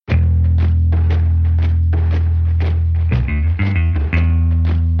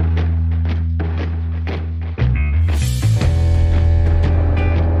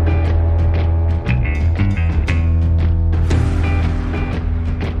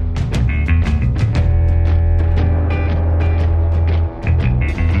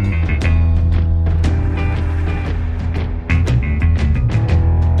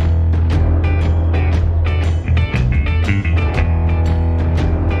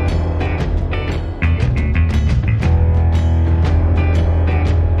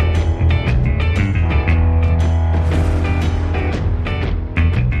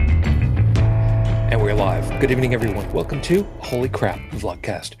Good evening, everyone. Welcome to Holy Crap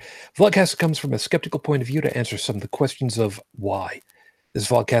Vlogcast. Vlogcast comes from a skeptical point of view to answer some of the questions of why. This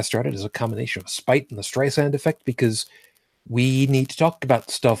vlogcast started as a combination of spite and the Streisand effect because we need to talk about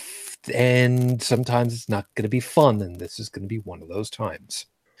stuff and sometimes it's not going to be fun, and this is going to be one of those times.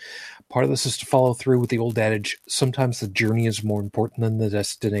 Part of this is to follow through with the old adage, sometimes the journey is more important than the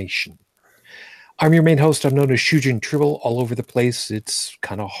destination. I'm your main host. I'm known as Shujin Tribble all over the place. It's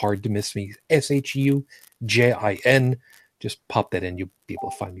kind of hard to miss me. Shujin. Just pop that in. You'll be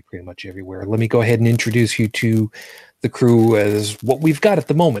able to find me pretty much everywhere. Let me go ahead and introduce you to the crew as what we've got at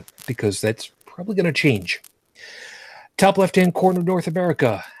the moment, because that's probably going to change. Top left-hand corner of North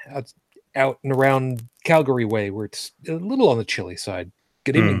America, out and around Calgary way, where it's a little on the chilly side.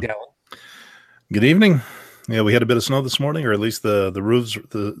 Good evening, Dallin. Good evening. Yeah, we had a bit of snow this morning, or at least the roofs,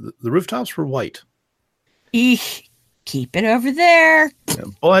 the rooftops were white. Eesh, keep it over there. Yeah,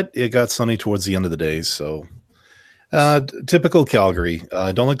 but it got sunny towards the end of the day, so typical Calgary.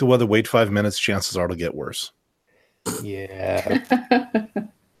 Don't like the weather. Wait 5 minutes. Chances are it'll get worse. Yeah.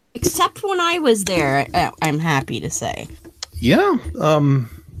 Except when I was there, I'm happy to say. Yeah.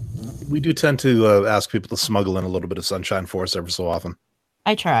 We do tend to ask people to smuggle in a little bit of sunshine for us every so often.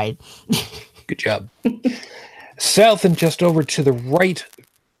 I tried. Good job. South and just over to the right.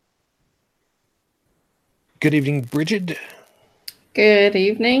 Good evening, Bridget. Good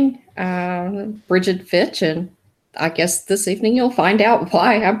evening, Bridget Fitch, and I guess this evening you'll find out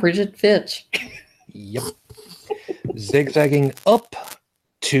why I'm Bridget Fitch. Yep. Zigzagging up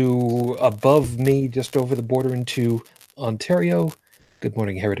to above me, just over the border into Ontario. Good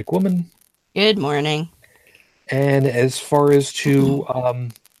morning, Heretic Woman. Good morning. And as far as to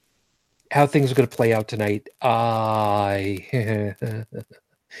how things are going to play out tonight,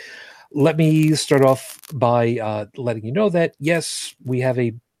 let me start off by letting you know that, yes, we have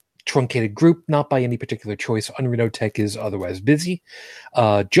a truncated group, not by any particular choice. Unrenault Tech is otherwise busy.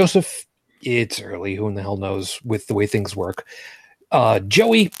 Joseph, it's early. Who in the hell knows with the way things work.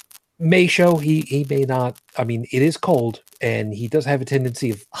 Joey may show. He may not. I mean, it is cold, and he does have a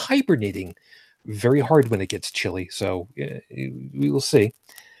tendency of hibernating very hard when it gets chilly. So we will see.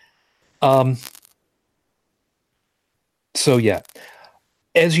 So yeah.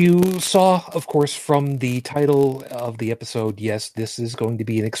 As you saw, of course, from the title of the episode, yes, this is going to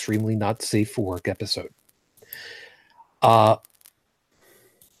be an extremely not safe for work episode. I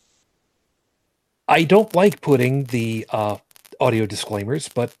don't like putting the audio disclaimers,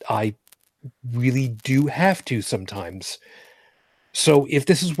 but I really do have to sometimes. So if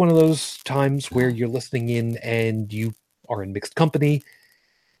this is one of those times where you're listening in and you are in mixed company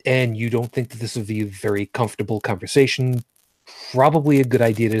and you don't think that this will be a very comfortable conversation, probably a good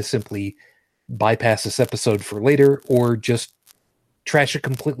idea to simply bypass this episode for later, or just trash it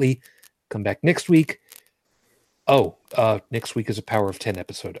completely. Come back next week. Next week is a Power of 10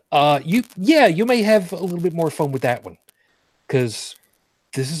 episode. You may have a little bit more fun with that one, because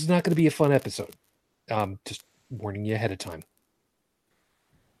this is not going to be a fun episode. Just warning you ahead of time.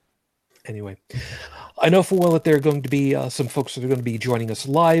 Anyway, I know full well that there are going to be some folks that are going to be joining us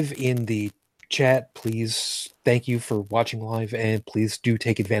live in the chat. Please, thank you for watching live, and please do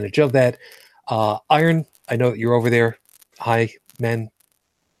take advantage of that. Iron, I know that you're over there. Hi, man.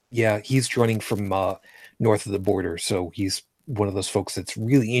 Yeah, he's joining from north of the border, so he's one of those folks that's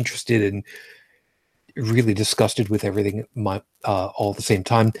really interested and really disgusted with everything all at the same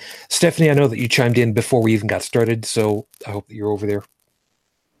time. Stephanie, I know that you chimed in before we even got started, so I hope that you're over there.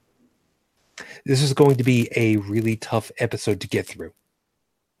 This is going to be a really tough episode to get through.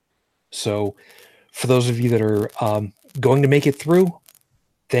 So for those of you that are going to make it through,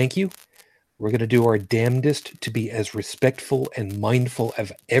 thank you. We're going to do our damnedest to be as respectful and mindful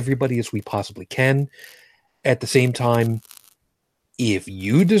of everybody as we possibly can. At the same time, if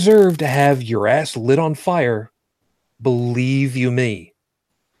you deserve to have your ass lit on fire, believe you me,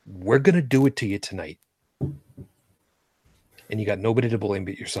 we're going to do it to you tonight. And you got nobody to blame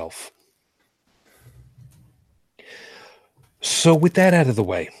but yourself. So with that out of the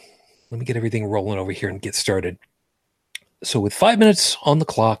way, let me get everything rolling over here and get started. So with 5 minutes on the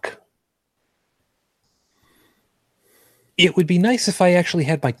clock, it would be nice if I actually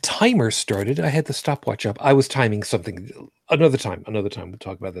had my timer started. I had the stopwatch up. I was timing something another time. We'll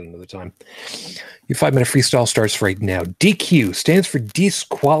talk about that another time. Your 5-minute freestyle starts right now. DQ stands for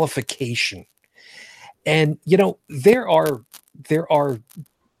disqualification. And, you know, there are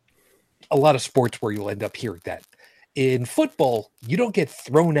a lot of sports where you'll end up hearing that. In football, you don't get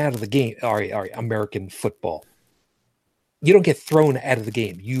thrown out of the game. All right, American football. You don't get thrown out of the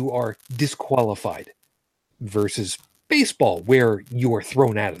game. You are disqualified versus baseball, where you are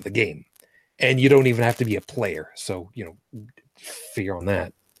thrown out of the game. And you don't even have to be a player. So, figure on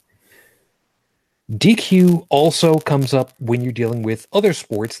that. DQ also comes up when you're dealing with other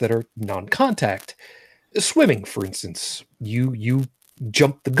sports that are non-contact. Swimming, for instance. You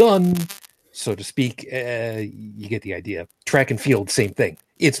jump the gun, so to speak. You get the idea. Track and field, same thing.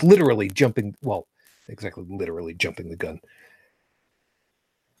 It's literally jumping, well, exactly literally jumping the gun.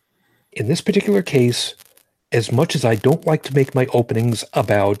 In this particular case, as much as I don't like to make my openings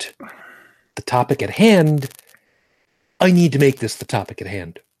about the topic at hand, I need to make this the topic at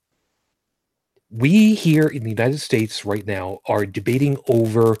hand. We here in the United States right now are debating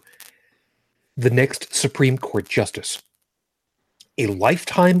over the next Supreme Court justice. A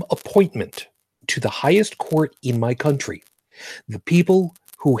lifetime appointment to the highest court in my country. The people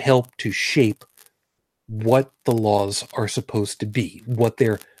who help to shape what the laws are supposed to be, what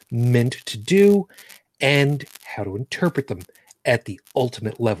they're meant to do, and how to interpret them at the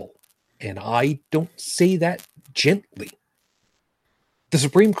ultimate level. And I don't say that gently. The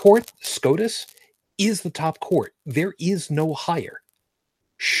Supreme Court, SCOTUS, is the top court. There is no higher,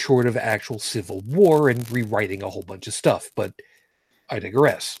 short of actual civil war and rewriting a whole bunch of stuff, but I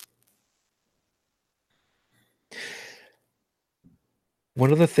digress.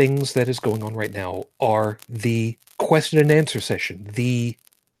 One of the things that is going on right now are the question and answer session.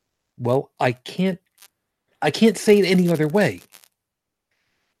 I can't say it any other way.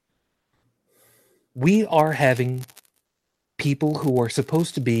 We are having people who are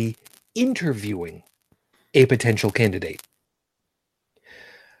supposed to be interviewing a potential candidate.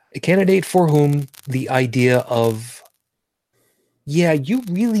 A candidate for whom the idea of, you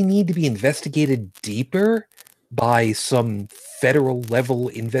really need to be investigated deeper by some federal level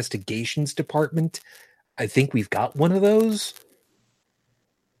investigations department. I think we've got one of those.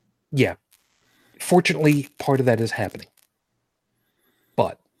 Yeah. Fortunately, part of that is happening.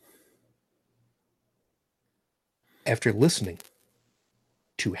 But after listening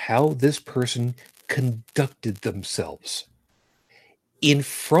to how this person conducted themselves in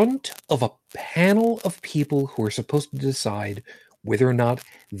front of a panel of people who are supposed to decide whether or not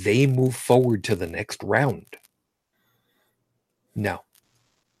they move forward to the next round. Now,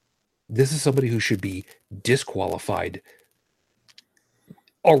 this is somebody who should be disqualified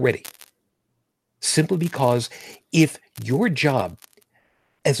already. Simply because if your job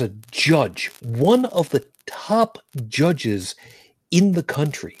as a judge, one of the top judges in the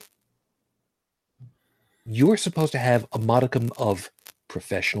country, you're supposed to have a modicum of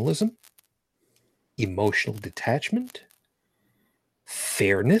professionalism, emotional detachment,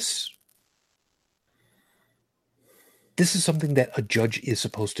 fairness. This is something that a judge is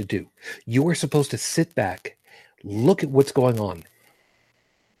supposed to do. You are supposed to sit back, look at what's going on,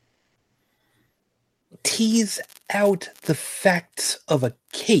 tease out the facts of a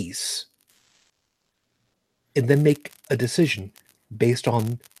case, and then make a decision based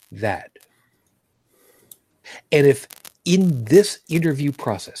on that. And if in this interview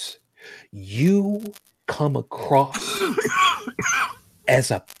process you come across as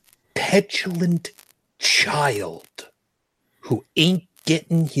a petulant child who ain't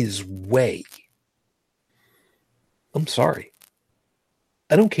getting his way, I'm sorry.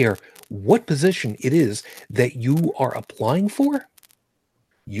 I don't care what position it is that you are applying for.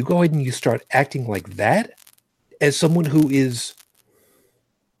 You go ahead and you start acting like that as someone who is,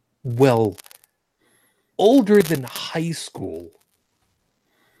 older than high school.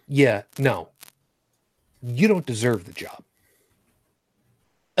 Yeah, no. You don't deserve the job.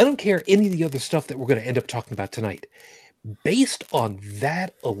 I don't care any of the other stuff that we're going to end up talking about tonight. Based on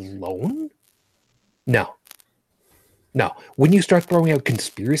that alone, no. When you start throwing out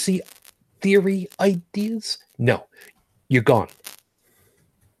conspiracy theory ideas, no. You're gone.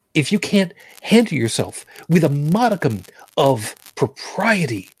 If you can't handle yourself with a modicum of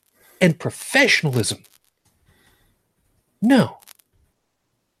propriety and professionalism, no.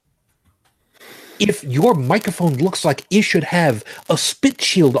 If your microphone looks like it should have a spit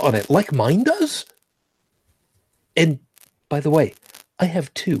shield on it like mine does, and by the way, I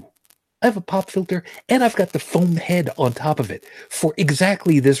have two. I have a pop filter and I've got the foam head on top of it for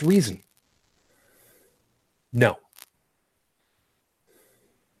exactly this reason. No.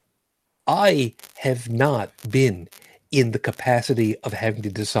 I have not been in the capacity of having to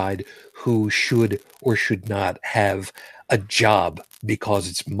decide who should or should not have a job because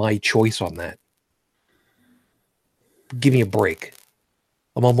it's my choice on that. Give me a break.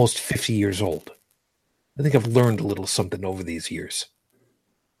 I'm almost 50 years old. I think I've learned a little something over these years.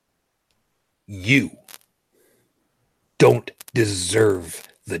 You don't deserve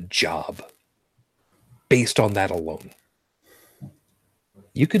the job based on that alone.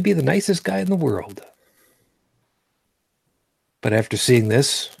 You could be the nicest guy in the world. But after seeing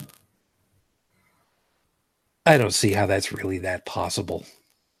this, I don't see how that's really that possible.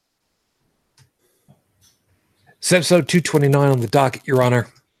 It's episode 229 on the docket, Your Honor.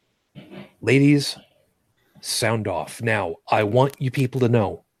 Ladies, sound off. Now, I want you people to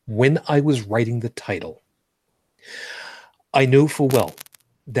know, when I was writing the title, I know full well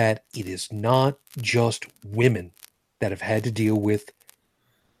that it is not just women that have had to deal with,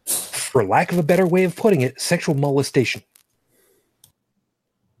 for lack of a better way of putting it, sexual molestation.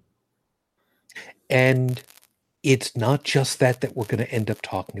 And it's not just that we're going to end up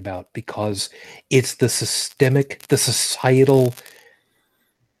talking about, because it's the systemic, the societal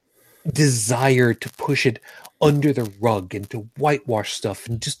desire to push it under the rug and to whitewash stuff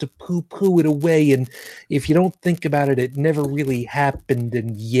and just to poo-poo it away. And if you don't think about it, it never really happened.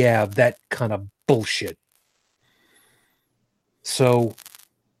 And yeah, that kind of bullshit. So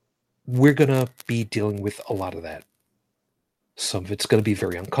we're going to be dealing with a lot of that. Some of it's going to be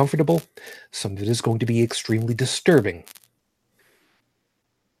very uncomfortable. Some of it is going to be extremely disturbing.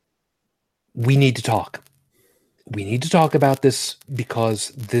 We need to talk. We need to talk about this because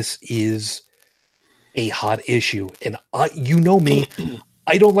this is a hot issue. And you know me,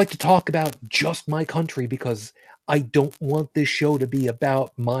 I don't like to talk about just my country because I don't want this show to be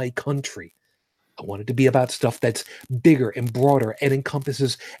about my country. I want it to be about stuff that's bigger and broader and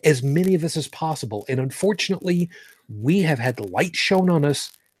encompasses as many of us as possible. And unfortunately, we have had the light shown on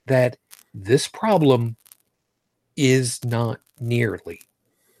us that this problem is not nearly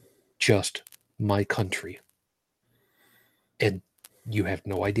just my country. And you have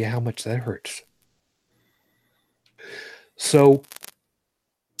no idea how much that hurts. So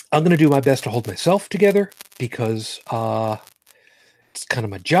I'm going to do my best to hold myself together because it's kind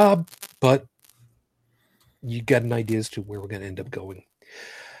of my job, but you got an idea as to where we're going to end up going.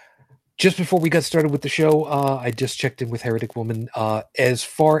 Just before we got started with the show, I just checked in with Heretic Woman. As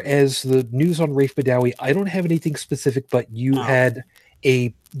far as the news on Rafe Badawi, I don't have anything specific, but you had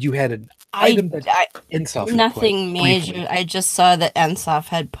an item that NSFW had nothing major. briefly. I just saw that NSF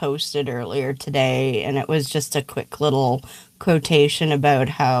had posted earlier today, and it was just a quick little quotation about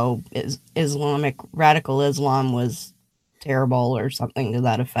how radical Islam was terrible or something to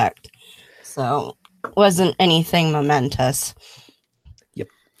that effect. So wasn't anything momentous. Yep.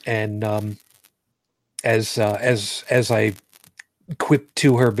 And as I quipped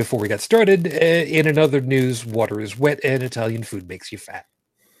to her before we got started, in another news, water is wet and Italian food makes you fat.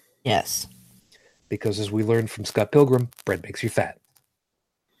 Yes. Because as we learned from Scott Pilgrim, bread makes you fat.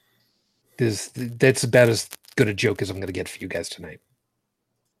 That's about as good a joke as I'm going to get for you guys tonight.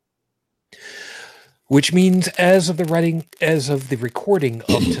 Which means as of the recording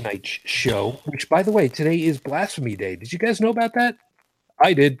of tonight's show, which, by the way, today is Blasphemy Day. Did you guys know about that?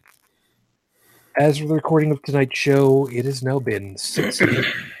 I did. As of the recording of tonight's show, it has now been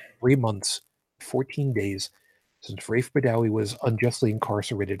 3 months, 14 days since Rafe Badawi was unjustly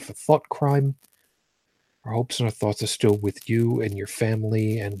incarcerated for thought crime. Our hopes and our thoughts are still with you and your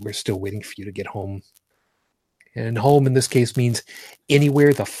family, and we're still waiting for you to get home. And home in this case means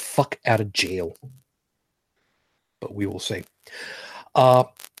anywhere the fuck out of jail. But we will see. I'm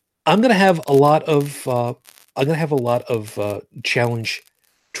gonna have a lot of challenge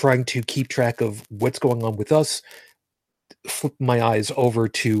trying to keep track of what's going on with us. Flip my eyes over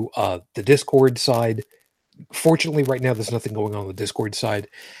to the Discord side. Fortunately, right now there's nothing going on the Discord side.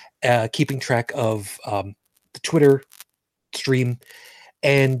 Keeping track of the Twitter stream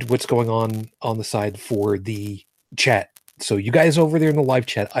and what's going on the side for the chat. So you guys over there in the live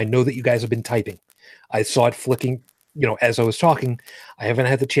chat, I know that you guys have been typing. I saw it flicking, as I was talking. I haven't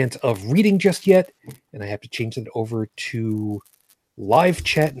had the chance of reading just yet, and I have to change it over to live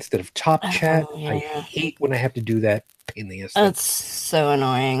chat instead of top chat. Yeah. I hate when I have to do that. Pain in the ass. That's so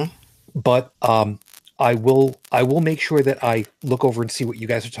annoying. But I will make sure that I look over and see what you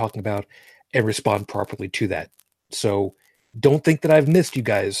guys are talking about and respond properly to that. So don't think that I've missed you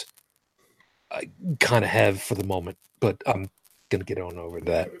guys. I kind of have for the moment, but I'm going to get on over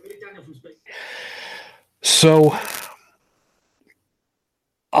that. So,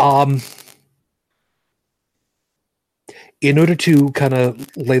 in order to kind of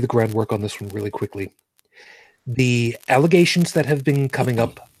lay the groundwork on this one really quickly, the allegations that have been coming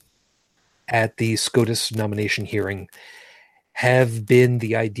up at the SCOTUS nomination hearing have been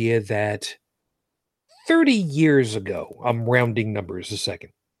the idea that 30 years ago, I'm rounding numbers a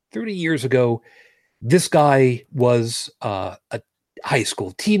second, 30 years ago, this guy was a high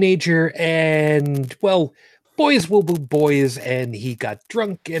school teenager, and, well, boys will be boys, and he got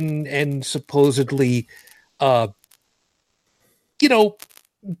drunk and supposedly,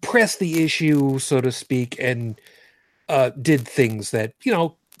 pressed the issue, so to speak, and did things that,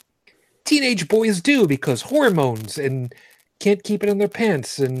 teenage boys do because hormones and can't keep it in their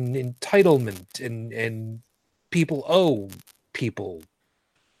pants and entitlement and people owe people.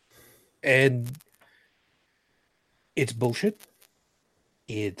 And it's bullshit.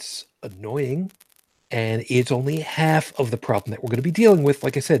 It's annoying. And it's only half of the problem that we're going to be dealing with,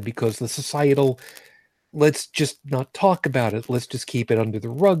 like I said, because the societal, let's just not talk about it. Let's just keep it under the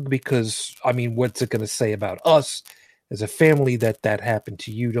rug because, I mean, what's it going to say about us as a family that happened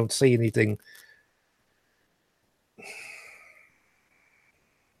to you? Don't say anything.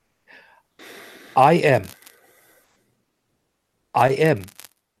 I am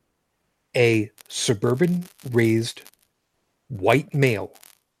a suburban raised white male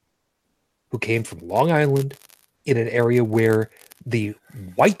who came from Long Island in an area where the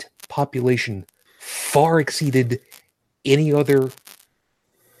white population far exceeded any other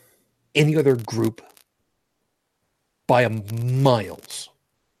group by miles.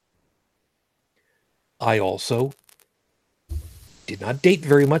 I also did not date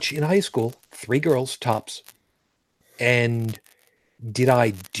very much in high school, 3 girls tops. And did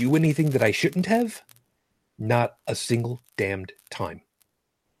I do anything that I shouldn't have? Not a single damned time.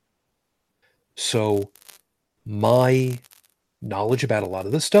 So my knowledge about a lot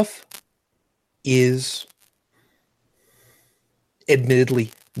of this stuff is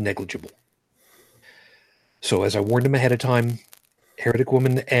admittedly negligible. So as I warned him ahead of time, Heretic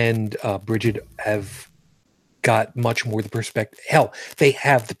Woman and Bridget have got much more the perspective. Hell, they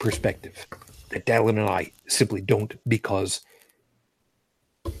have the perspective that Dallin and I simply don't, because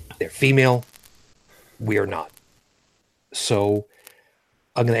they're female, we are not. So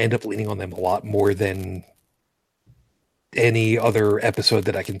I'm going to end up leaning on them a lot more than any other episode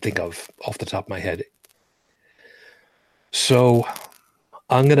that I can think of off the top of my head. So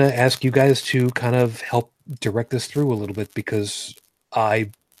I'm going to ask you guys to kind of help direct this through a little bit, because I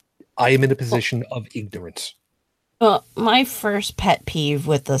am in a position of ignorance. Well, my first pet peeve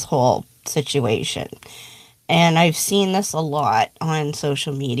with this whole situation, and I've seen this a lot on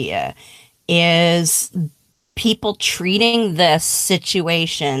social media, is people treating this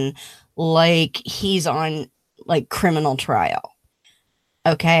situation like he's on like criminal trial.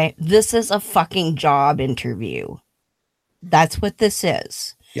 Okay, this is a fucking job interview. That's what this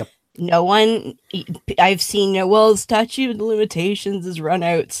is. Yep. No one, I've seen, well, statute of limitations is run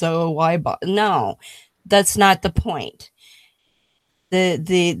out, so why? No, that's not the point.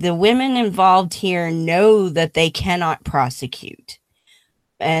 The women involved here know that they cannot prosecute,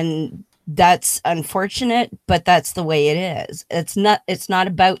 and that's unfortunate, but that's the way it is. It's not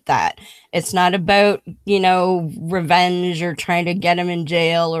about that. It's not about, revenge or trying to get him in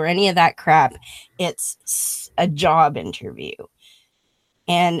jail or any of that crap. It's a job interview.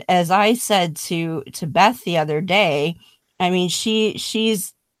 And as I said to Beth the other day, I mean,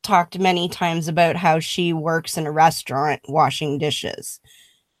 she's talked many times about how she works in a restaurant washing dishes,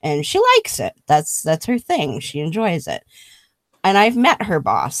 and she likes it. That's her thing. She enjoys it. And I've met her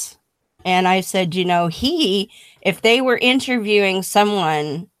boss, and I said, if they were interviewing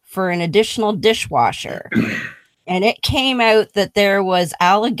someone for an additional dishwasher and it came out that there was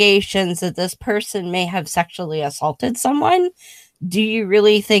allegations that this person may have sexually assaulted someone, do you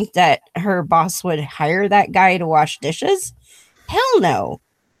really think that her boss would hire that guy to wash dishes? Hell no.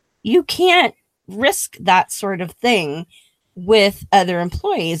 You can't risk that sort of thing with other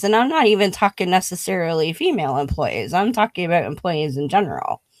employees. And I'm not even talking necessarily female employees. I'm talking about employees in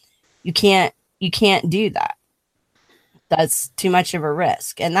general. You can't do that. That's too much of a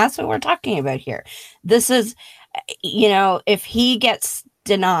risk. And that's what we're talking about here. This is, if he gets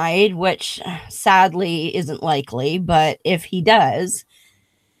denied, which sadly isn't likely, but if he does,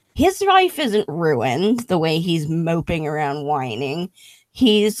 his life isn't ruined the way he's moping around whining.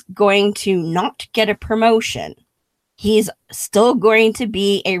 He's going to not get a promotion. He's still going to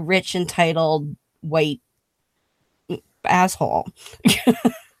be a rich, entitled, white asshole.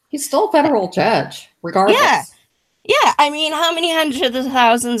 He's still a federal judge, regardless. Yeah. I mean, how many hundreds of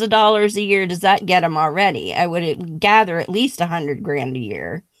thousands of dollars a year does that get him already? I would gather at least $100,000 a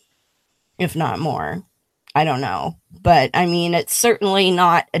year, if not more. I don't know. But I mean, it's certainly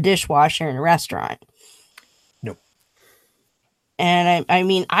not a dishwasher in a restaurant. No. And I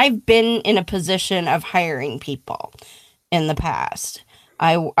mean, I've been in a position of hiring people in the past.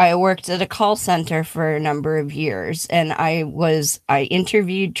 I worked at a call center for a number of years, and I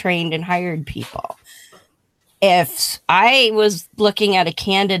interviewed, trained, and hired people. If I was looking at a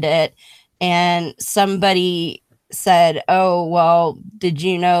candidate and somebody said, oh, well, did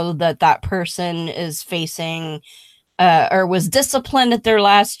you know that person is facing or was disciplined at their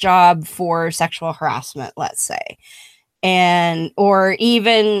last job for sexual harassment, let's say. And, or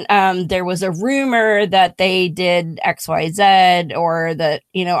even there was a rumor that they did XYZ, or that,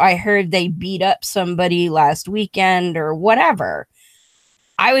 I heard they beat up somebody last weekend or whatever.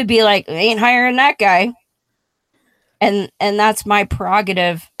 I would be like, ain't hiring that guy. And that's my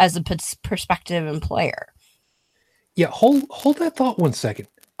prerogative as a prospective employer. Yeah, hold that thought 1 second.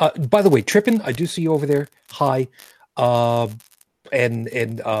 By the way, Trippin, I do see you over there. Hi.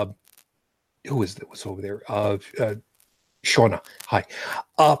 And who is that was over there? Shauna. Hi.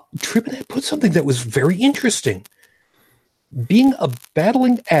 Trippin had put something that was very interesting. Being a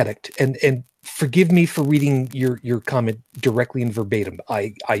battling addict, and forgive me for reading your comment directly and verbatim.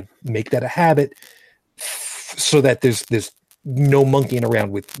 I make that a habit so that there's no monkeying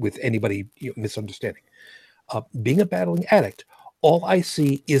around with anybody misunderstanding. Being a battling addict, all I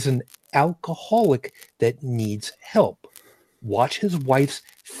see is an alcoholic that needs help. Watch his wife's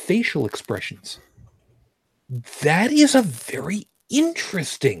facial expressions. That is a very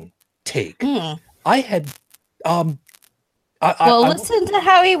interesting take. I had listen to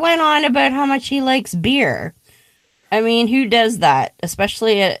how he went on about how much he likes beer. I mean, who does that?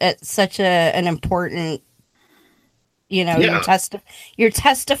 Especially at such an important, you're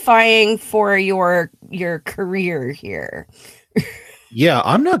testifying for your career here. Yeah,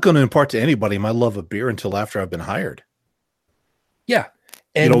 I'm not going to impart to anybody my love of beer until after I've been hired. Yeah.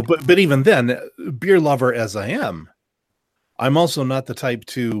 And but even then, beer lover as I am, I'm also not the type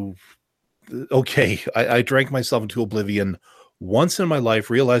to, I drank myself into oblivion once in my life,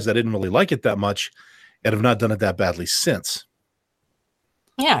 realized I didn't really like it that much, and have not done it that badly since.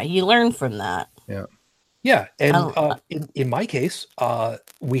 Yeah, you learn from that. Yeah. Yeah, and in my case,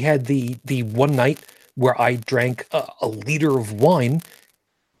 we had the one night where I drank a liter of wine,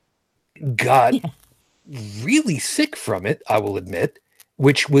 got really sick from it, I will admit,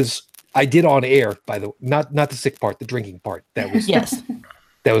 which was I did on air, by the way, not the sick part, the drinking part. That was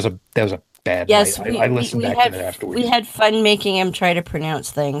that was a bad night. I listened back to that afterwards. We had fun making him try to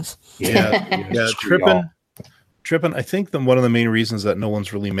pronounce things. Yeah, Trippin. I think one of the main reasons that no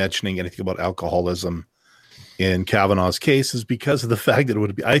one's really mentioning anything about alcoholism in Kavanaugh's case is because of the fact that it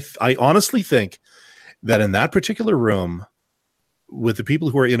would be. I honestly think that in that particular room, with the people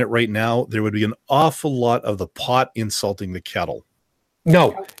who are in it right now, there would be an awful lot of the pot insulting the kettle.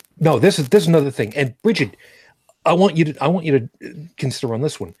 No. This is another thing. And Bridget, I want you to consider on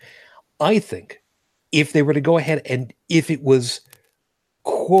this one. I think if they were to go ahead and if it was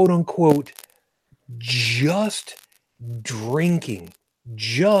quote unquote just drinking,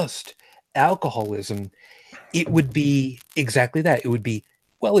 just alcoholism, it would be exactly that. It would be,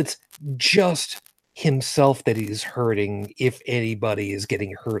 well, it's just himself that is hurting, if anybody is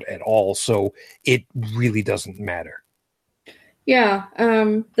getting hurt at all. So it really doesn't matter. Yeah.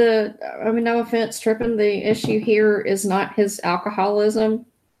 No offense, Trippin. The issue here is not his alcoholism,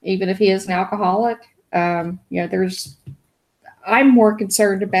 even if he is an alcoholic. I'm more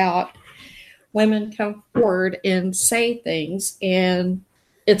concerned about women come forward and say things, and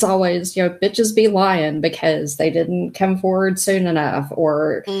it's always, bitches be lying because they didn't come forward soon enough,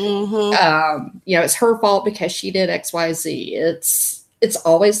 or, it's her fault because she did XYZ. It's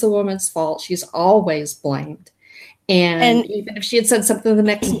always the woman's fault. She's always blamed. And even if she had said something the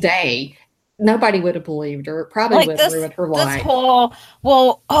next day, nobody would have believed her. It probably would have ruined her life.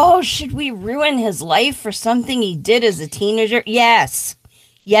 Should we ruin his life for something he did as a teenager? Yes,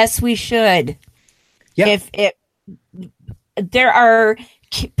 we should. Yeah. If there are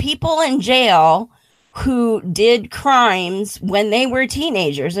people in jail who did crimes when they were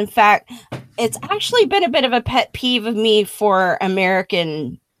teenagers. In fact, it's actually been a bit of a pet peeve of me for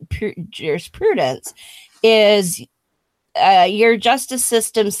American jurisprudence is your justice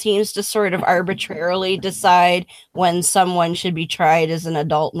system seems to sort of arbitrarily decide when someone should be tried as an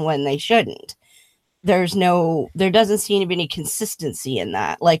adult and when they shouldn't. There doesn't seem to be any consistency in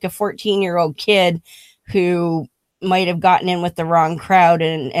that. Like a 14-year-old kid who might have gotten in with the wrong crowd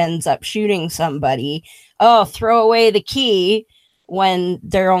and ends up shooting somebody. Oh, throw away the key when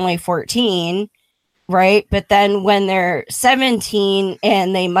they're only 14, right? But then when they're 17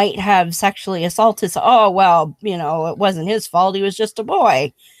 and they might have sexually assaulted, it wasn't his fault. He was just a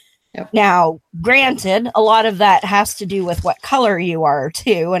boy. Yep. Now, granted, a lot of that has to do with what color you are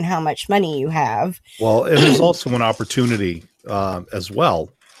too and how much money you have. Well, and there's also an opportunity as well,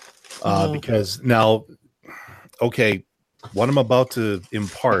 because now, what I'm about to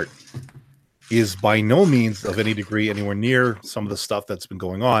impart is by no means of any degree anywhere near some of the stuff that's been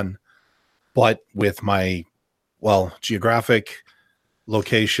going on, but with my, geographic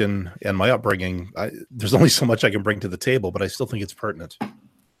location, and my upbringing, there's only so much I can bring to the table, but I still think it's pertinent.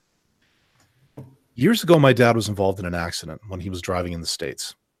 Years ago, my dad was involved in an accident when he was driving in the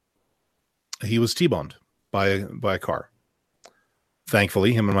States. He was T-boned by a car.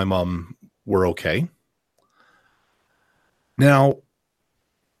 Thankfully, him and my mom were okay. Now,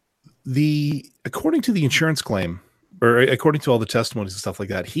 according to the insurance claim, or according to all the testimonies and stuff like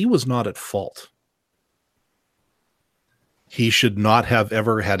that, he was not at fault. He should not have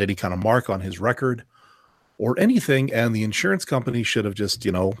ever had any kind of mark on his record or anything, and the insurance company should have just,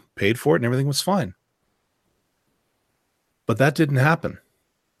 paid for it and everything was fine. But that didn't happen.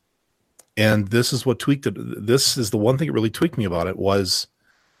 And this is what tweaked it. This is the one thing that really tweaked me about it was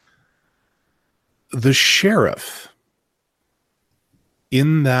the sheriff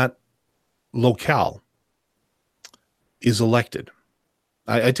in that locale is elected.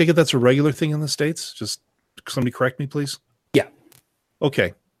 I take it that's a regular thing in the States? Just somebody correct me, please. Yeah.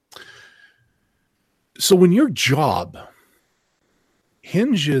 Okay. So when your job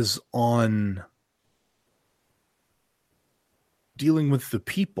hinges on dealing with the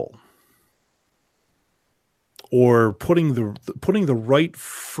people, or putting the right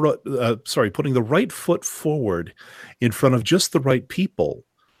foot forward in front of just the right people,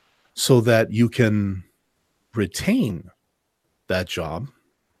 so that you can retain that job,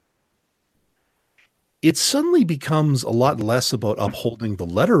 it suddenly becomes a lot less about upholding the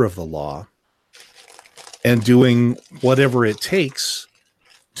letter of the law and doing whatever it takes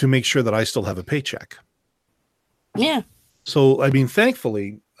to make sure that I still have a paycheck. Yeah. So, I mean,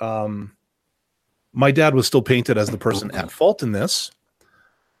 thankfully, my dad was still painted as the person at fault in this.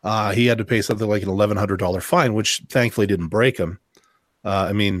 He had to pay something like an $1,100 fine, which thankfully didn't break him.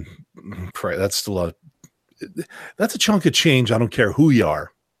 I mean, that's still that's a chunk of change. I don't care who you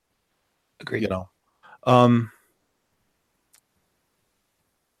are. Agreed.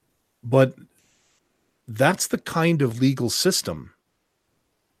 But that's the kind of legal system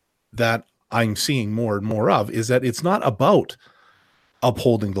that I'm seeing more and more of, is that it's not about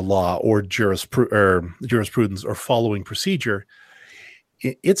upholding the law or jurisprudence or following procedure.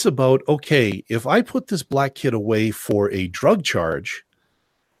 It's about, okay, if I put this black kid away for a drug charge,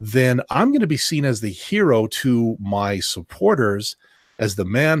 then I'm going to be seen as the hero to my supporters, as the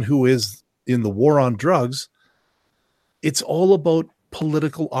man who is in the war on drugs. It's all about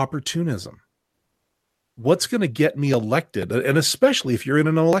political opportunism. What's going to get me elected? And especially if you're in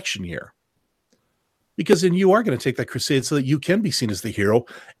an election year. Because then you are going to take that crusade so that you can be seen as the hero,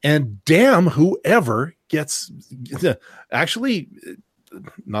 and damn whoever gets, actually,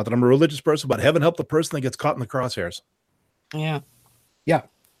 not that I'm a religious person, but heaven help the person that gets caught in the crosshairs. Yeah. Yeah.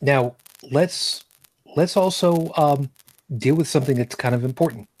 Now let's also deal with something that's kind of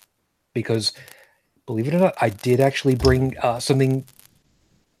important, because believe it or not, I did actually bring something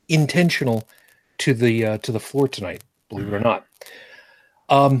intentional to the floor tonight. Believe it or not.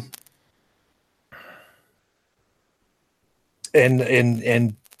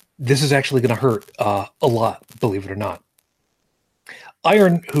 And this is actually going to hurt a lot, believe it or not.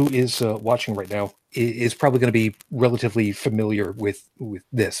 Iron, who is watching right now, is probably going to be relatively familiar with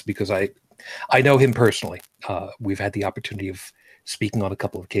this, because I know him personally. We've had the opportunity of speaking on a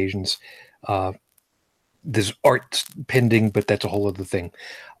couple of occasions. There's art pending, but that's a whole other thing.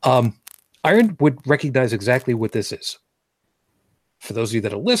 Iron would recognize exactly what this is. For those of you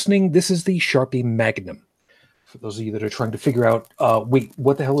that are listening, this is the Sharpie Magnum. For those of you that are trying to figure out, wait,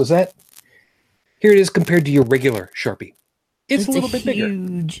 what the hell is that? Here it is compared to your regular Sharpie. It's a little bit bigger.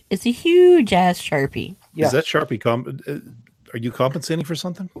 It's a huge ass Sharpie. Yeah. Is that Sharpie? Are you compensating for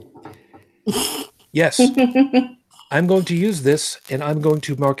something? Yes. I'm going to use this, and I'm going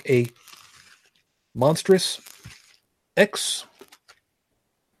to mark a monstrous X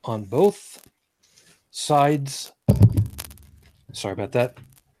on both sides. Sorry about that.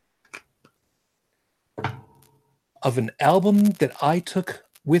 Of an album that I took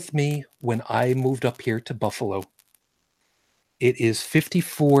with me when I moved up here to Buffalo. It is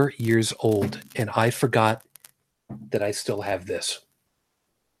 54 years old, and I forgot that I still have this.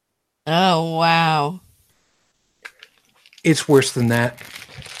 Oh, wow. It's worse than that.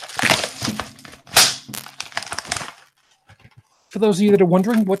 For those of you that are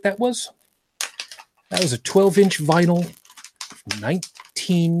wondering what that was a 12-inch vinyl from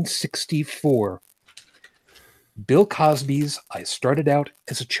 1964. Bill Cosby's I Started Out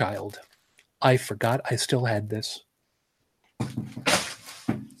as a Child. I forgot I still had this.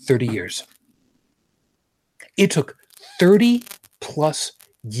 30 years. It took 30 plus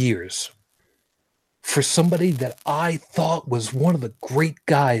years for somebody that I thought was one of the great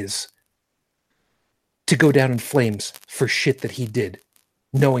guys to go down in flames for shit that he did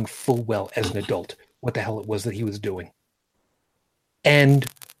knowing full well as an adult what the hell it was that he was doing. And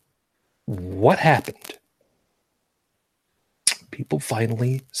what happened? People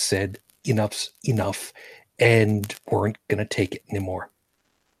finally said enough's enough and weren't going to take it anymore.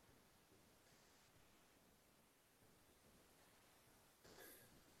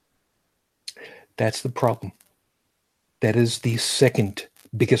 That's the problem. That is the second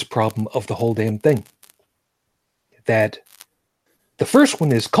biggest problem of the whole damn thing. That the first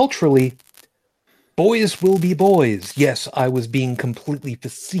one is culturally, boys will be boys. Yes, I was being completely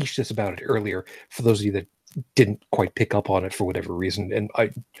facetious about it earlier, for those of you that didn't quite pick up on it for whatever reason, and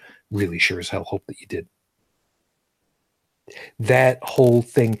I really sure as hell hope that you did. That whole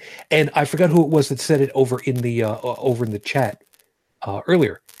thing, and I forgot who it was that said it over in the chat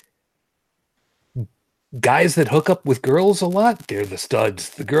earlier. Guys that hook up with girls a lot, they're the studs.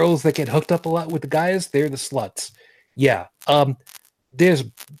 The girls that get hooked up a lot with the guys, they're the sluts. Yeah, there's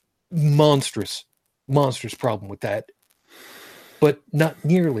monstrous problem with that, but not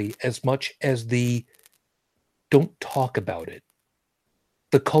nearly as much as the don't talk about it.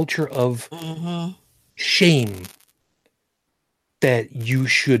 The culture of shame that you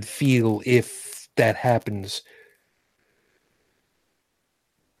should feel if that happens.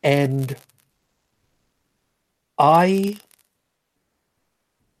 And I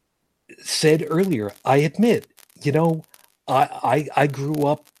said earlier, I admit, I grew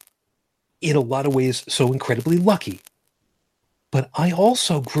up in a lot of ways so incredibly lucky. But I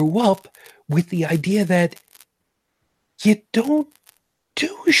also grew up with the idea that you don't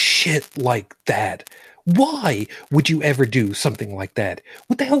do shit like that. Why would you ever do something like that?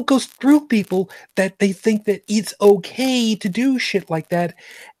 What the hell goes through people that they think that it's okay to do shit like that?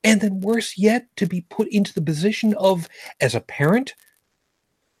 And then worse yet, to be put into the position of, as a parent,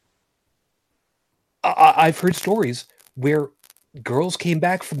 I've heard stories where girls came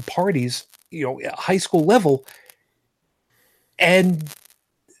back from parties, high school level, and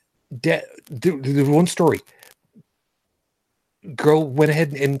there was one story. Girl went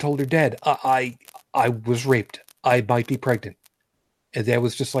ahead and told her dad, I was raped. I might be pregnant. And dad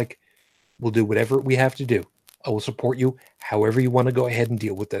was just like, we'll do whatever we have to do. I will support you however you want to go ahead and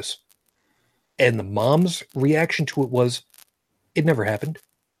deal with this. And the mom's reaction to it was, it never happened.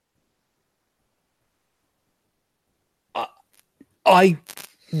 I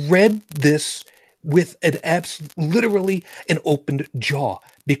read this with literally an opened jaw,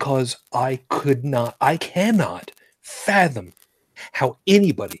 because I cannot fathom how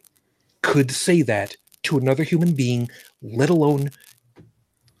anybody could say that to another human being, let alone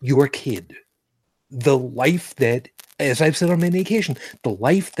your kid. The life that, as I've said on many occasions, the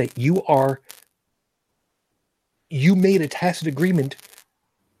life that you made a tacit agreement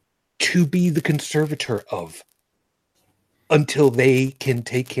to be the conservator of until they can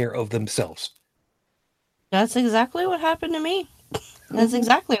take care of themselves. That's exactly what happened to me. That's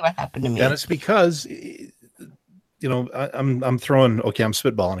exactly what happened to me. And it's because, I'm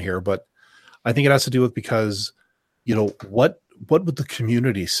spitballing here, but I think it has to do with because, what would the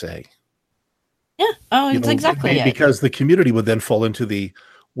community say? Yeah. Oh, it's exactly it. Because the community would then fall into the,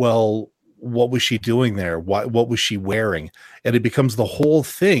 well, what was she doing there? What was she wearing? And it becomes the whole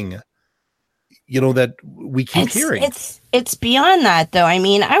thing, that we keep hearing. It's beyond that, though. I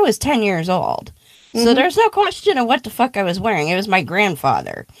mean, I was 10 years old. So there's no question of what the fuck I was wearing. It was my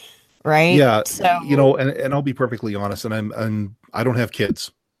grandfather, right? Yeah. So, and I'll be perfectly honest, and I don't have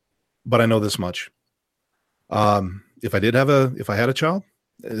kids, but I know this much. If I had a child,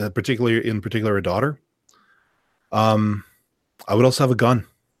 particularly a daughter, I would also have a gun.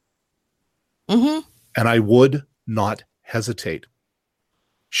 And I would not hesitate.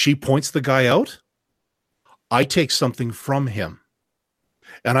 She points the guy out. I take something from him.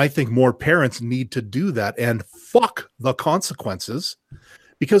 And I think more parents need to do that and fuck the consequences,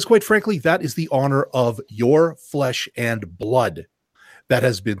 because quite frankly, that is the honor of your flesh and blood that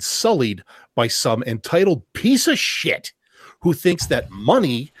has been sullied by some entitled piece of shit who thinks that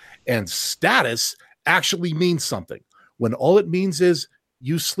money and status actually means something, when all it means is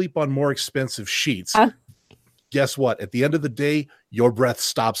you sleep on more expensive sheets. Guess what? At the end of the day, your breath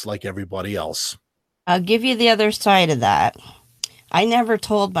stops like everybody else. I'll give you the other side of that. I never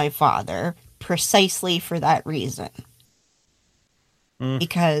told my father precisely for that reason.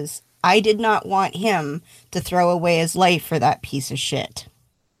 Because I did not want him to throw away his life for that piece of shit.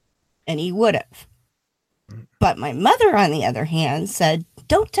 And he would have. But my mother, on the other hand, said,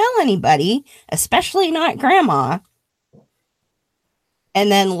 don't tell anybody, especially not grandma. And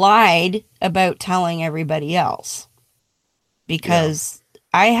then lied about telling everybody else. Because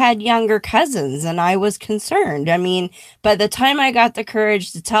I had younger cousins and I was concerned. I mean, by the time I got the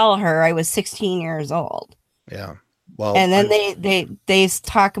courage to tell her, I was 16 years old. Yeah. Well, and then they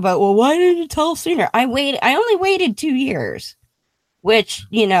talk about, well, why didn't you tell sooner? I only waited 2 years, which,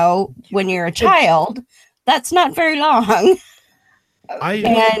 you know, when you're a child, that's not very long.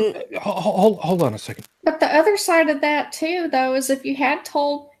 Hold on a second. But the other side of that too, though, is if you had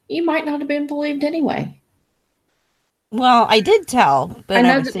told, you might not have been believed anyway. Well, I did tell, but I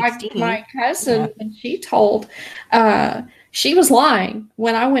know was that my cousin, when she told, she was lying.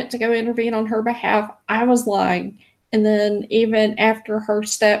 When I went to go intervene on her behalf, I was lying. And then even after her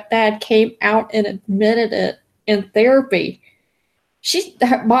stepdad came out and admitted it in therapy,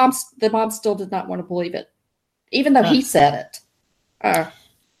 the mom still did not want to believe it, even though he said it.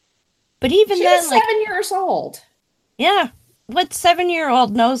 But even she then, was 7 years old. Yeah, what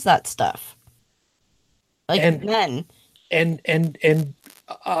 7-year-old knows that stuff? Men. And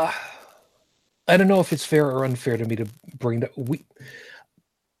I don't know if it's fair or unfair to me to bring that.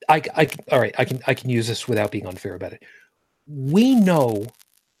 I can use this without being unfair about it. We know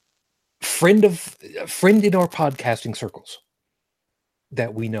friend in our podcasting circles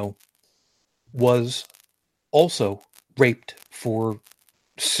that we know was also raped for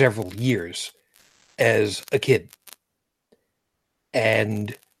several years as a kid,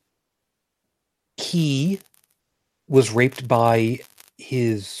 and he was raped by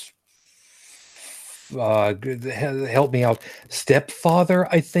his help me out, stepfather,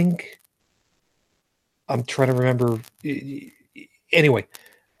 I think. I'm trying to remember. Anyway,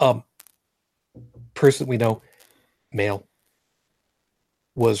 person we know, male,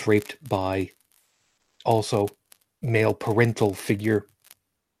 was raped by also male parental figure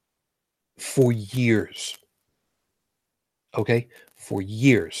for years. Okay? For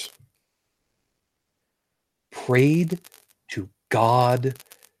years. Prayed to God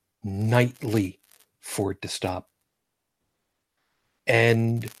nightly for it to stop.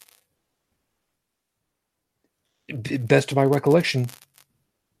 And best of my recollection,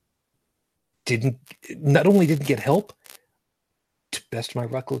 not only didn't get help, to best of my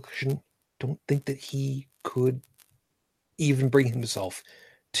recollection, don't think that he could even bring himself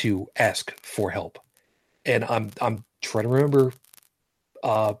to ask for help. And I'm trying to remember.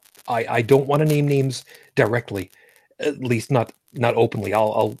 I don't want to name names directly, at least not openly.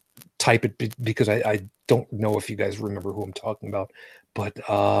 I'll type it because I don't know if you guys remember who I'm talking about. But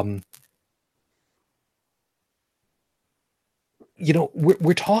you know,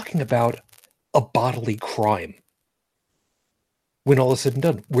 we're talking about a bodily crime. When all is said and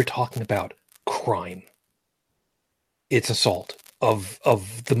done, we're talking about crime. It's assault of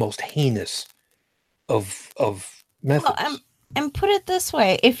the most heinous of methods. Well, and put it this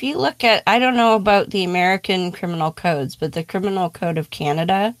way, if you look at, I don't know about the American criminal codes, but the Criminal Code of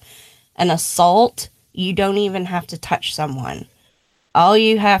Canada, an assault, you don't even have to touch someone. All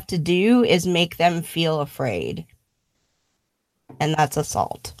you have to do is make them feel afraid. And that's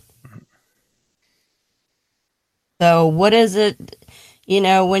assault. So what is it, you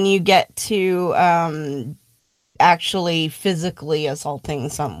know, when you get to actually physically assaulting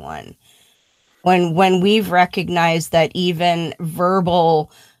someone? When we've recognized that even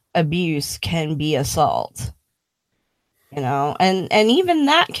verbal abuse can be assault, you know, and even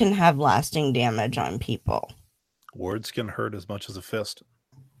that can have lasting damage on people. Words can hurt as much as a fist.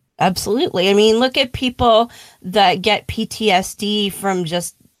 Absolutely. I mean, look at people that get PTSD from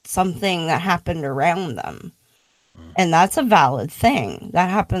just something that happened around them. And that's a valid thing.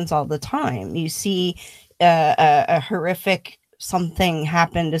 That happens all the time. You see a horrific something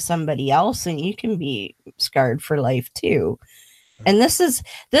happen to somebody else and you can be scarred for life too. And this is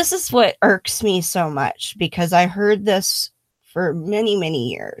what irks me so much, because I heard this for many, many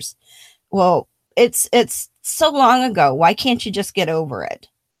years. Well, it's so long ago. Why can't you just get over it?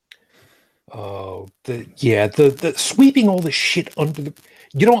 Oh, the sweeping all this shit under the.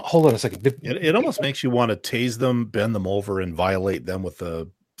 You don't hold on a second. It almost makes you want to tase them, bend them over, and violate them with a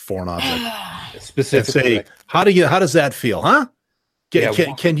foreign object. Specifically, and say, how does that feel, huh?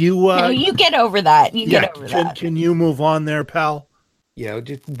 Can you? No, you get over that. Get over that. Can you move on there, pal? Yeah,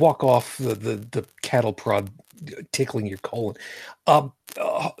 just walk off the cattle prod tickling your colon. All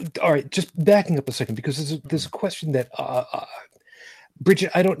right, just backing up a second, because there's a question that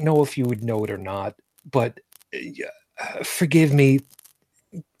Bridget, I don't know if you would know it or not, but forgive me,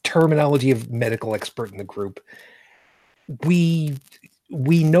 terminology of medical expert in the group. We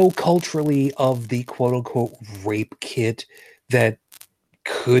know culturally of the quote unquote rape kit that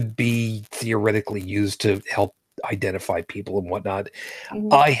could be theoretically used to help identify people and whatnot.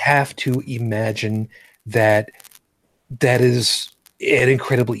 Mm-hmm. I have to imagine that is an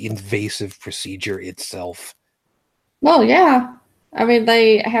incredibly invasive procedure itself. Well, yeah. I mean,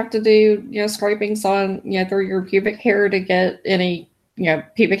 they have to do, scrapings on, through your pubic hair to get any,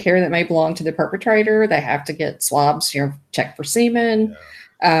 pubic hair that may belong to the perpetrator. They have to get swabs, check for semen.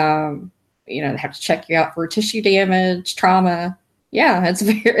 Yeah. They have to check you out for tissue damage, trauma. Yeah,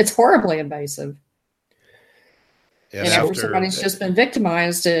 it's horribly invasive. And after somebody's just been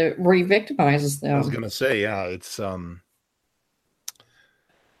victimized, it re-victimizes them. I was going to say, yeah, it's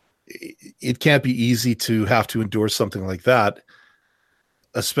it can't be easy to have to endure something like that,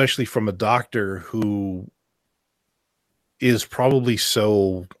 especially from a doctor who is probably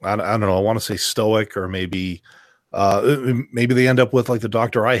so, I don't know, I want to say stoic, or maybe they end up with like the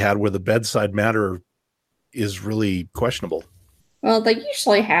doctor I had, where the bedside manner is really questionable. Well, they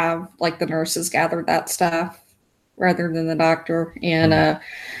usually have like the nurses gather that stuff rather than the doctor. And,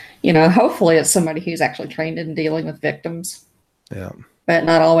 hopefully it's somebody who's actually trained in dealing with victims. Yeah. But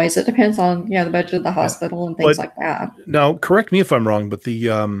not always. It depends on, the budget of the hospital and things like that. Now, correct me if I'm wrong, but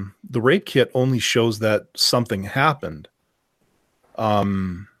the rape kit only shows that something happened.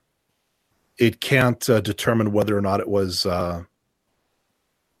 It can't determine whether or not it was they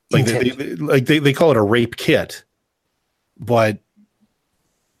call it a rape kit, but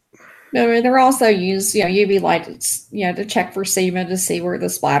no, they're also used, UV lights, to check for semen, to see where the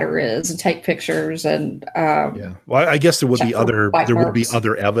splatter is and take pictures. And yeah, well, I guess there would be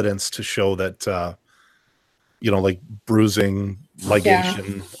other evidence to show that like bruising,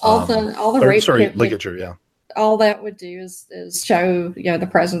 ligation, all the rape kit ligature, yeah. All that would do is show, the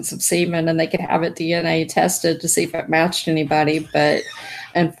presence of semen, and they could have it DNA tested to see if it matched anybody. But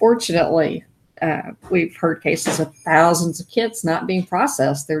unfortunately, we've heard cases of thousands of kits not being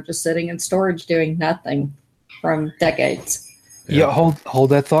processed. They're just sitting in storage doing nothing from decades. Yeah,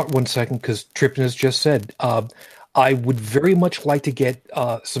 hold that thought 1 second, because Trippin has just said, I would very much like to get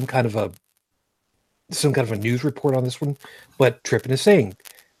some kind of a news report on this one. But Trippin is saying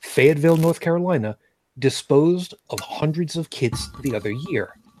Fayetteville, North Carolina, disposed of hundreds of kits the other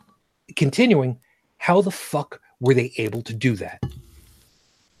year. Continuing, how the fuck were they able to do that?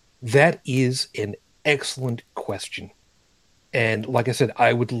 That is an excellent question. And like I said,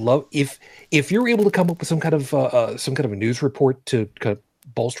 I would love if you're able to come up with some kind of a news report to kind of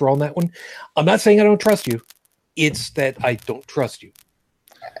bolster on that one. I'm not saying I don't trust you. It's that I don't trust you.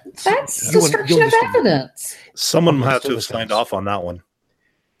 That's destruction of evidence. Someone had to have signed off on that one.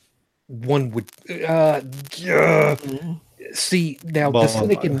 One would see now.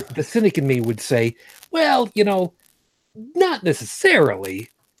 The cynic in me would say, well, not necessarily,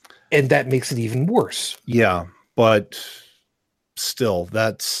 and that makes it even worse. Yeah, but still,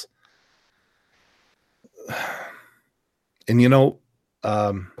 that's and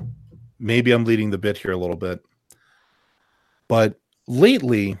maybe I'm leading the bit here a little bit, but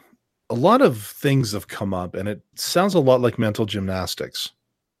lately, a lot of things have come up, and it sounds a lot like mental gymnastics.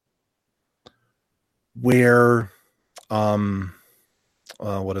 Where,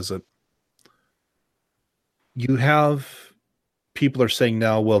 what is it? You have people are saying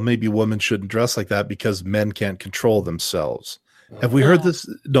now, well, maybe women shouldn't dress like that because men can't control themselves. Have we heard this?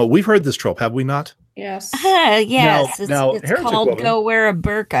 No, we've heard this trope, have we not? Yes. Yes. Now, it's called woman. Go wear a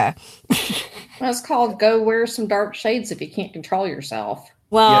burqa. It's called go wear some dark shades if you can't control yourself.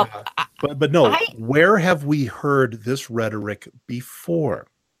 Well, yeah, but no, where have we heard this rhetoric before?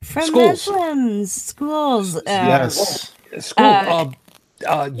 From Muslims, schools. Yes. School.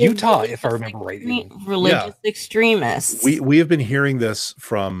 Utah, if I remember right. Religious extremists. We have been hearing this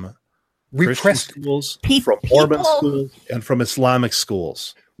from Christian schools, from Mormon schools, and from Islamic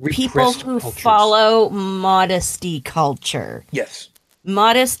schools. People who follow modesty culture. Yes.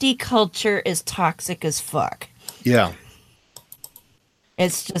 Modesty culture is toxic as fuck. Yeah.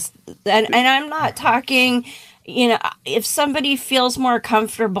 It's just, and I'm not talking... if somebody feels more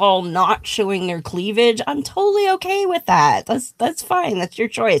comfortable not showing their cleavage, I'm totally okay with that. That's fine. That's your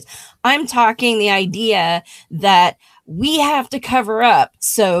choice. I'm talking the idea that we have to cover up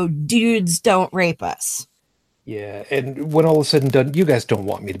so dudes don't rape us. Yeah, and when all is said and done, you guys don't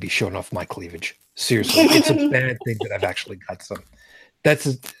want me to be showing off my cleavage. Seriously, it's a bad thing that I've actually got some.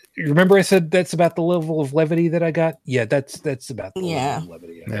 Remember I said that's about the level of levity that I got? Yeah, that's about the level of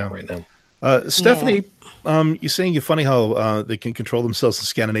levity I got right now. Stephanie, you're saying you're funny how they can control themselves in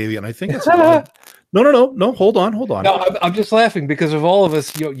Scandinavia, and I think it's no. Hold on. No, I'm just laughing because of all of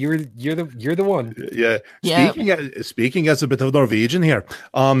us. You're the one. Yeah. Speaking as a bit of Norwegian here.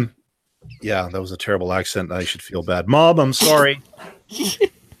 Yeah, that was a terrible accent. I should feel bad, Mom. I'm sorry.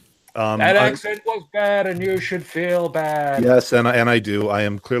 That accent was bad, and you should feel bad. Yes, and I do. I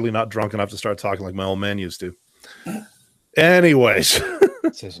am clearly not drunk enough to start talking like my old man used to. Anyways.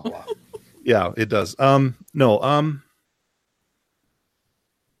 It says a lot. Yeah, it does. No.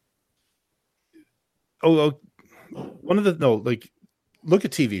 Look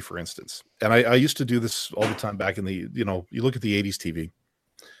at TV, for instance. And I used to do this all the time back in the, you look at the 80s TV.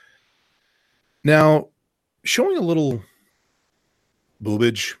 Now, showing a little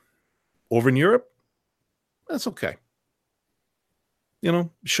boobage over in Europe, that's okay.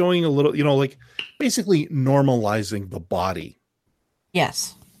 Showing a little, like basically normalizing the body.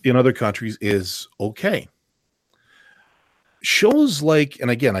 Yes. In other countries is okay. Shows like,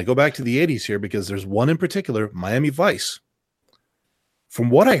 and again, I go back to the 80s here because there's one in particular, Miami Vice. From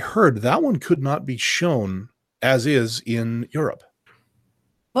what I heard, that one could not be shown as is in Europe.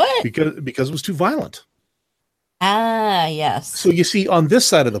 What? Because it was too violent. Ah, yes. So you see, on this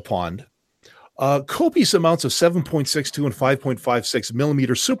side of the pond, copious amounts of 7.62 and 5.56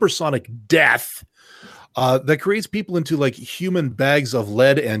 millimeter supersonic death that creates people into like human bags of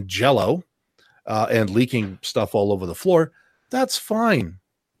lead and jello and leaking stuff all over the floor. That's fine.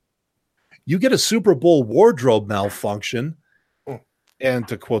 You get a Super Bowl wardrobe malfunction, and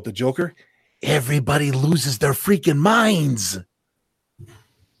to quote the Joker, everybody loses their freaking minds.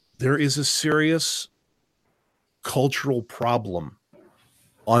 There is a serious cultural problem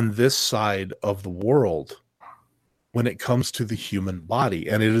on this side of the world when it comes to the human body.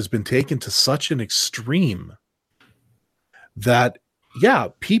 And it has been taken to such an extreme that, yeah,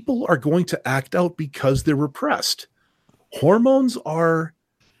 people are going to act out because they're repressed. Hormones are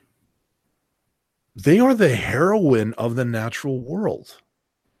the heroine of the natural world.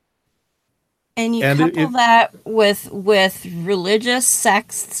 And you couple that with religious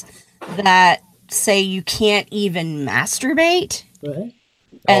sects that say you can't even masturbate. Right.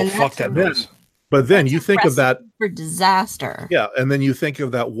 And fuck that noise. But then you think of that for disaster. Yeah, and then you think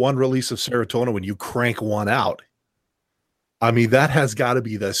of that one release of serotonin when you crank one out. I mean, that has got to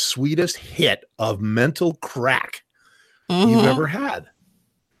be the sweetest hit of mental crack you've ever had.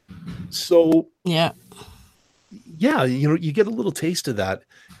 So yeah, you get a little taste of that.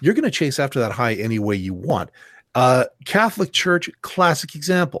 You're going to chase after that high any way you want. Catholic Church, classic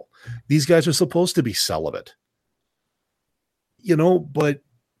example. These guys are supposed to be celibate, but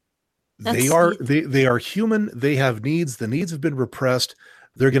they are human. They have needs. The needs have been repressed.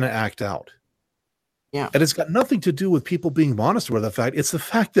 They're going to act out. Yeah. And it's got nothing to do with people being honest with the fact. It's the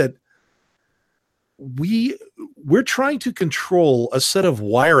fact that we're trying to control a set of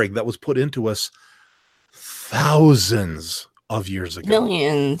wiring that was put into us thousands of years ago.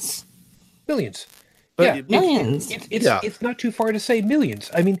 Millions. Yeah, millions. It's not too far to say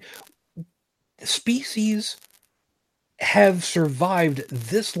millions. I mean, species have survived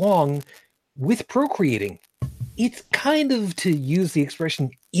this long with procreating. It's kind of, to use the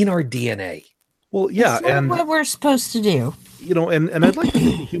expression, in our DNA. Well, yeah, and what we're supposed to do, and I'd like to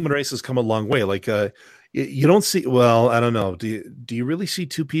think the human race has come a long way. Like, you don't see. Well, I don't know. Do you really see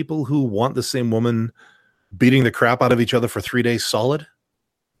two people who want the same woman beating the crap out of each other for 3 days solid?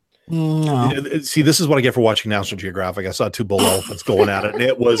 No. See, this is what I get for watching National Geographic. I saw two bull elephants going at it, and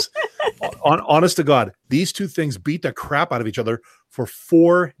it was, honest to God, these two things beat the crap out of each other for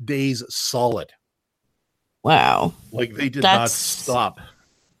 4 days solid. Wow. Like, they did not stop.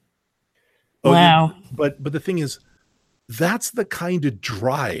 Wow. But the thing is, that's the kind of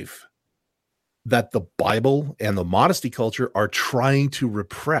drive that the Bible and the modesty culture are trying to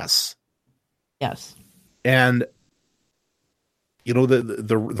repress. Yes. And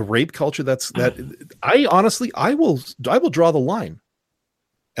the rape culture, I honestly will draw the line.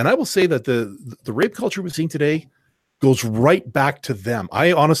 And I will say that the rape culture we're seeing today goes right back to them.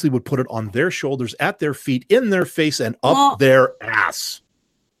 I honestly would put it on their shoulders, at their feet, in their face, and up their ass.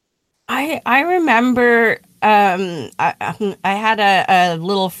 I remember I had a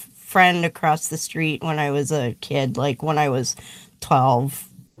little friend across the street when I was a kid, like when I was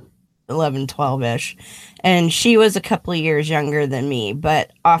 12-ish, and she was a couple of years younger than me,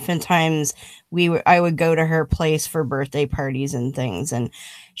 but oftentimes I would go to her place for birthday parties and things, and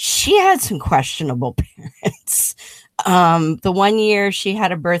she had some questionable parents. The one year she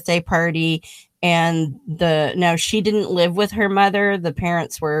had a birthday party, and now she didn't live with her mother. The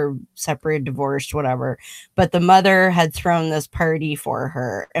parents were separated, divorced, whatever. But the mother had thrown this party for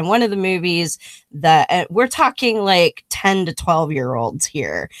her. And one of the movies that we're talking like 10 to 12-year-olds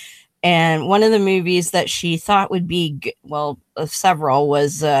here. And one of the movies that she thought would be, several,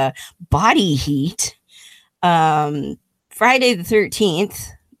 was Body Heat. Friday the 13th.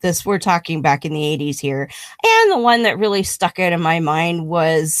 We're talking back in the 80s here. And the one that really stuck out in my mind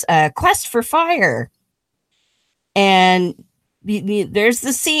was Quest for Fire. And there's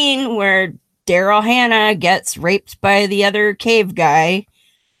the scene where Daryl Hannah gets raped by the other cave guy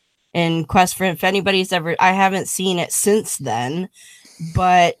in Quest for, if anybody's ever, I haven't seen it since then,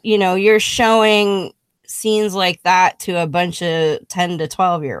 but you're showing scenes like that to a bunch of 10 to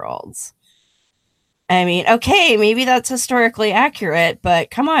 12-year-olds. I mean, okay, maybe that's historically accurate, but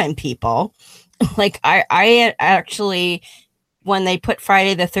come on, people. Like, I actually, when they put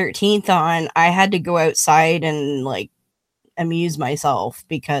Friday the 13th on, I had to go outside and like amuse myself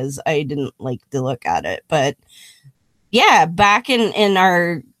because I didn't like to look at it. But yeah, back in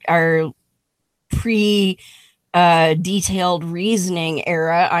our pre detailed reasoning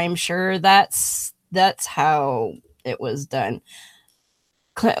era, I'm sure that's how it was done.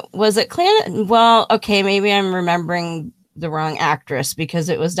 Was it Clan? Well, okay, maybe I'm remembering the wrong actress because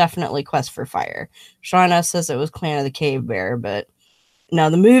it was definitely Quest for Fire. Shauna says it was Clan of the Cave Bear, but no,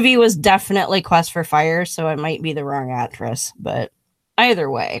 the movie was definitely Quest for Fire, so it might be the wrong actress. But either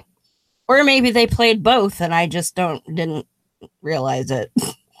way, or maybe they played both, and I just didn't realize it.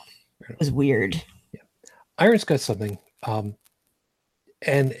 It was weird. Yeah. Iron's got something,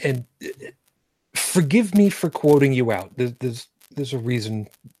 and forgive me for quoting you out. There's a reason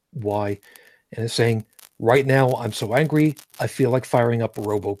why, and it's saying, right now I'm so angry I feel like firing up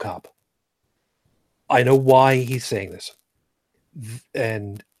RoboCop. I know why he's saying this,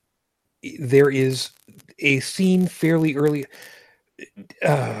 and there is a scene fairly early.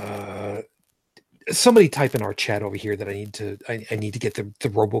 Somebody type in our chat over here that I need to get the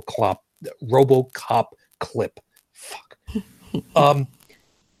RoboCop clip. Fuck.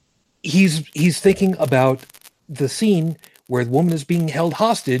 He's thinking about the scene where the woman is being held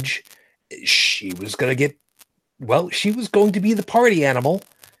hostage. She was going to be the party animal,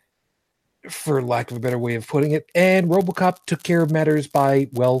 for lack of a better way of putting it. And RoboCop took care of matters by,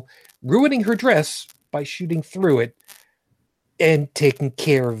 ruining her dress by shooting through it and taking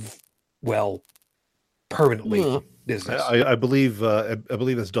care of, permanently business. I believe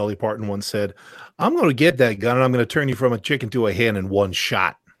as Dolly Parton once said, I'm going to get that gun and I'm going to turn you from a chicken to a hen in one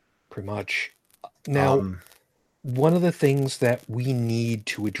shot. Pretty much. Now, one of the things that we need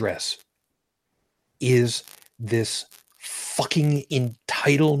to address is this fucking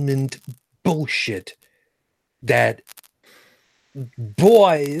entitlement bullshit that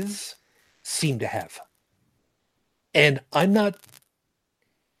boys seem to have. And I'm not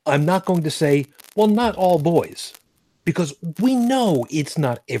going to say, well, not all boys, because we know it's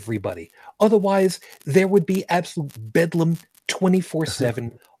not everybody. Otherwise, there would be absolute bedlam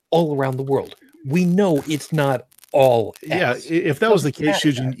 24/7 all around the world. We know it's not all. Yeah, if that was the case,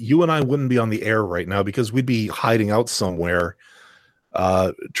 Shujin, you and I wouldn't be on the air right now because we'd be hiding out somewhere,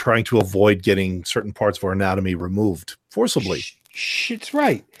 trying to avoid getting certain parts of our anatomy removed forcibly. Shit's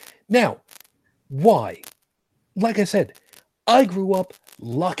right. Now, why? Like I said, I grew up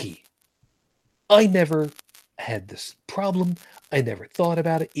lucky. I never had this problem. I never thought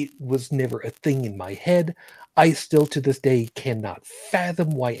about it. It was never a thing in my head. I still, to this day, cannot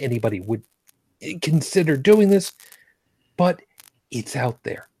fathom why anybody would consider doing this, but it's out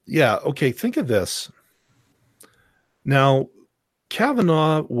there. Yeah, okay, think of this. Now,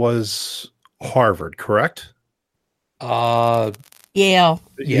 Kavanaugh was Harvard, correct? Yale.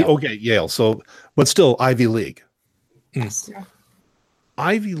 Yeah. Okay, Yale. So, but still Ivy League. Yes.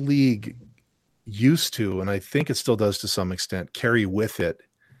 Ivy League used to, and I think it still does to some extent, carry with it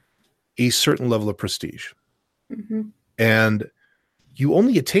a certain level of prestige. Mm-hmm. And you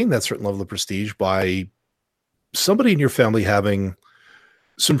only attain that certain level of prestige by somebody in your family having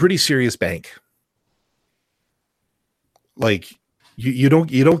some pretty serious bank. Like you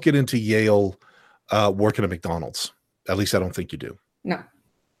don't get into Yale working at McDonald's. At least I don't think you do. No.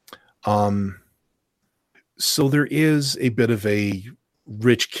 So there is a bit of a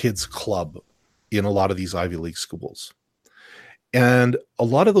rich kids club in a lot of these Ivy League schools. And a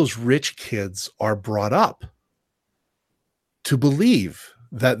lot of those rich kids are brought up to believe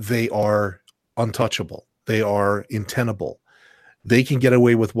that they are untouchable. They are untenable. They can get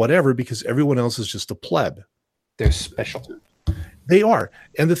away with whatever because everyone else is just a pleb. They're special. They are.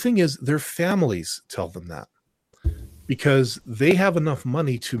 And the thing is, their families tell them that because they have enough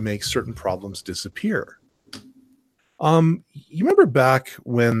money to make certain problems disappear. You remember back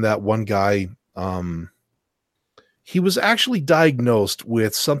when that one guy, he was actually diagnosed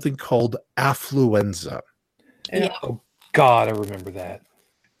with something called affluenza. Yeah. Oh God, I remember that.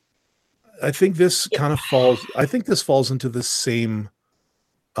 I think this kind of falls into the same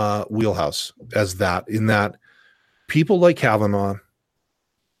wheelhouse as that, in that people like Kavanaugh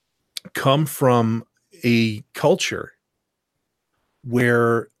come from a culture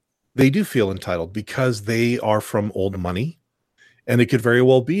where they do feel entitled because they are from old money And it could very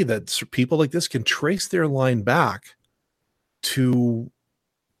well be that people like this can trace their line back to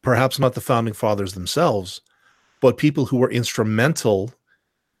perhaps not the founding fathers themselves, but people who were instrumental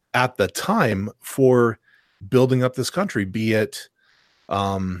at the time for building up this country, be it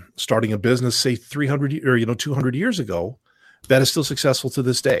starting a business, say 300 or 200 years ago, that is still successful to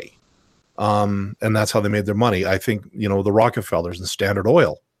this day. And that's how they made their money. I think, the Rockefellers and Standard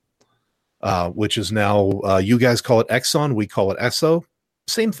Oil, which is now, you guys call it Exxon, we call it Esso,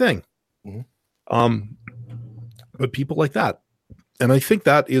 same thing. Mm-hmm. But people like that. And I think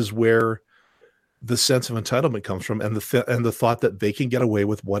that is where the sense of entitlement comes from, and the thought that they can get away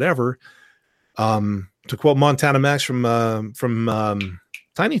with whatever. To quote Montana Max from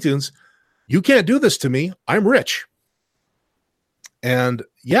Tiny Toons, "You can't do this to me. I'm rich." And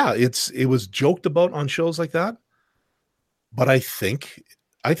yeah, it was joked about on shows like that, but I think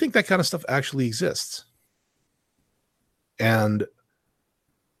that kind of stuff actually exists. And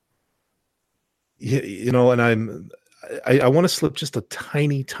and I want to slip just a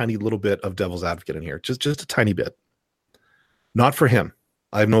tiny, tiny little bit of devil's advocate in here, just a tiny bit. Not for him.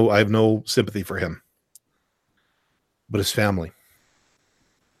 I have no sympathy for him, but his family.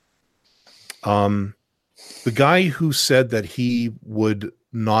 The guy who said that he would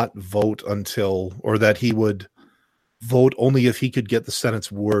not vote or that he would vote only if he could get the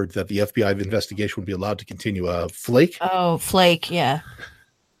Senate's word that the FBI investigation would be allowed to continue. Flake? Oh, Flake, yeah.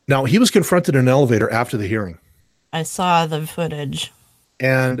 Now, he was confronted in an elevator after the hearing. I saw the footage.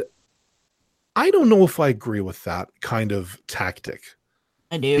 And I don't know if I agree with that kind of tactic.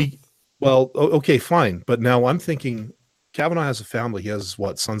 I do. Well, okay, fine. But now I'm thinking Kavanaugh has a family. He has,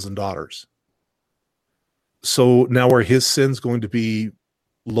 sons and daughters. So now are his sins going to be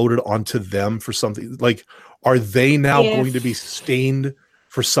loaded onto them for something? Like, are they now going to be stained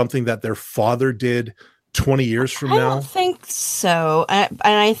for something that their father did 20 years from now? I don't think so. And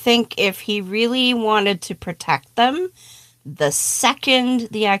I think if he really wanted to protect them, the second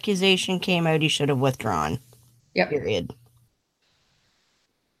the accusation came out, he should have withdrawn. Yep. Period.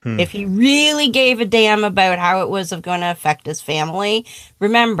 If he really gave a damn about how it was going to affect his family,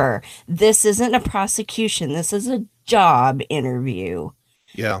 remember, this isn't a prosecution. This is a job interview.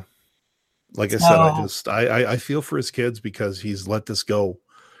 Yeah. Like I said, I feel for his kids because he's let this go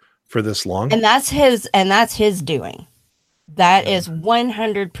for this long. And that's his doing. That is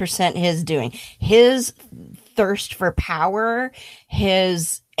 100% his doing. His thirst for power,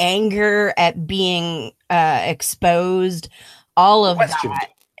 his anger at being exposed, all of that.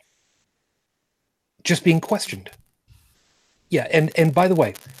 Just being questioned. Yeah, and by the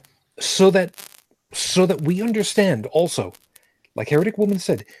way, so that we understand also, like Heretic Woman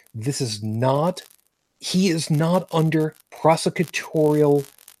said, he is not under prosecutorial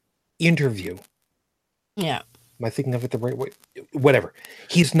interview. Yeah. Am I thinking of it the right way? Whatever.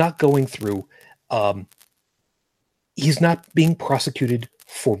 He's not going through, he's not being prosecuted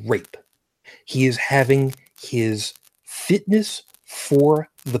for rape. He is having his fitness for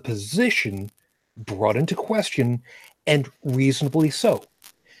the position brought into question, and reasonably so.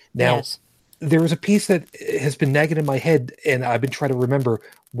 Now, there is a piece that has been nagging in my head, and I've been trying to remember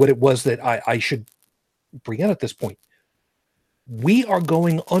what it was that I should bring out at this point. We are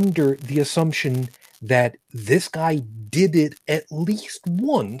going under the assumption that this guy did it at least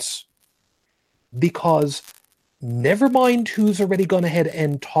once, because never mind who's already gone ahead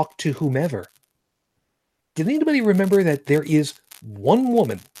and talked to whomever. Did anybody remember that there is one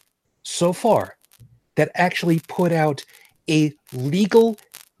woman so far that actually put out a legal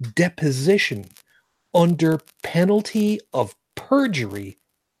deposition under penalty of perjury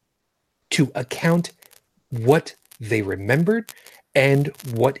to account what they remembered and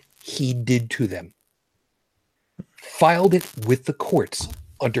what he did to them? Filed it with the courts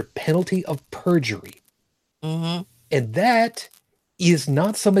under penalty of perjury. Mm-hmm. And that is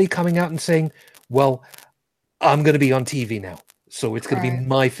not somebody coming out and saying, well, I'm going to be on TV now, so it's going to be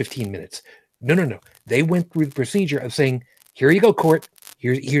my 15 minutes. No. They went through the procedure of saying, here you go, court.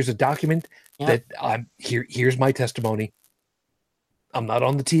 Here's a document that I'm here. Here's my testimony. I'm not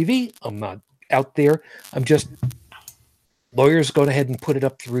on the TV. I'm not out there. I'm just, lawyers go ahead and put it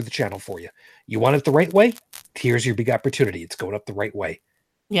up through the channel for you. You want it the right way? Here's your big opportunity. It's going up the right way.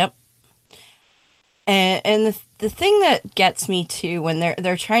 Yep. And the thing that gets me too, when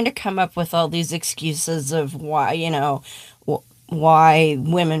they're trying to come up with all these excuses of why, why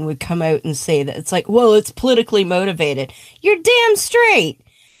women would come out and say that, it's like, well, it's politically motivated. You're damn straight.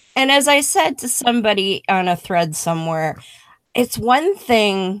 And as I said to somebody on a thread somewhere, it's one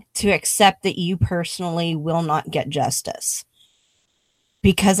thing to accept that you personally will not get justice,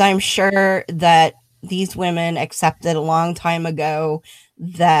 because I'm sure that these women accepted a long time ago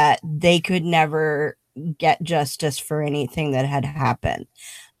that they could never get justice for anything that had happened.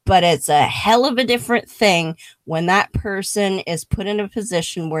 But it's a hell of a different thing when that person is put in a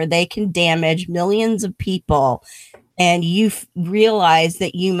position where they can damage millions of people and you realize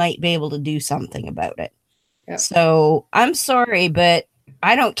that you might be able to do something about it. Yep. So I'm sorry, but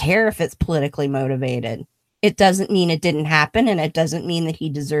I don't care if it's politically motivated. It doesn't mean it didn't happen, and it doesn't mean that he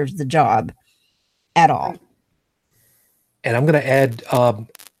deserves the job at all. And I'm going to add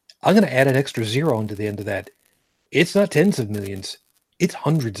an extra zero into the end of that. It's not tens of millions. It's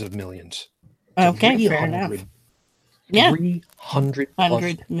hundreds of millions. Okay, fair enough. Yeah. 300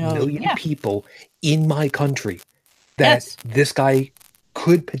 plus million people in my country that this guy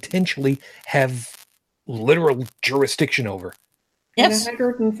could potentially have literal jurisdiction over. Yes.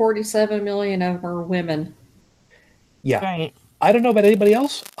 147 million of them are women. Yeah. Right. I don't know about anybody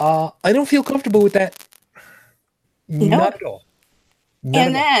else. I don't feel comfortable with that. Not at all.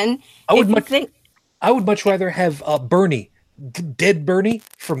 And then I would much rather have Bernie, dead Bernie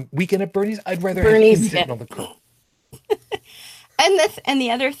from Weekend at Bernie's. I'd rather have him sitting on the curb. And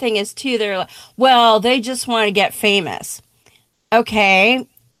the other thing is too, they're like, well, they just want to get famous. Okay,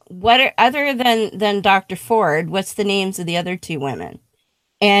 other than Dr. Ford? What's the names of the other two women?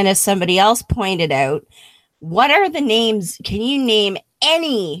 And as somebody else pointed out, what are the names? Can you name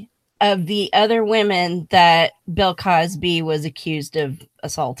any of the other women that Bill Cosby was accused of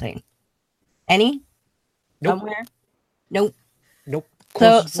assaulting? Any? Nope. Somewhere? Nope. Nope.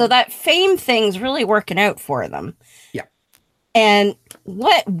 So that fame thing's really working out for them. Yeah. And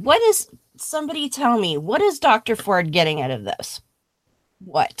what is, somebody tell me, what is Dr. Ford getting out of this?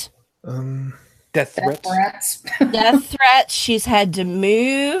 What? Death threats. Death threats. She's had to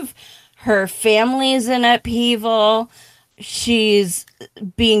move. Her family is in upheaval. She's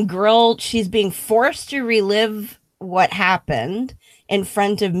being grilled. She's being forced to relive what happened in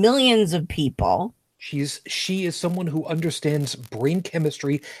front of millions of people. She is someone who understands brain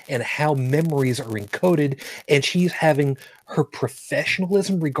chemistry and how memories are encoded, and she's having her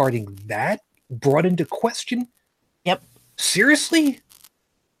professionalism regarding that brought into question. Yep. Seriously?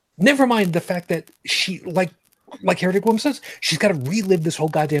 Never mind the fact that she, like Heretic Woman says, she's got to relive this whole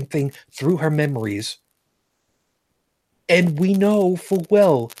goddamn thing through her memories. And we know full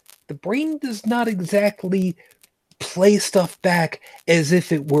well the brain does not exactly play stuff back as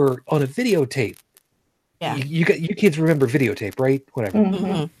if it were on a videotape. Yeah. You kids remember videotape, right? Whatever.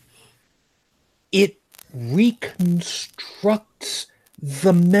 Mm-hmm. It reconstructs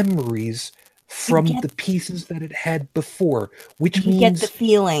the memories from the pieces that it had before, which means get the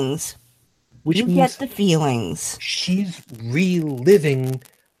feelings. Get the feelings. She's reliving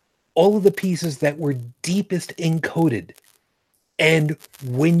all of the pieces that were deepest encoded. And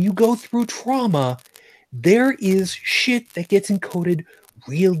when you go through trauma, there is shit that gets encoded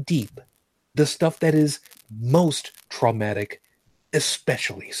real deep. The stuff that is most traumatic,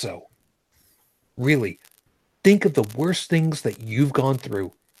 especially so. Really, think of the worst things that you've gone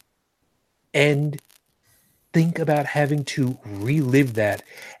through and think about having to relive that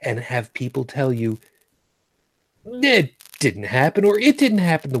and have people tell you it didn't happen, or it didn't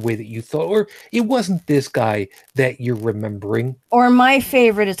happen the way that you thought, or it wasn't this guy that you're remembering. Or my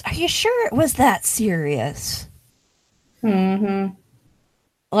favorite is, are you sure it was that serious? Mm-hmm.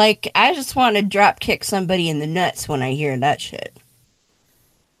 Like, I just want to drop kick somebody in the nuts when I hear that shit.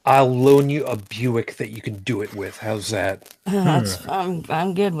 I'll loan you a Buick that you can do it with. How's that?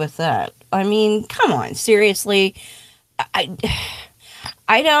 I'm good with that. I mean, come on, seriously. I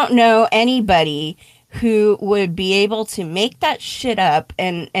don't know anybody who would be able to make that shit up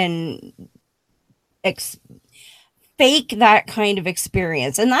and fake that kind of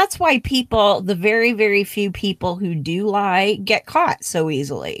experience. And that's why people, the very, very few people who do lie, get caught so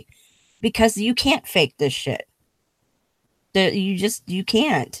easily. Because you can't fake this shit. You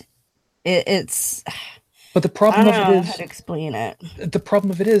can't. It's... But the problem of it is... how to explain it. The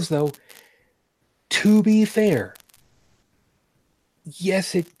problem of it is, though, to be fair,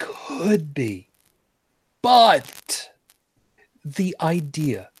 yes, it could be. But the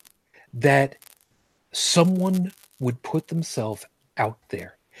idea that someone would put themselves out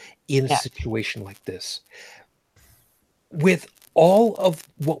there in a situation like this, with all of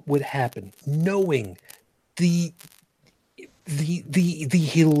what would happen, knowing the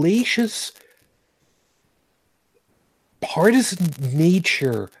hellacious partisan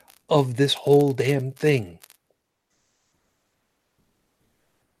nature of this whole damn thing.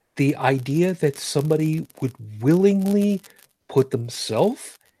 The idea that somebody would willingly put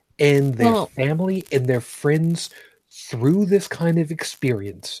themselves and their family and their friends through this kind of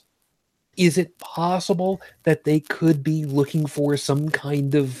experience Is it possible that they could be looking for some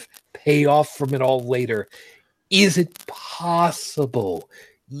kind of payoff from it all later? Is it possible?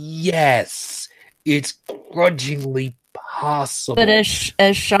 Yes, it's grudgingly possible. But as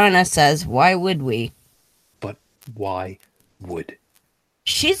Shauna says, why would we? But why would?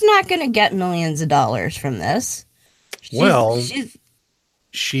 She's not going to get millions of dollars from this.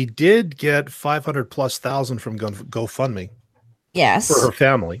 She did get 500,000+ from GoFundMe. Yes. For her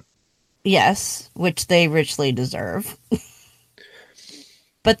family. Yes, which they richly deserve.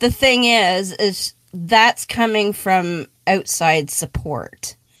 But the thing is that's coming from outside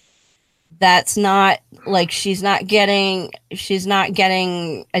support. That's not like she's not getting a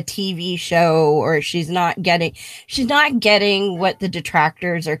TV show, or she's not getting what the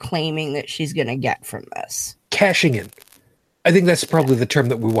detractors are claiming that she's going to get from this. Cashing in. I think that's probably the term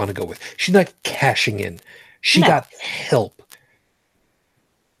that we want to go with. She's not cashing in. She got help.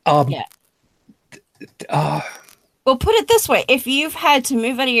 Well, put it this way. If you've had to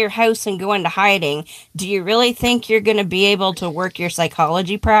move out of your house and go into hiding, do you really think you're going to be able to work your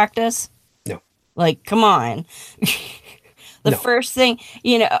psychology practice? No. Like, come on. First thing,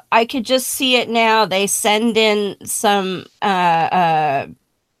 I could just see it now. They send in some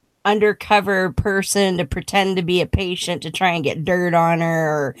undercover person to pretend to be a patient to try and get dirt on her,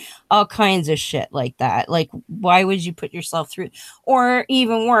 or all kinds of shit like that. Like, why would you put yourself through? Or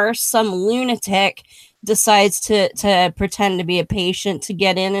even worse, some lunatic decides to pretend to be a patient to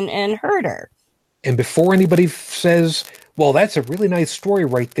get in and hurt her. And before anybody says, well, that's a really nice story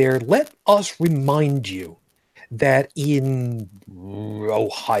right there, let us remind you that in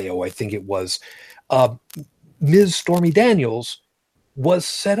Ohio, I think it was, Ms. Stormy Daniels was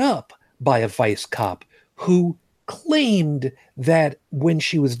set up by a vice cop who claimed that when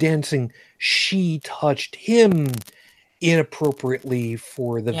she was dancing, she touched him inappropriately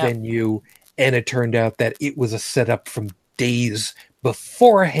for the venue, and it turned out that it was a setup from days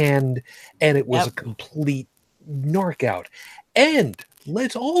beforehand, and it was a complete knockout. And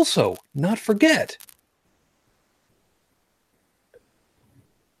let's also not forget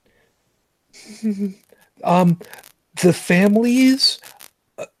the families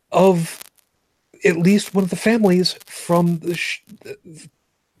of at least one of the families from the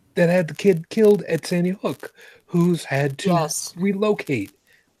that had the kid killed at Sandy Hook, who's had to relocate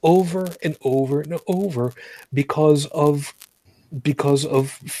over and over and over because of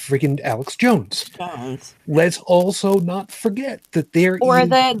freaking Alex Jones. Let's also not forget that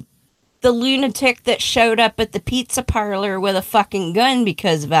the lunatic that showed up at the pizza parlor with a fucking gun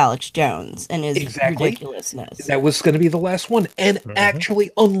because of Alex Jones and his ridiculousness. That was going to be the last one, and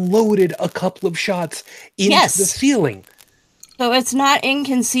actually unloaded a couple of shots into the ceiling. So it's not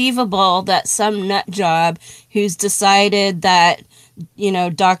inconceivable that some nut job who's decided that,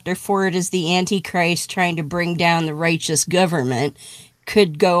 Dr. Ford is the Antichrist trying to bring down the righteous government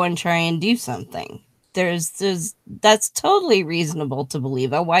could go and try and do something. That's totally reasonable to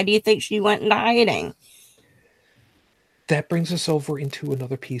believe. Why do you think she went into hiding? That brings us over into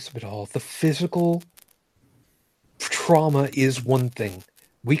another piece of it all. The physical trauma is one thing.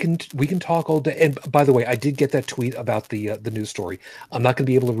 We can talk all day. And by the way, I did get that tweet about the news story. I'm not going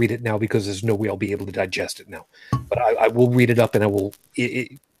to be able to read it now because there's no way I'll be able to digest it now. But I will read it up, and I will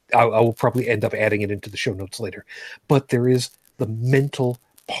probably end up adding it into the show notes later. But there is the mental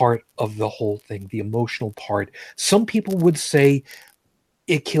part of the whole thing, the emotional part. Some people would say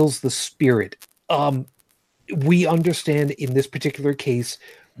it kills the spirit. We understand in this particular case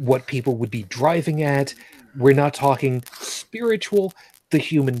what people would be driving at. We're not talking spiritual, the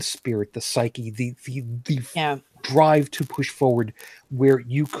human spirit, the psyche, the drive to push forward, where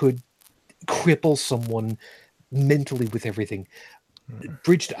you could cripple someone mentally with everything.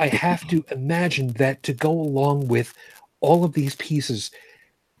 Bridget, I have to imagine that to go along with all of these pieces,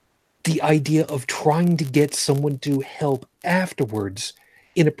 the idea of trying to get someone to help afterwards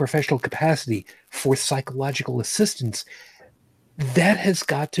in a professional capacity for psychological assistance, that has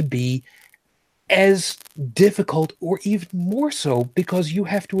got to be as difficult, or even more so, because you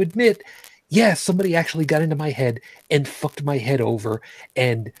have to admit, somebody actually got into my head and fucked my head over,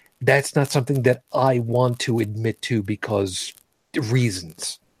 and that's not something that I want to admit to because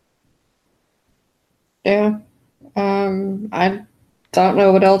reasons. Yeah. I don't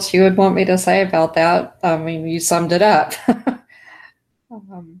know what else you would want me to say about that. I mean, you summed it up.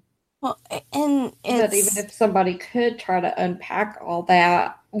 But even if somebody could try to unpack all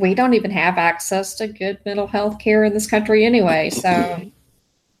that, we don't even have access to good mental health care in this country anyway. So,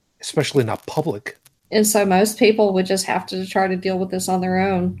 especially not public. And so most people would just have to try to deal with this on their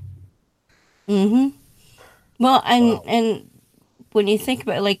own. Mm-hmm. Well, and when you think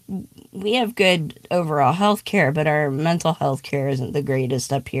about it, like, we have good overall health care, but our mental health care isn't the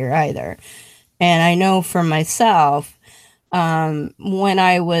greatest up here either. And I know for myself, when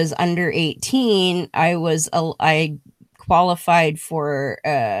I was under 18, I qualified for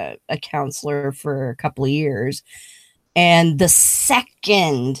a counselor for a couple of years. And the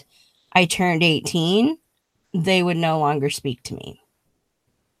second I turned 18, they would no longer speak to me.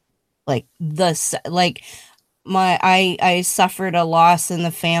 I suffered a loss in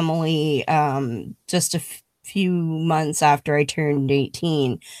the family just a few months after I turned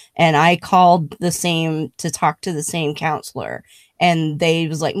 18, and I called to talk to the same counselor, and they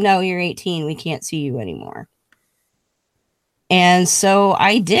was like, no, you're 18, we can't see you anymore. And so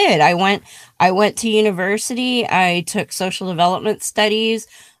I did. I went to university. I took social development studies.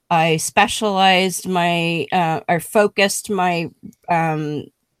 I specialized focused my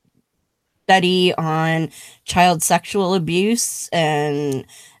study on child sexual abuse and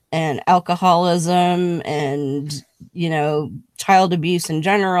alcoholism and, child abuse in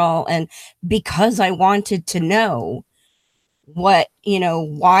general. And because I wanted to know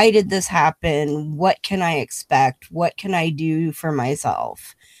why did this happen? What can I expect? What can I do for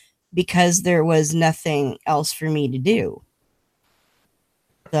myself? Because there was nothing else for me to do.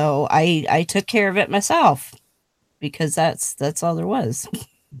 So I took care of it myself because that's all there was.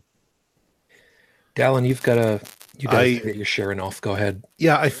 Dallin, you got a thing that you're sharing off. Go ahead.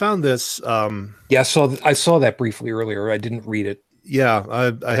 Yeah, I found this. Yeah, I saw that briefly earlier. I didn't read it. Yeah,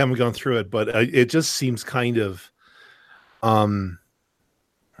 I haven't gone through it, but it just seems kind of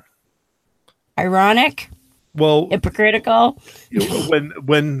ironic. Well, hypocritical.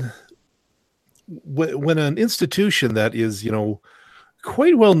 When an institution that is,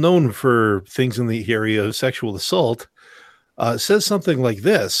 quite well known for things in the area of sexual assault says something like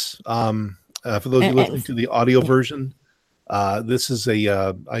this. For those who listening to the audio version, this is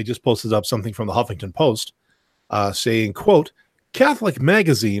I just posted up something from the Huffington Post saying, quote, Catholic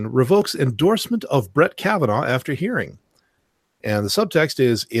Magazine revokes endorsement of Brett Kavanaugh after hearing. And the subtext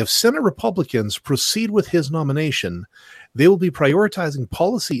is, if Senate Republicans proceed with his nomination, they will be prioritizing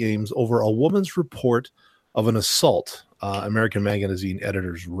policy aims over a woman's report of an assault, American Magazine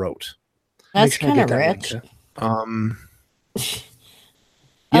editors wrote. That's kind of rich. Yeah.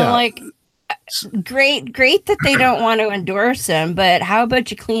 I'm like, great that they don't want to endorse him, but how about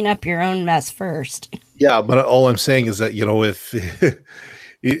you clean up your own mess first? Yeah, but all I'm saying is that, if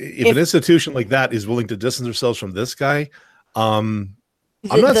an institution like that is willing to distance themselves from this guy, I'm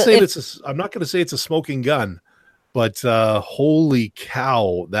not going to say it's a smoking gun, but holy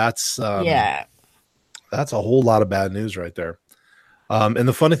cow, that's a whole lot of bad news right there. And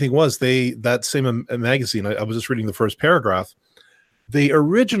the funny thing was, that same magazine, I was just reading the first paragraph. They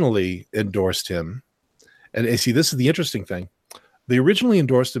originally endorsed him, and see, this is the interesting thing. They originally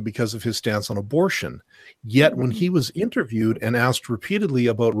endorsed him because of his stance on abortion. Yet when he was interviewed and asked repeatedly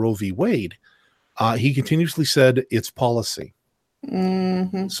about Roe v. Wade, he continuously said it's policy.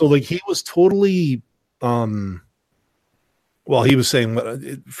 Mm-hmm. So he was totally, he was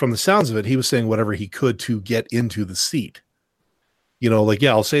saying, from the sounds of it, he was saying whatever he could to get into the seat.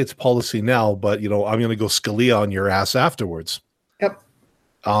 I'll say it's policy now, but I'm going to go Scalia on your ass afterwards. Yep.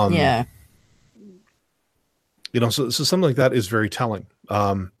 Yeah. So something like that is very telling.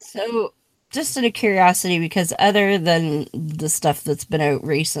 So just out of curiosity, because other than the stuff that's been out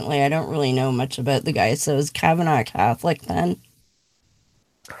recently, I don't really know much about the guy. So is Kavanaugh Catholic then?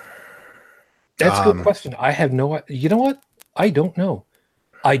 That's a good question. I have no. You know what? I don't know.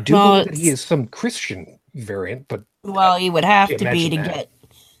 I do believe that he is some Christian variant, but he would have to be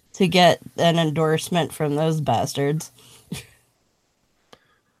to get an endorsement from those bastards.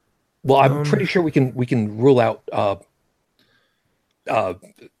 Well, I'm pretty sure we can rule out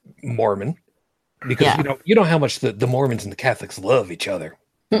Mormon, because you know how much the Mormons and the Catholics love each other.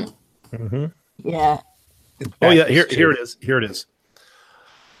 Mm-hmm. Yeah. Oh yeah, here it is. Here it is.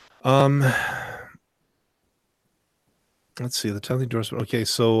 Let's see, the time of the endorsement. Okay,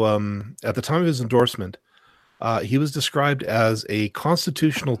 so at the time of his endorsement, he was described as a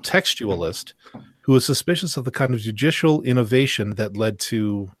constitutional textualist who was suspicious of the kind of judicial innovation that led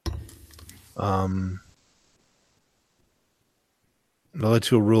to a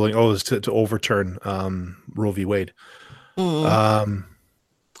ruling. To overturn Roe v. Wade. Mm.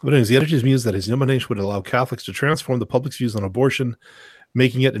 But anyways, the editor's mused that his nomination would allow Catholics to transform the public's views on abortion,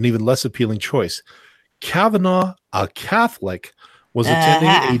 making it an even less appealing choice. Kavanaugh, a Catholic, was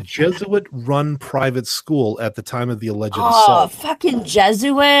attending a Jesuit-run private school at the time of the alleged assault. Oh, fucking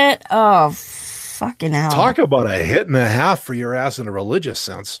Jesuit! Oh, fucking hell! Talk about a hit and a half for your ass in a religious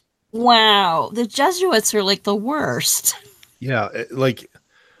sense. Wow, the Jesuits are like the worst. Yeah,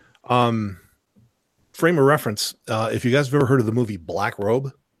 Frame of reference. If you guys have ever heard of the movie Black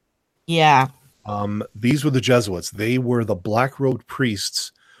Robe, Yeah. these were the Jesuits. They were the black robed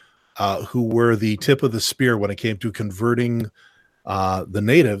priests who were the tip of the spear when it came to converting the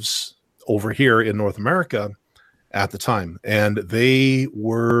natives over here in North America at the time. And they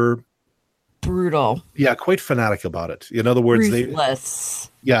were Brutal. Yeah, quite fanatic about it. In other words, Ruthless.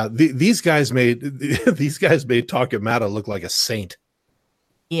 these guys made Torquemada look like a saint.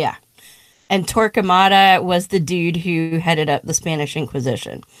 Yeah. And Torquemada was the dude who headed up the Spanish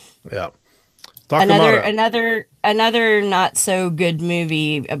Inquisition. Yeah. Another not so good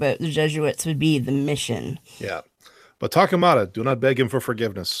movie about the Jesuits would be The Mission. Yeah. But Torquemada, do not beg him for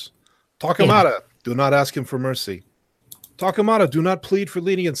forgiveness. Torquemada, do not ask him for mercy. Torquemada, do not plead for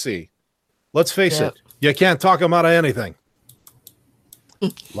leniency. Let's face it, you can't talk him out of anything.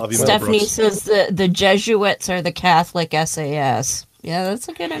 Love you, Stephanie says the Jesuits are the Catholic SAS. Yeah, that's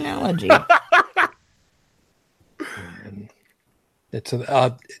a good analogy. It's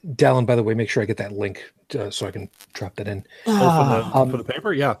Dallin, by the way, make sure I get that link so I can drop that in. For the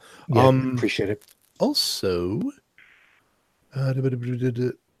paper? Yeah. Appreciate it. Also,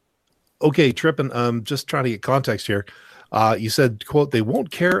 okay, Trippin, just trying to get context here. You said, quote, they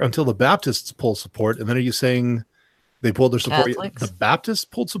won't care until the Baptists pull support. And then are you saying they pulled their support? Catholics? The Baptists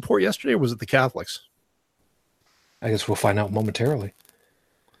pulled support yesterday, or was it the Catholics? I guess we'll find out momentarily.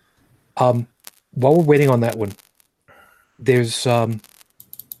 While we're waiting on that one, there's one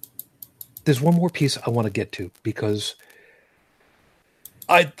more piece I want to get to, because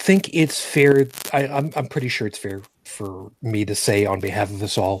I think it's fair. I'm pretty sure it's fair for me to say on behalf of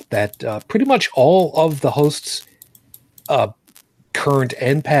us all that pretty much all of the hosts, current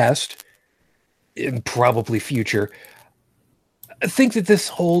and past, and probably future, think that this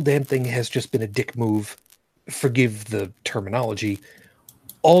whole damn thing has just been a dick move. Forgive the terminology,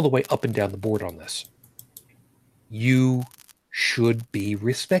 all the way up and down the board on this. You should be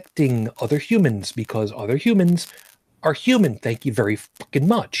respecting other humans, because other humans are human. Thank you very fucking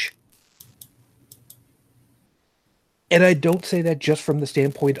much. And I don't say that just from the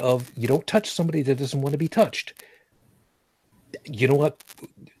standpoint of you don't touch somebody that doesn't want to be touched. You know what?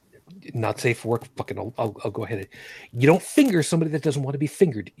 Not safe for work. Fucking, I'll go ahead. You don't finger somebody that doesn't want to be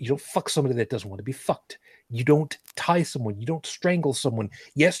fingered. You don't fuck somebody that doesn't want to be fucked. You don't tie someone. You don't strangle someone.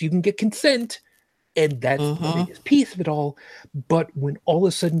 Yes, you can get consent, and that's the biggest piece of it all. But when all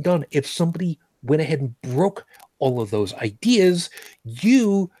is said and done, if somebody went ahead and broke all of those ideas,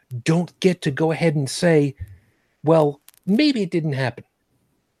 you don't get to go ahead and say, well, maybe it didn't happen.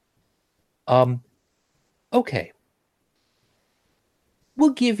 Okay.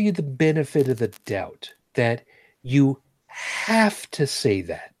 We'll give you the benefit of the doubt that you have to say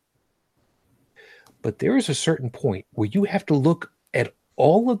that. But there is a certain point where you have to look at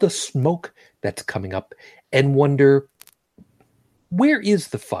all of the smoke that's coming up and wonder, where is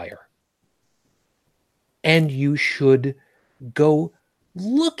the fire? And you should go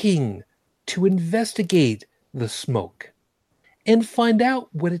looking to investigate the smoke and find out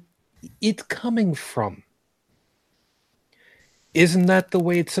what it's coming from. Isn't that the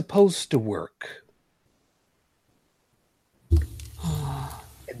way it's supposed to work?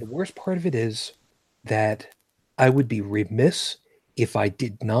 And the worst part of it is that I would be remiss if I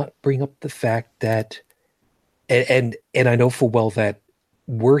did not bring up the fact that, and I know full well that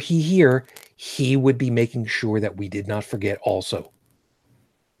were he here, he would be making sure that we did not forget also.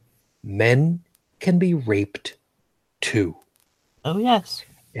 Men can be raped too. Oh, yes.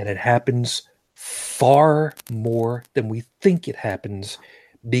 And it happens far more than we think it happens,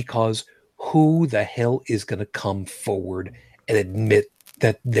 because who the hell is going to come forward and admit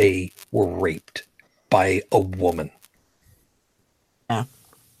that they were raped by a woman? Yeah.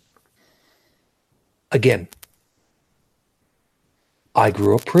 Again, I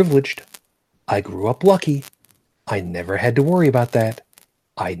grew up privileged. I grew up lucky. I never had to worry about that.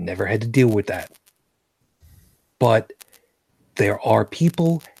 I never had to deal with that. But there are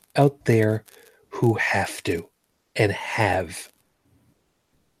people out there who have to and have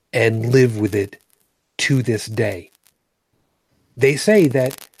and live with it to this day. They say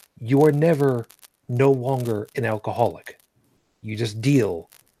that you are never no longer an alcoholic. You just deal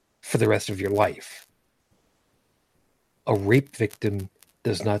for the rest of your life. A rape victim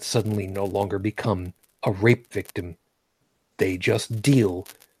does not suddenly no longer become a rape victim. They just deal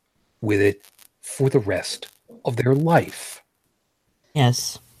with it for the rest of their life.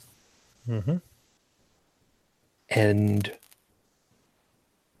 Yes. Mm-hmm. And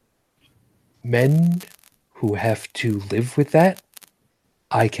men who have to live with that,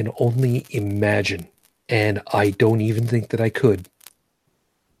 I can only imagine, and I don't even think that I could,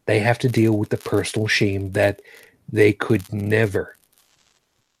 They have to deal with the personal shame that they could never,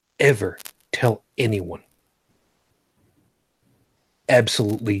 ever tell anyone.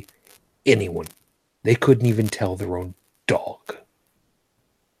 Absolutely anyone. They couldn't even tell their own dog.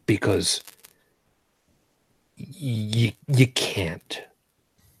 Because you can't.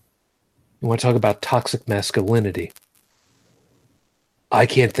 You want to talk about toxic masculinity? I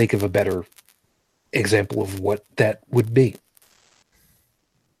can't think of a better example of what that would be.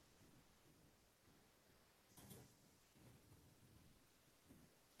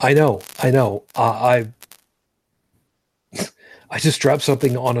 I know. I just dropped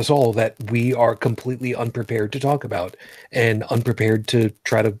something on us all that we are completely unprepared to talk about and unprepared to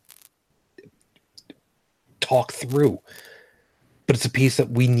try to talk through. But it's a piece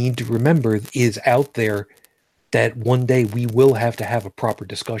that we need to remember is out there that one day we will have to have a proper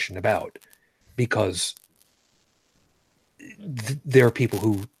discussion about, because there are people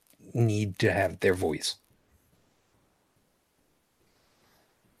who need to have their voice.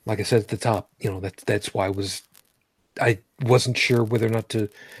 Like I said at the top, that's why I wasn't sure whether or not to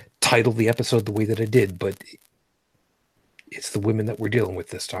title the episode the way that I did, but it's the women that we're dealing with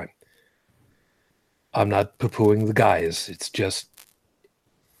this time. I'm not poo-pooing the guys. It's just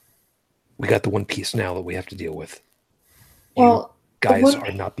we got the one piece now that we have to deal with. Well, guys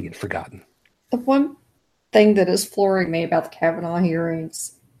are not being forgotten. The one thing that is flooring me about the Kavanaugh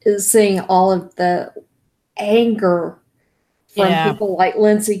hearings is seeing all of the anger from people like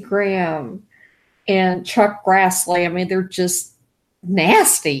Lindsey Graham and Chuck Grassley. I mean, they're just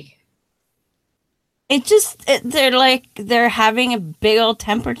nasty. They're having a big old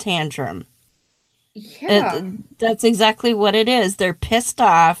temper tantrum. Yeah. That's exactly what it is. They're pissed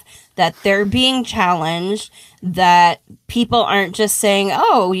off that they're being challenged, that people aren't just saying,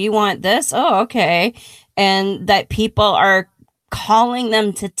 oh, you want this? Oh, okay. And that people are calling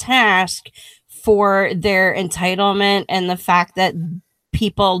them to task for their entitlement and the fact that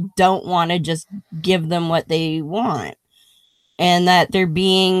people don't want to just give them what they want, and that they're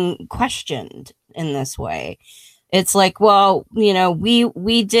being questioned in this way. It's like, well, we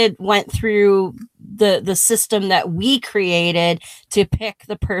went through the system that we created to pick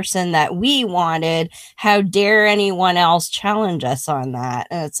the person that we wanted. How dare anyone else challenge us on that?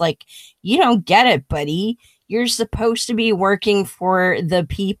 And it's like, you don't get it, buddy. You're supposed to be working for the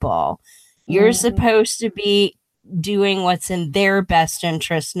people. You're supposed to be doing what's in their best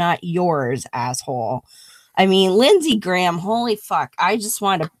interest, not yours, asshole. I mean, Lindsey Graham, holy fuck. I just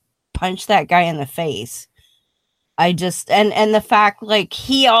want to punch that guy in the face. And the fact, like,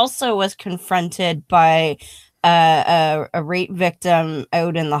 he also was confronted by a rape victim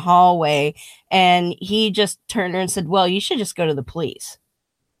out in the hallway, and he just turned her and said, well, you should just go to the police,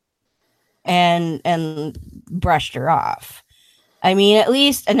 and brushed her off. I mean, at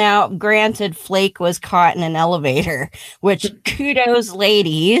least, and now granted, Flake was caught in an elevator, which kudos,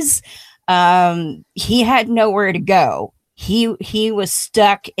 ladies. He had nowhere to go. He was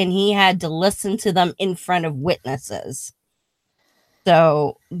stuck, and he had to listen to them in front of witnesses.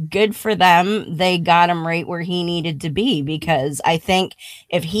 So good for them. They got him right where he needed to be, because I think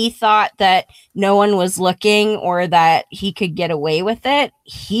if he thought that no one was looking or that he could get away with it,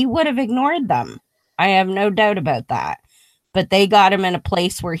 he would have ignored them. I have no doubt about that. But they got him in a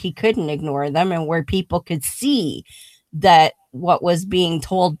place where he couldn't ignore them and where people could see that what was being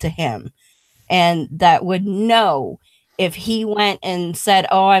told to him, and that would know if he went and said,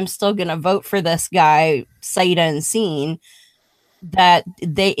 oh, I'm still going to vote for this guy, sight unseen, that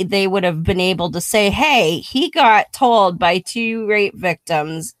they would have been able to say, hey, he got told by 2 rape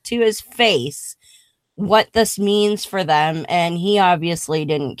victims to his face what this means for them, and he obviously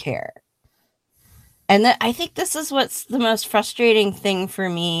didn't care. And I think this is what's the most frustrating thing for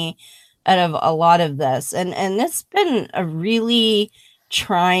me out of a lot of this. And it's been a really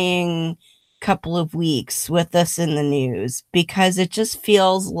trying couple of weeks with this in the news, because it just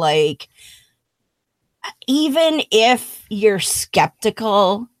feels like even if you're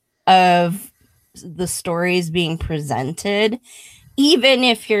skeptical of the stories being presented, even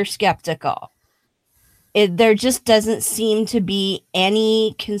if you're skeptical, there just doesn't seem to be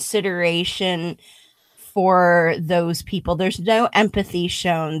any consideration for those people. There's no empathy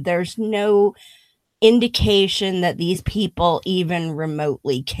shown. There's no indication that these people even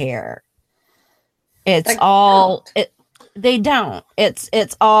remotely care. It's all they don't.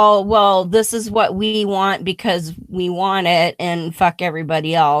 It's all, well, this is what we want because we want it, and fuck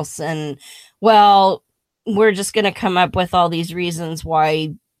everybody else. And well, we're just going to come up with all these reasons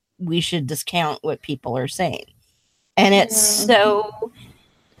why we should discount what people are saying. And it's so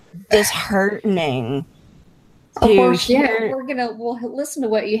disheartening Of to course, yeah, hear. we'll listen to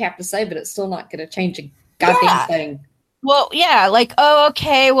what you have to say, but it's still not gonna change a goddamn thing. Well, yeah, like, oh,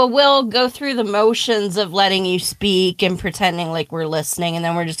 okay, well, we'll go through the motions of letting you speak and pretending like we're listening, and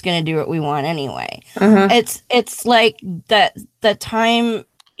then we're just gonna do what we want anyway. Uh-huh. It's like the time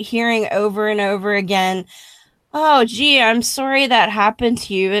hearing over and over again, oh, gee, I'm sorry that happened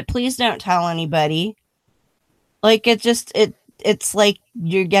to you, but please don't tell anybody. Like, it's like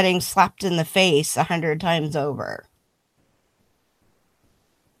you're getting slapped in the face 100 times over.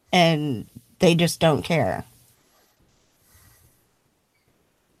 And they just don't care.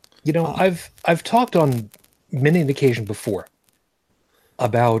 You know, I've talked on many an occasion before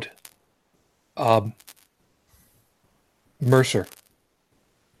about Mercer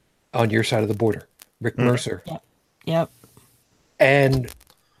on your side of the border, Rick Mercer. Yep. And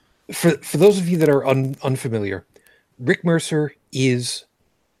for those of you that are unfamiliar, Rick Mercer is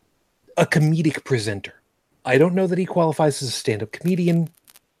a comedic presenter. I don't know that he qualifies as a stand-up comedian.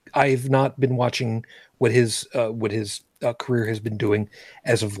 I've not been watching what his career has been doing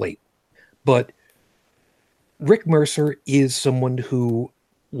as of late. But Rick Mercer is someone who,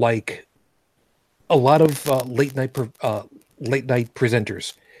 like a lot of late night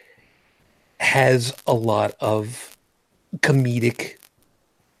presenters, has a lot of comedic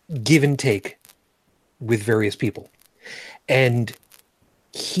give and take with various people. And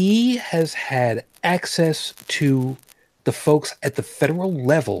he has had access to the folks at the federal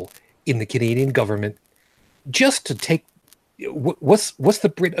level in the Canadian government just to take what's the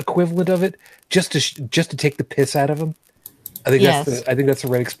Brit equivalent of it? Just to take the piss out of them. I think that's the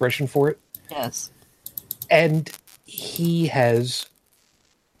right expression for it. Yes. And he has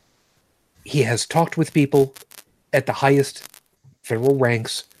talked with people at the highest federal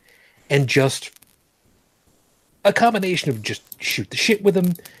ranks, and just a combination of just shoot the shit with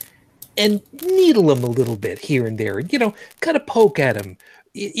them and needle them a little bit here and there, and kind of poke at them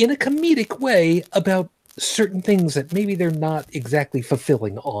in a comedic way about certain things that maybe they're not exactly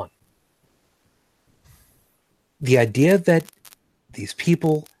fulfilling on. The idea that these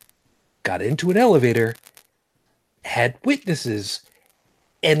people got into an elevator, had witnesses,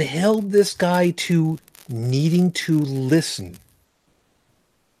 and held this guy to needing to listen.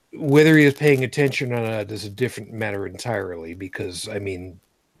 Whether he is paying attention or not is a different matter entirely, because, I mean,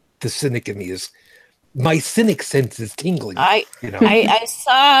 the cynic in me my cynic sense is tingling. I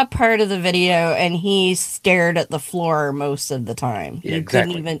saw part of the video, and he stared at the floor most of the time. Yeah, he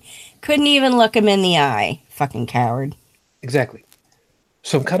exactly. couldn't even look him in the eye. Fucking coward. Exactly.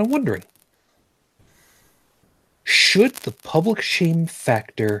 So I'm kind of wondering, should the public shame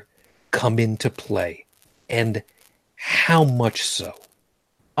factor come into play, and how much so?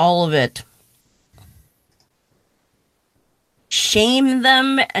 All of it. Shame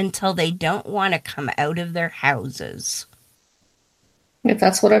them until they don't want to come out of their houses. If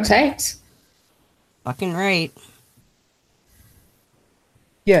that's what it takes. Fucking right.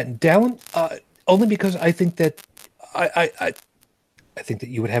 Yeah, Dallin, only because I think that I think that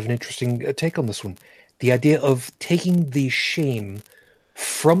you would have an interesting take on this one. The idea of taking the shame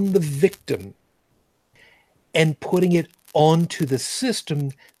from the victim and putting it onto the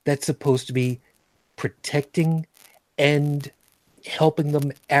system that's supposed to be protecting and helping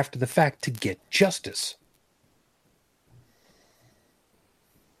them after the fact to get justice.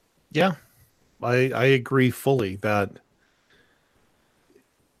 Yeah, I agree fully that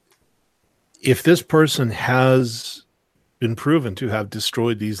if this person has been proven to have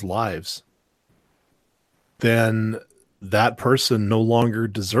destroyed these lives, then that person no longer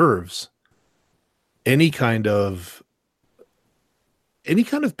deserves any kind of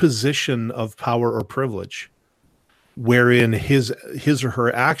position of power or privilege wherein his or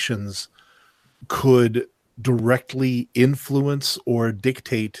her actions could directly influence or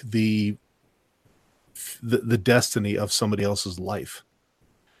dictate the destiny of somebody else's life.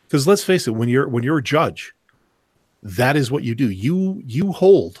 Because let's face it, when you're a judge, that is what you do. You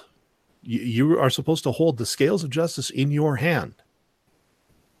are supposed to hold the scales of justice in your hand,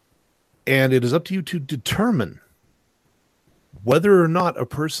 and it is up to you to determine whether or not a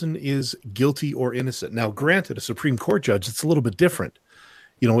person is guilty or innocent. Now, granted, a Supreme Court judge, it's a little bit different.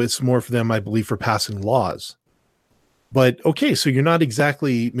 It's more for them, I believe, for passing laws. But okay, so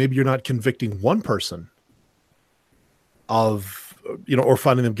maybe you're not convicting one person of, or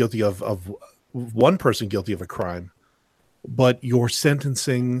finding them guilty of one person guilty of a crime, but you're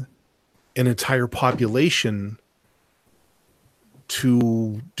sentencing an entire population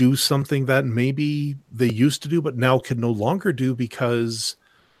to do something that maybe they used to do, but now can no longer do because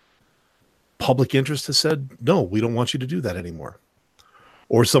public interest has said, no, we don't want you to do that anymore.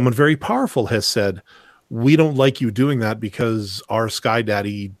 Or someone very powerful has said, we don't like you doing that because our Sky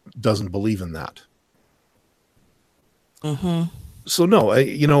Daddy doesn't believe in that. So no,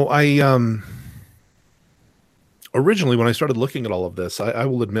 originally when I started looking at all of this, I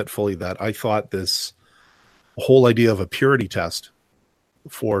will admit fully that I thought this whole idea of a purity test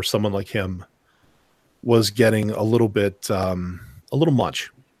for someone like him was getting a little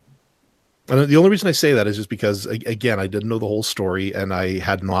much. And the only reason I say that is just because, again, I didn't know the whole story and I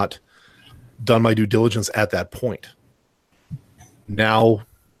had not done my due diligence at that point. Now,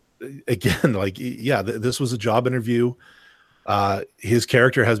 again, this was a job interview. His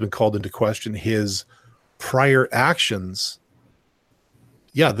character has been called into question. His prior actions.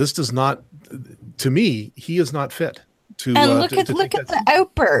 Yeah, this does not, to me, he is not fit to. And look at the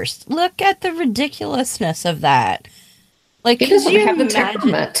outburst. Look at the ridiculousness of that. Like, he doesn't have the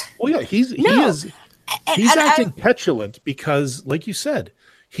temperament. Oh yeah, he's acting petulant because, like you said,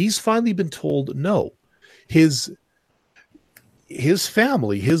 he's finally been told no. His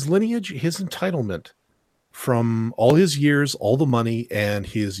family, his lineage, his entitlement from all his years, all the money, and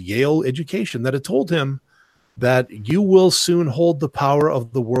his Yale education that had told him that you will soon hold the power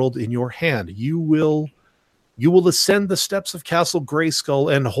of the world in your hand. You will ascend the steps of Castle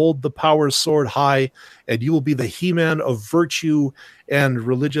Grayskull and hold the power's sword high, and you will be the He-Man of virtue and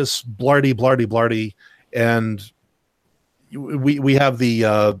religious blarty, blarty, blarty. And we have the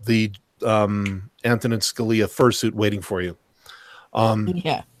Antonin Scalia fursuit waiting for you.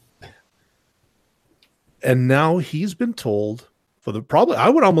 Yeah. And now he's been told I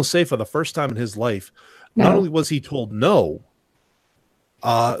would almost say for the first time in his life, not only was he told no,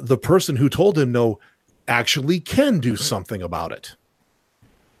 the person who told him no actually can do something about it.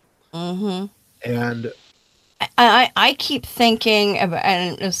 Mm-hmm. And I keep thinking about,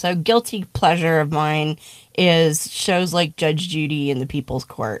 and so guilty pleasure of mine is shows like Judge Judy and the People's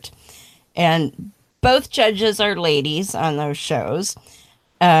Court. And both judges are ladies on those shows.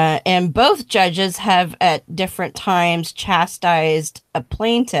 And both judges have at different times chastised a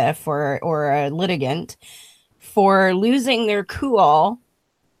plaintiff or a litigant for losing their cool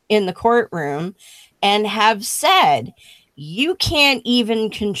in the courtroom and have said, you can't even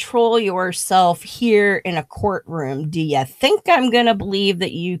control yourself here in a courtroom. Do you think I'm going to believe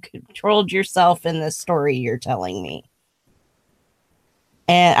that you controlled yourself in this story you're telling me?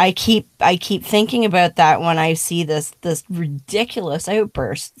 And I keep thinking about that when I see this ridiculous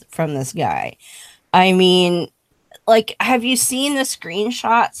outburst from this guy. I mean, like, have you seen the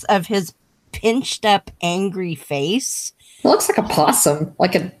screenshots of his pinched up, angry face? It looks like a possum,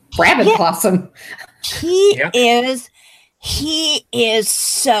 like a rabid possum. He is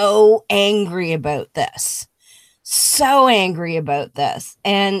so angry about this. So angry about this.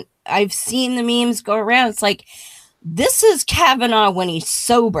 And I've seen the memes go around. It's like, this is Kavanaugh when he's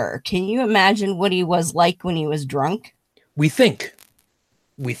sober. Can you imagine what he was like when he was drunk? We think.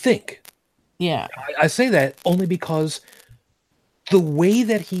 Yeah. I say that only because the way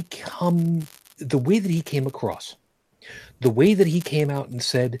that he came across, the way that he came out and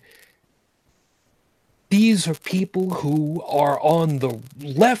said, these are people who are on the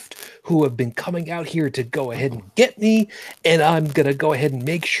left who have been coming out here to go ahead and get me, and I'm going to go ahead and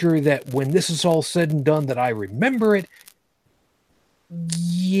make sure that when this is all said and done that I remember it.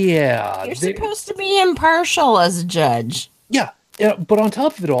 Yeah. You're supposed to be impartial as a judge. Yeah, but on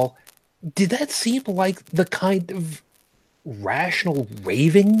top of it all, did that seem like the kind of rational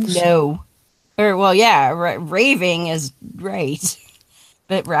ravings? No. Or, well, yeah, raving is right.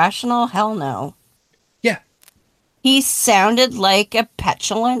 But rational? Hell no. Yeah. He sounded like a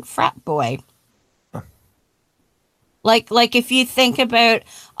petulant frat boy. Huh. Like if you think about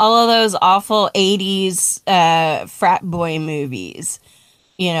all of those awful 80s frat boy movies,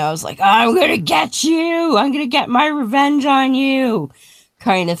 you know, it's like, oh, I'm going to get you. I'm going to get my revenge on you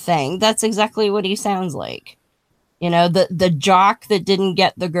kind of thing. That's exactly what he sounds like. You know, the jock that didn't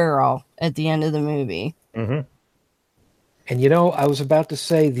get the girl at the end of the movie. Mm-hmm. And, you know, I was about to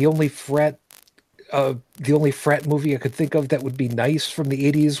say the only frat movie I could think of that would be nice from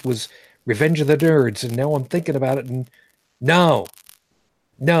the 80s was Revenge of the Nerds. And now I'm thinking about it, and no,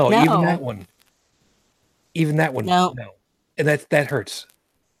 even that one. No. And that hurts.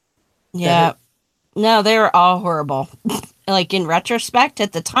 Yeah. No, they were all horrible. Like, in retrospect,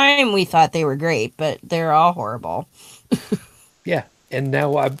 at the time, we thought they were great, but they're all horrible. Yeah. And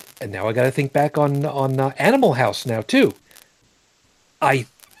now I got to think back on Animal House now too. I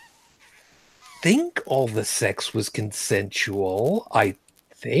think all the sex was consensual. I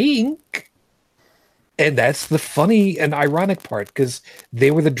think, and that's the funny and ironic part, because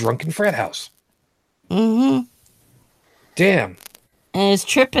they were the drunken frat house. Mm-hmm. Damn. And as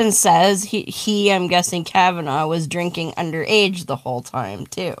Trippin says, I'm guessing Kavanaugh was drinking underage the whole time,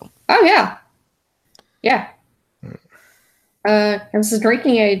 too. Oh, yeah. Yeah. Because the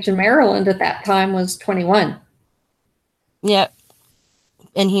drinking age in Maryland at that time was 21. Yep.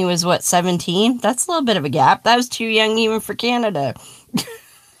 And he was, 17? That's a little bit of a gap. That was too young even for Canada.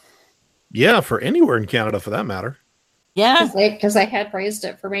 Yeah, for anywhere in Canada, for that matter. Yeah. Because they had raised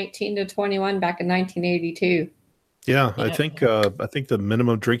it from 18 to 21 back in 1982. Yeah, I think the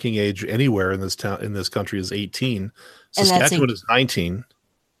minimum drinking age anywhere in this country is 18. Saskatchewan is 19.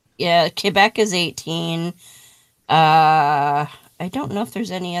 Yeah, Quebec is 18. I don't know if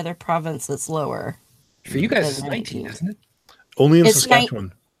there's any other province that's lower. For you guys, it's 19, isn't it? Only in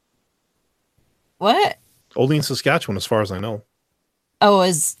Saskatchewan. What? Only in Saskatchewan, as far as I know. Oh,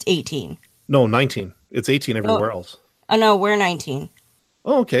 it's 18. No, 19. It's 18 everywhere else. Oh, no, we're 19.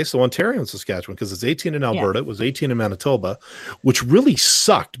 Oh, okay. So Ontario and Saskatchewan, because it's 18 in Alberta, it was 18 in Manitoba, which really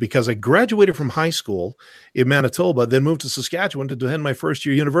sucked because I graduated from high school in Manitoba, then moved to Saskatchewan to attend my first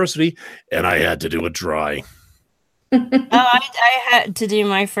year university, and I had to do it dry. I had to do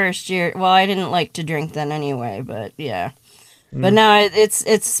my first year. Well, I didn't like to drink then anyway, but yeah. But no,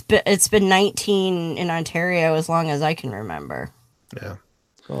 it's been 19 in Ontario as long as I can remember. Yeah.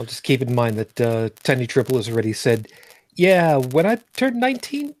 Well, just keep in mind that Tiny Triple has already said, yeah, when I turn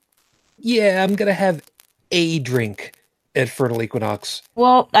 19, yeah, I'm going to have a drink at Fertile Equinox.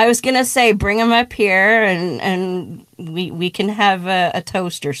 Well, I was going to say, bring him up here and we can have a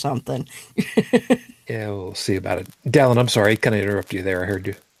toast or something. Yeah, we'll see about it. Dallin, I'm sorry. I kind of interrupted you there. I heard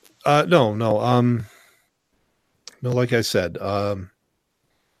you. No. No, like I said,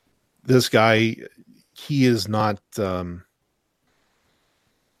 this guy, he is not...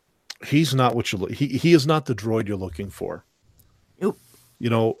 he's not what you he is not the droid you're looking for. Nope.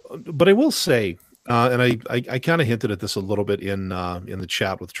 But I will say, and I kind of hinted at this a little bit in the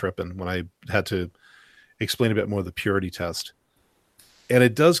chat with Trippin when I had to explain a bit more of the purity test. And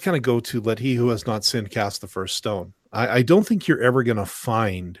it does kind of go to let he who has not sinned cast the first stone. I don't think you're ever going to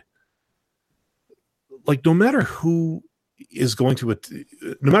find, like, no matter who is going to it,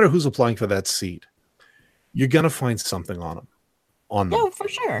 no matter who's applying for that seat, you're going to find something on them. No, for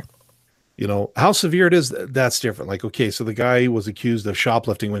sure. How severe it is, that's different. Like, okay, so the guy was accused of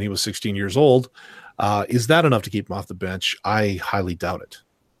shoplifting when he was 16 years old. Is that enough to keep him off the bench? I highly doubt it.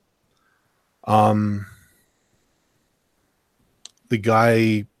 The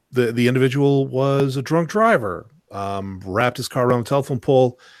guy, the individual was a drunk driver, wrapped his car around a telephone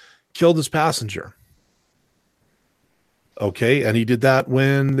pole, killed his passenger. Okay, and he did that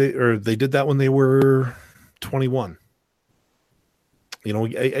when they did that when they were 21.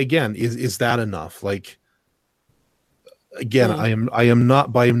 Again, is that enough? Like, again, I am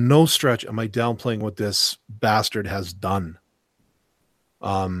not, by no stretch am I downplaying what this bastard has done.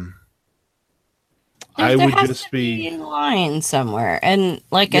 I would just be in line somewhere. And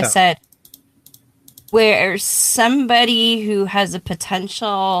like I said, where somebody who has a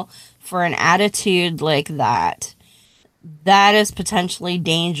potential for an attitude like that is potentially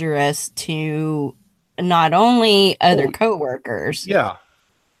dangerous to not only other coworkers,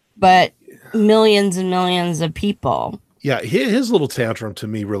 but millions and millions of people. Yeah, his little tantrum to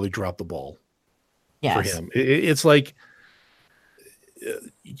me really dropped the ball for him. It's like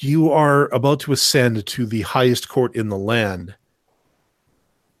you are about to ascend to the highest court in the land.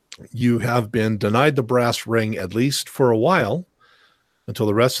 You have been denied the brass ring, at least for a while, until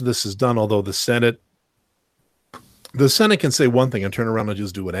the rest of this is done, although the Senate can say one thing and turn around and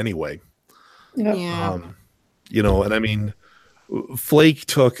just do it anyway. Yeah. And I mean, Flake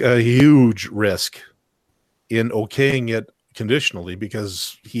took a huge risk in okaying it conditionally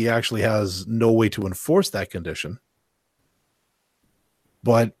because he actually has no way to enforce that condition.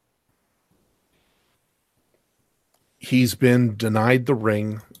 But he's been denied the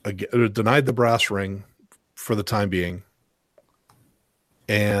ring, denied the brass ring for the time being.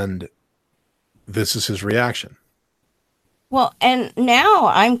 And this is his reaction. Well, and now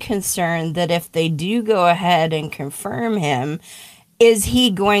I'm concerned that if they do go ahead and confirm him, is he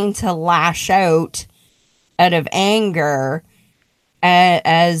going to lash out of anger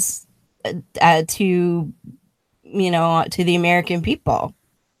as to the American people?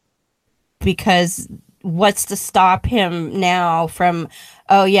 Because what's to stop him now from,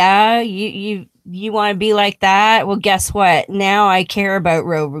 oh yeah, you want to be like that? Well, guess what? Now I care about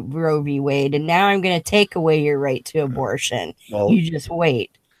Roe v. Wade, and now I'm going to take away your right to abortion. Well, you just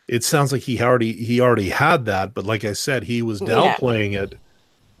wait. It sounds like he already had that, but like I said, he was downplaying it,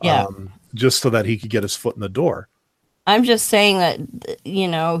 just so that he could get his foot in the door. I'm just saying that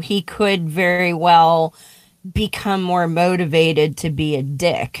he could very well become more motivated to be a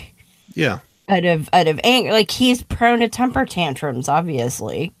dick. Yeah. Out of anger. Like, he's prone to temper tantrums,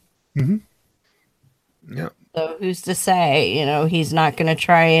 obviously. Mm-hmm. Yeah. So who's to say, he's not going to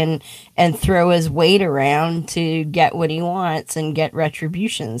try and throw his weight around to get what he wants and get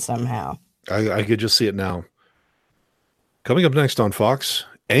retribution somehow. I could just see it now. Coming up next on Fox,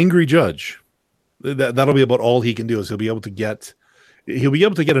 Angry Judge. That'll be about all he can do. Is he'll be able to get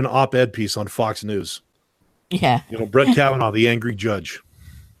an op-ed piece on Fox News. Yeah. Brett Kavanaugh, the Angry Judge.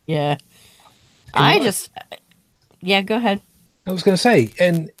 Yeah. Go ahead. I was going to say,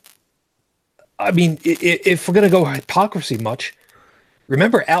 and I mean, if we're going to go hypocrisy much,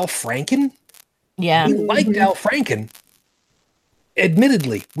 remember Al Franken? Yeah. We liked Al Franken.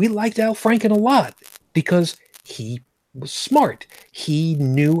 Admittedly, we liked Al Franken a lot because he was smart. He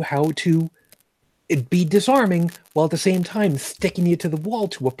knew how to be disarming while at the same time sticking you to the wall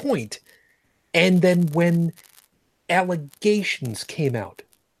to a point. And then when allegations came out,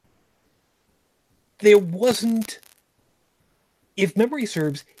 there wasn't, if memory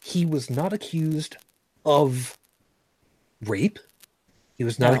serves, he was not accused of rape. He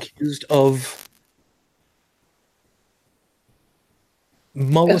was not accused of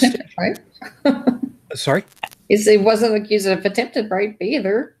molestation. Right? Sorry? He wasn't accused of attempted rape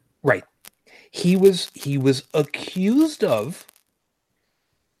either. Right. He was accused of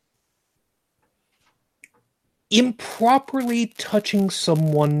improperly touching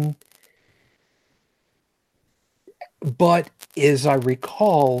someone, but as I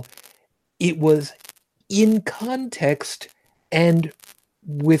recall, it was in context and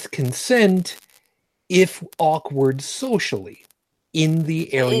with consent, if awkward socially, in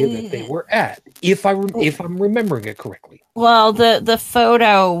the area that they were at, if I'm remembering it correctly. Well, the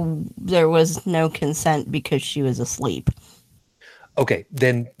photo, there was no consent because she was asleep. Okay,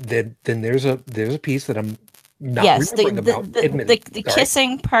 then there's a piece that I'm not remembering about. The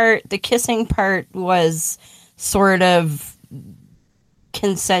kissing part. The kissing part was sort of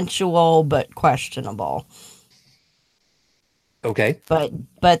consensual but questionable. Okay,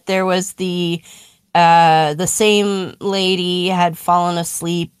 but there was the same lady had fallen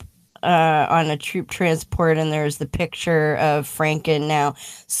asleep on a troop transport, and there's the picture of Franken. Now,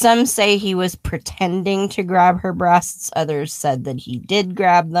 some say he was pretending to grab her breasts. Others said that he did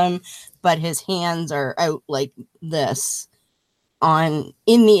grab them, but his hands are out like this in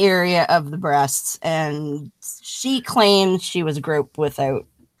the area of the breasts, and she claims she was groped without,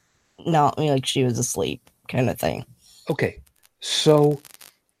 not like she was asleep, kind of thing. Okay, so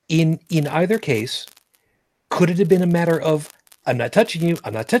in either case, could it have been a matter of I'm not touching you,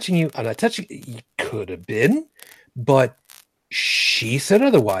 I'm not touching you, I'm not touching you? Could have been, but she said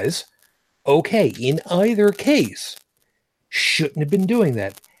otherwise. Okay, in either case, shouldn't have been doing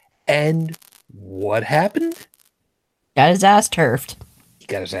that. And what happened? Got his ass turfed. He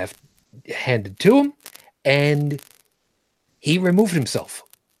got his ass handed to him, and he removed himself.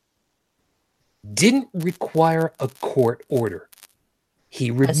 Didn't require a court order.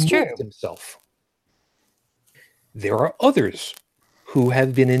 He removed himself. There are others who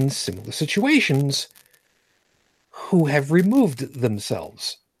have been in similar situations who have removed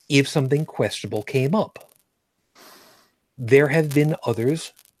themselves if something questionable came up. There have been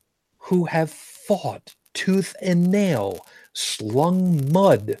others who have fought tooth and nail, slung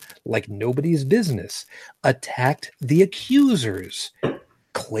mud like nobody's business, attacked the accusers,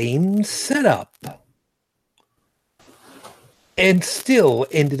 claimed setup, and still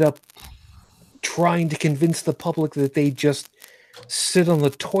ended up trying to convince the public that they just sit on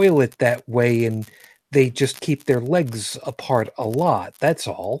the toilet that way and they just keep their legs apart a lot. That's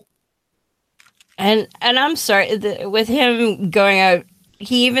all. And I'm sorry, with him going out,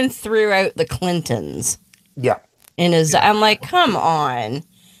 he even threw out the Clintons. Yeah. I'm like, come on.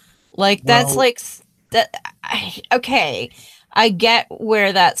 Like, that's okay. I get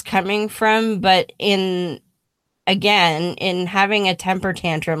where that's coming from, but in having a temper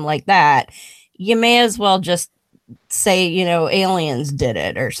tantrum like that, you may as well just say, aliens did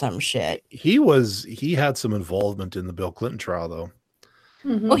it or some shit. He had some involvement in the Bill Clinton trial, though.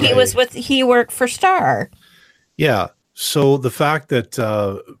 Mm-hmm. Well, he worked for Starr. Yeah. So the fact that,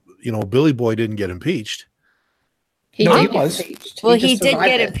 Billy Boy didn't get impeached. He did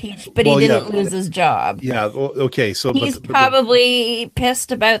get impeached, but he didn't lose his job. Yeah. Well, okay. So he's probably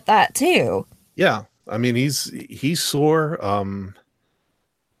pissed about that too. Yeah. I mean, he's sore.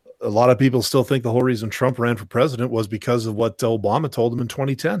 A lot of people still think the whole reason Trump ran for president was because of what Obama told him in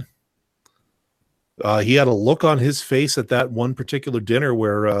 2010. He had a look on his face at that one particular dinner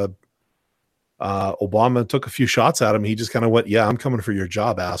where Obama took a few shots at him. He just kind of went, "Yeah, I'm coming for your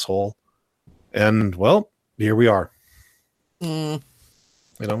job, asshole." And well, here we are. Mm,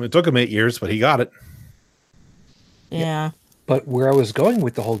 You know, it took him 8 years, but he got it. yeah. But where I was going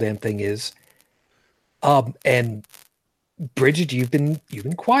with the whole damn thing is, and Bridget, you've been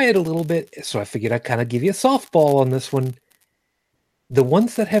quiet a little bit, so I figured I'd kind of give you a softball on this one. The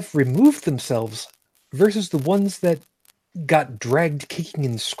ones that have removed themselves versus the ones that got dragged kicking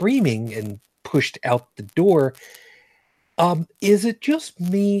and screaming and pushed out the door. Is it just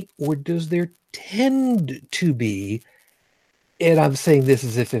me, or does there tend to be, and I'm saying this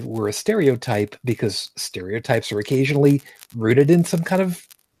as if it were a stereotype, because stereotypes are occasionally rooted in some kind of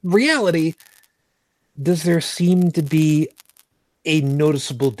reality, does there seem to be a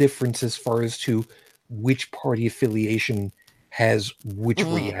noticeable difference as far as to which party affiliation has which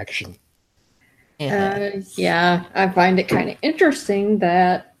reaction? Yeah, I find it kind of interesting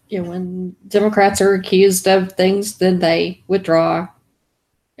that when Democrats are accused of things, then they withdraw,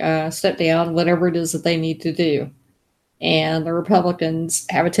 step down, whatever it is that they need to do, and the Republicans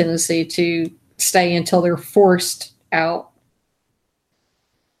have a tendency to stay until they're forced out.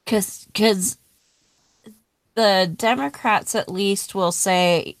 Because the Democrats at least will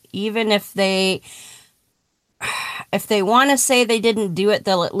say, even if they want to say they didn't do it,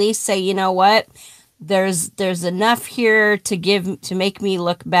 they'll at least say, you know what, there's enough here to make me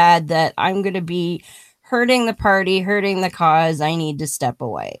look bad that I'm going to be hurting the party, hurting the cause. I need to step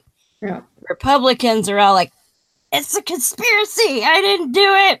away. Yeah. Republicans are all like, it's a conspiracy. I didn't do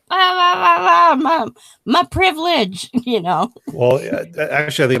it. My privilege, Well,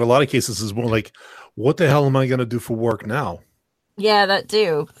 actually, I think in a lot of cases it's more like, what the hell am I going to do for work now? Yeah, that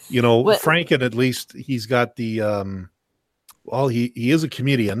too. Franken, at least he's got the, he is a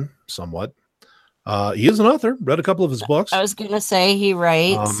comedian somewhat. He is an author, read a couple of his books. I was going to say he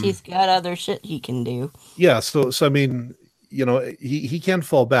writes. He's got other shit he can do. Yeah. So I mean, he can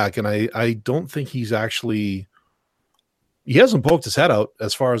fall back, and I don't think he's actually, he hasn't poked his head out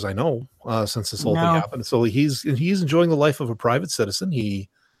as far as I know, since this whole thing happened. So he's enjoying the life of a private citizen. He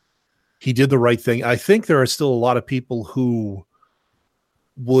did the right thing. I think there are still a lot of people who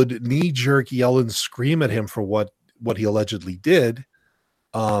would knee-jerk yell and scream at him for what he allegedly did.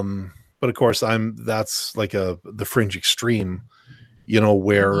 But of course, that's like the fringe extreme,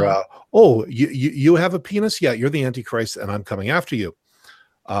 where you have a penis, yeah, you're the Antichrist, and I'm coming after you.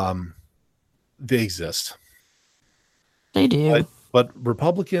 They exist. They do. But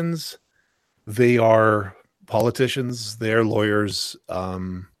Republicans, they are politicians, they're lawyers.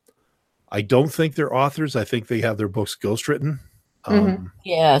 I don't think they're authors. I think they have their books ghostwritten.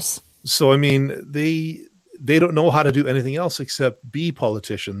 Yes. So I mean, they don't know how to do anything else except be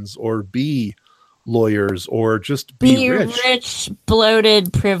politicians or be lawyers or just be rich,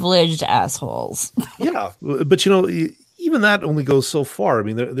 bloated, privileged assholes. Yeah, but even that only goes so far. I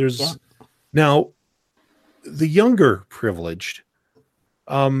mean, there's now the younger privileged.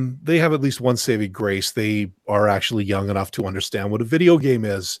 They have at least one saving grace. They are actually young enough to understand what a video game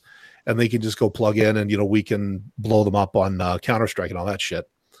is, and they can just go plug in and we can blow them up on Counter-Strike and all that shit.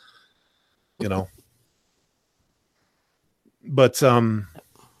 But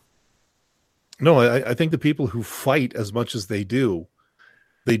no, I think the people who fight as much as they do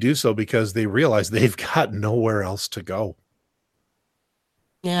so because they realize they've got nowhere else to go.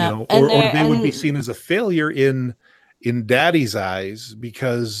 Yeah, or they would be seen as a failure in daddy's eyes,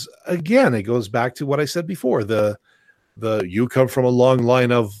 because again, it goes back to what I said before, the you come from a long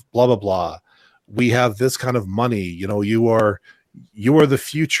line of blah blah blah, we have this kind of money, you are the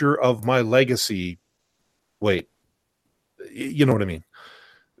future of my legacy. Wait, you know what I mean?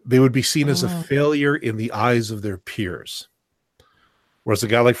 They would be seen as a failure in the eyes of their peers. Whereas a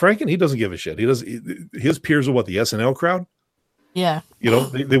guy like Franken, he doesn't give a shit. His peers are what, the SNL crowd? Yeah.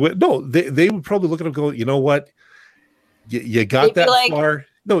 They would probably look at him and go, you know what? You got that far.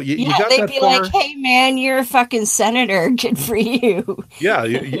 No, you got that far. They'd be like, hey man, you're a fucking senator. Good for you. Yeah.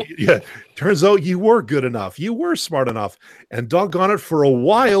 Yeah. Turns out you were good enough. You were smart enough. And doggone it, for a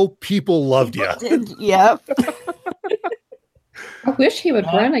while, people loved you. Yep. I wish he would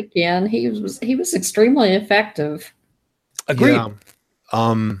run again. He was extremely effective. Agreed. Yeah.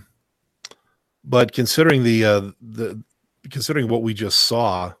 But considering considering what we just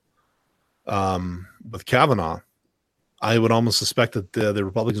saw with Kavanaugh, I would almost suspect that the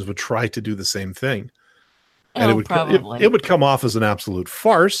Republicans would try to do the same thing, and it would come off as an absolute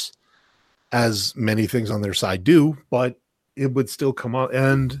farce, as many things on their side do. But it would still come out,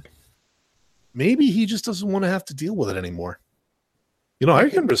 and maybe he just doesn't want to have to deal with it anymore. I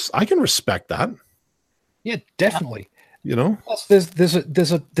can respect that. Yeah, definitely. You know, plus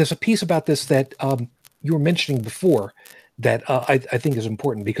there's a piece about this that you were mentioning before, that I think is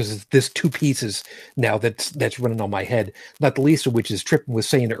important, because there's two pieces now that's running on my head, not the least of which is Trippin was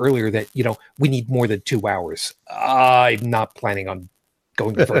saying earlier that, we need more than 2 hours. I'm not planning on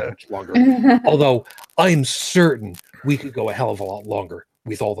going very much longer. Although I'm certain we could go a hell of a lot longer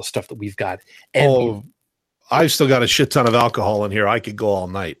with all the stuff that we've got. And I've still got a shit ton of alcohol in here. I could go all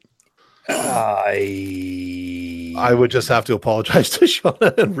night. I would just have to apologize to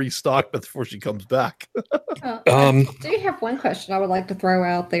Shauna and restock before she comes back. I do have one question I would like to throw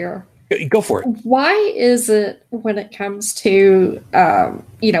out there. Go for it. Why is it when it comes to,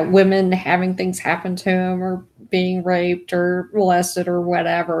 women having things happen to them or being raped or molested or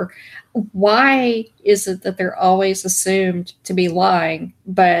whatever, why is it that they're always assumed to be lying,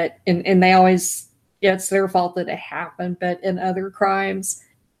 but, and they always, it's their fault that it happened, but in other crimes,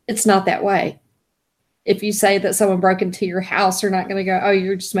 it's not that way? If you say that someone broke into your house, they're not going to go, oh,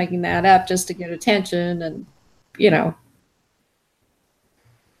 you're just making that up just to get attention. And,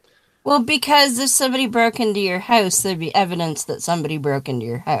 Well, because if somebody broke into your house, there'd be evidence that somebody broke into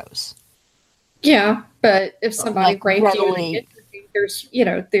your house. Yeah, but if somebody raped you, there's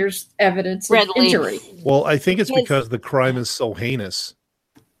evidence of injury. Well, I think it's because the crime is so heinous.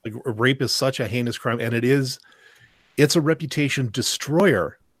 Like, rape is such a heinous crime, and it's a reputation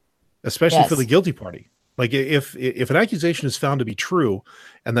destroyer, especially for the guilty party. Like, if an accusation is found to be true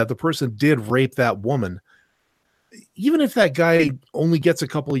and that the person did rape that woman, even if that guy only gets a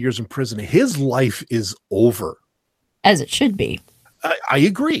couple of years in prison, his life is over. As it should be. I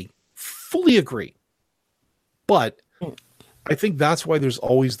agree. Fully agree. But I think that's why there's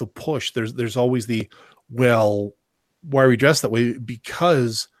always the push. There's always the, well, why are we dressed that way?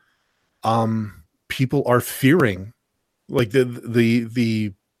 Because people are fearing, like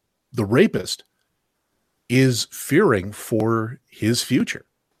the rapist is fearing for his future.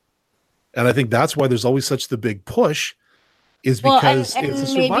 And I think that's why there's always such the big push, is because it's a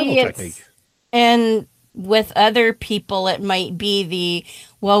survival technique. And with other people, it might be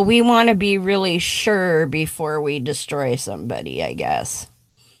we want to be really sure before we destroy somebody, I guess.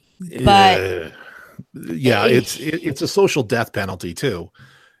 But it's a social death penalty too.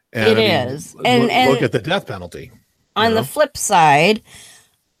 And it is. And look at the death penalty. On the flip side,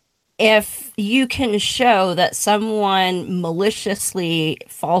 if you can show that someone maliciously,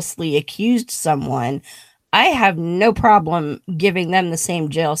 falsely accused someone, I have no problem giving them the same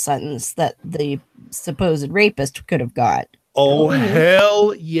jail sentence that the supposed rapist could have got. Oh,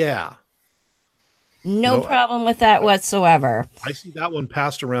 hell yeah. No problem with that whatsoever. I see that one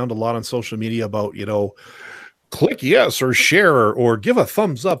passed around a lot on social media about, click yes or share or give a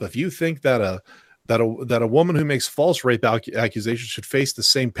thumbs up if you think that a woman who makes false rape accusations should face the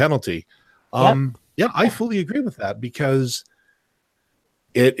same penalty. Yeah, I fully agree with that, because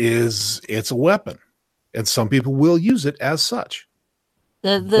it's a weapon, and some people will use it as such.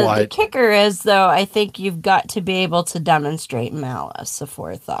 The kicker is, though, I think you've got to be able to demonstrate malice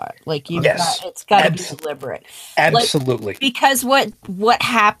aforethought. Like, it's got to be deliberate. Absolutely. Because what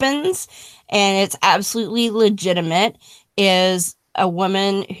happens, and it's absolutely legitimate, is a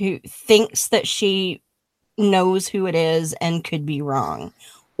woman who thinks that she knows who it is and could be wrong,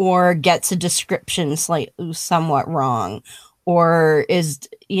 or gets a description somewhat wrong, or is,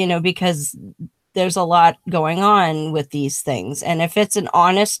 because there's a lot going on with these things. And if it's an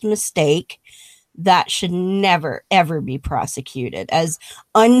honest mistake, that should never, ever be prosecuted. As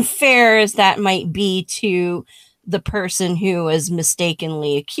unfair as that might be to the person who is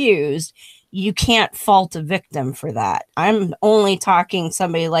mistakenly accused, you can't fault a victim for that. I'm only talking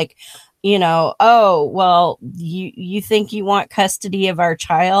somebody like, oh, well, you think you want custody of our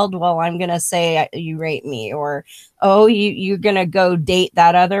child? Well, I'm going to say you raped me. Or, oh, you're going to go date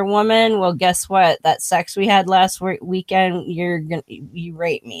that other woman? Well, guess what? That sex we had last weekend, you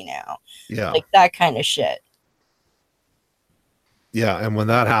rape me now. Yeah. Like that kind of shit. Yeah. And when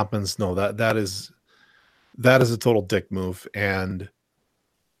that happens, no, that is a total dick move. And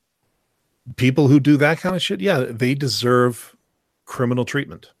people who do that kind of shit, yeah, they deserve criminal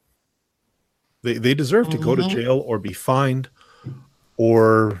treatment. They deserve to go to jail or be fined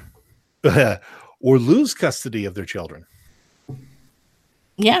or lose custody of their children.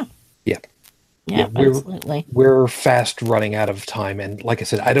 Yeah. Yeah. Yeah, absolutely. We're fast running out of time. And like I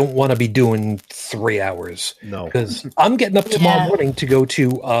said, I don't want to be doing 3 hours. No. Because I'm getting up tomorrow morning to go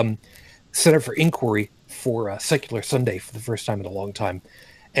to Center for Inquiry for Secular Sunday for the first time in a long time.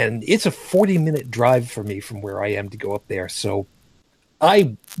 And it's a 40-minute drive for me from where I am to go up there. So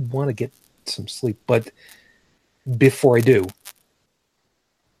I want to get some sleep. But before I do,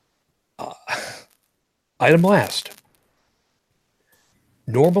 item last.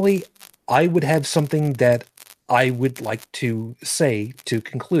 Normally, I would have something that I would like to say to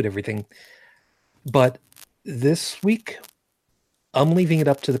conclude everything, but this week I'm leaving it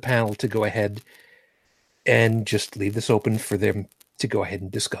up to the panel to go ahead and just leave this open for them to go ahead and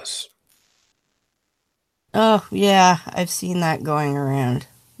discuss. Oh, yeah, I've seen that going around.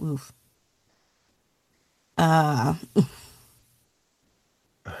 Oof. I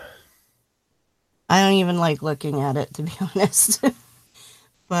don't even like looking at it, to be honest.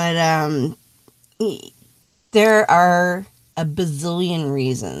 But there are a bazillion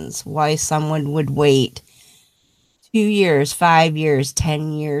reasons why someone would wait 2 years, 5 years,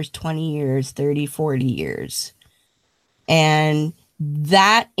 10 years, 20 years, 30, 40 years. And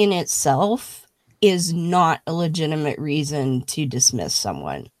that in itself is not a legitimate reason to dismiss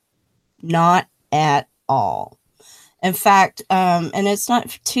someone. Not at all. In fact, and it's not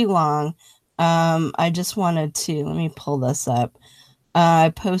too long. I just wanted to, let me pull this up.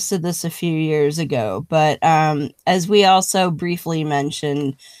 I posted this a few years ago, but as we also briefly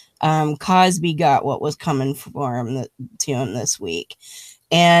mentioned, Cosby got what was coming for him to him this week.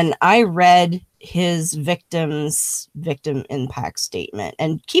 And I read his victim impact statement.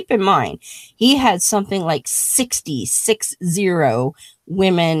 And keep in mind, he had something like 60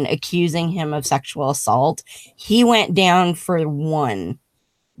 women accusing him of sexual assault. He went down for one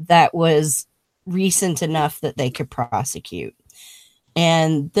that was recent enough that they could prosecute.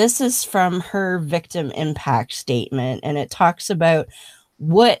 And this is from her victim impact statement. And it talks about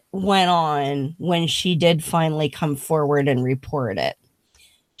what went on when she did finally come forward and report it.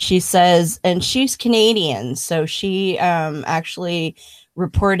 She says, and she's Canadian, so she actually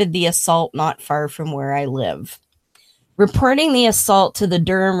reported the assault not far from where I live. Reporting the assault to the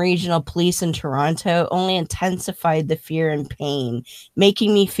Durham Regional Police in Toronto only intensified the fear and pain,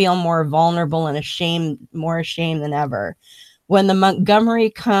 making me feel more vulnerable and more ashamed than ever. When the Montgomery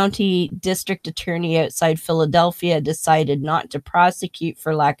County District Attorney outside Philadelphia decided not to prosecute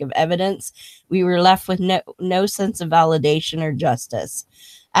for lack of evidence, we were left with no sense of validation or justice.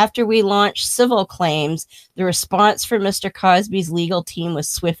 After we launched civil claims, the response from Mr. Cosby's legal team was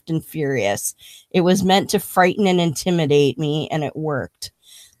swift and furious. It was meant to frighten and intimidate me, and it worked.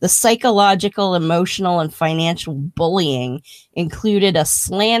 The psychological, emotional, and financial bullying included a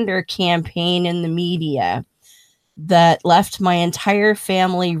slander campaign in the media that left my entire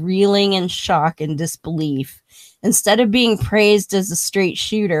family reeling in shock and disbelief. Instead of being praised as a straight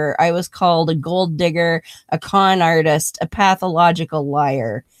shooter, I was called a gold digger, a con artist, a pathological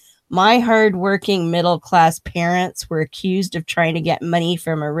liar. My hard-working middle-class parents were accused of trying to get money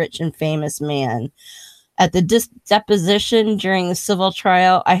from a rich and famous man. At the deposition during the civil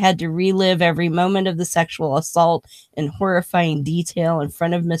trial, I had to relive every moment of the sexual assault in horrifying detail in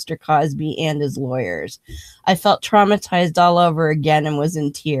front of Mr. Cosby and his lawyers. I felt traumatized all over again and was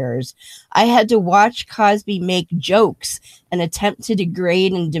in tears. I had to watch Cosby make jokes and attempt to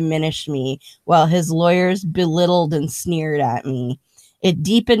degrade and diminish me while his lawyers belittled and sneered at me. It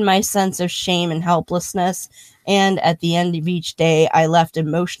deepened my sense of shame and helplessness, and at the end of each day, I left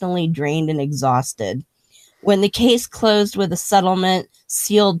emotionally drained and exhausted. When the case closed with a settlement,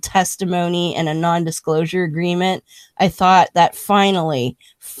 sealed testimony, and a non-disclosure agreement, I thought that finally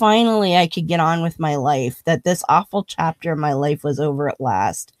I could get on with my life, that this awful chapter of my life was over at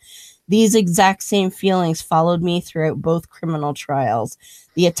last. These exact same feelings followed me throughout both criminal trials.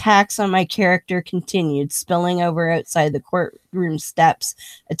 The attacks on my character continued, spilling over outside the courtroom steps,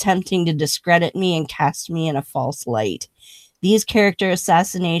 attempting to discredit me and cast me in a false light. These character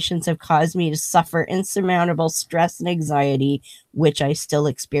assassinations have caused me to suffer insurmountable stress and anxiety, which I still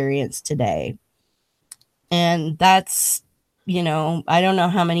experience today. And that's, I don't know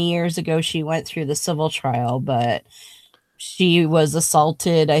how many years ago she went through the civil trial, but she was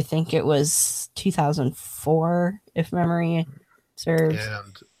assaulted, I think it was 2004, if memory serves.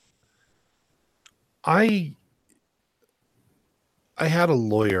 And I had a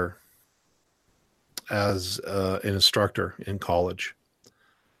lawyer as an instructor in college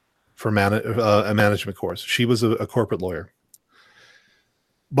for a management course. She was a corporate lawyer,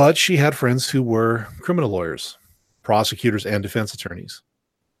 but she had friends who were criminal lawyers, prosecutors, and defense attorneys.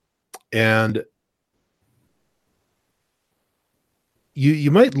 And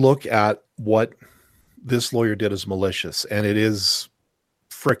you might look at what this lawyer did as malicious, and it is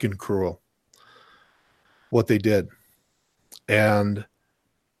frickin' cruel what they did. And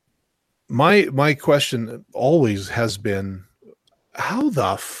my question always has been, how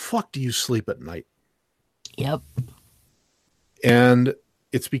the fuck do you sleep at night? Yep. And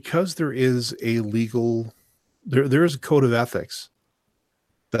it's because there is a there is a code of ethics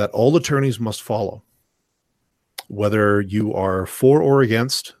that all attorneys must follow, whether you are for or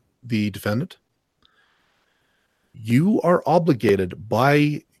against the defendant. you are obligated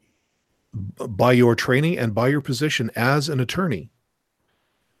by your training and by your position as an attorney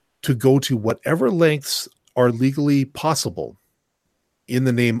to go to whatever lengths are legally possible in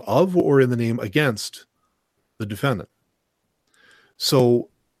the name of or in the name against the defendant. So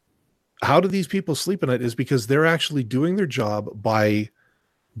how do these people sleep at night is because they're actually doing their job by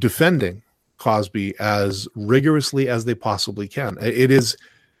defending Cosby as rigorously as they possibly can. It is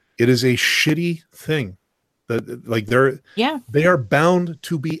a shitty thing that like they are bound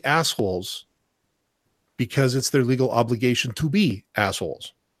to be assholes because it's their legal obligation to be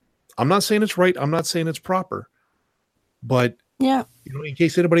assholes. I'm not saying it's right. I'm not saying it's proper, but in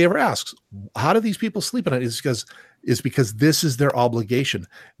case anybody ever asks, how do these people sleep at night? Is because this is their obligation.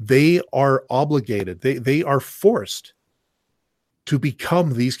 They are obligated. They are forced to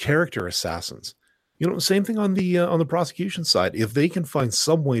become these character assassins. Same thing on the prosecution side. If they can find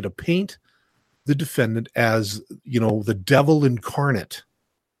some way to paint the defendant as, the devil incarnate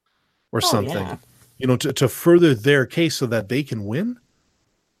or something, to further their case so that they can win,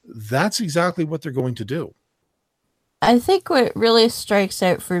 that's exactly what they're going to do. I think what really strikes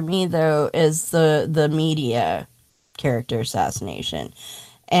out for me, though, is the media character assassination.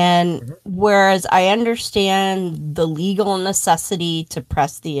 And whereas I understand the legal necessity to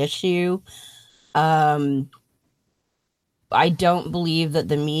press the issue, I don't believe that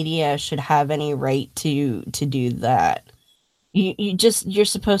the media should have any right to do that. You're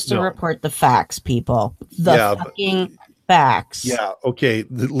supposed to report the facts, people. The facts. Yeah, okay.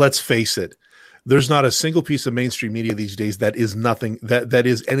 Let's face it. There's not a single piece of mainstream media these days that is nothing that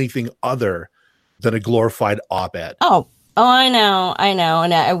is anything other than a glorified op-ed. Oh, I know.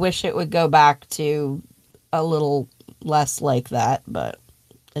 And I wish it would go back to a little less like that, but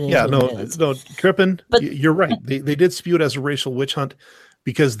it is no, Crippen, but you're right. They did spew it as a racial witch hunt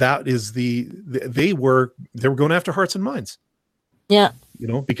because that is they were going after hearts and minds. Yeah.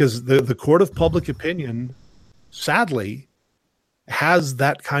 Because the court of public opinion, sadly, has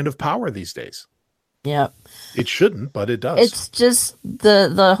that kind of power these days. Yeah. It shouldn't, but it does. It's just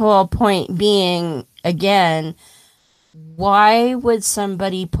the whole point being, again, why would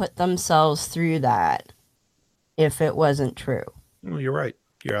somebody put themselves through that if it wasn't true? Well, you're right.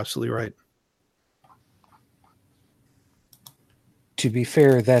 You're absolutely right. To be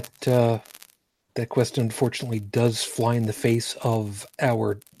fair, that question unfortunately does fly in the face of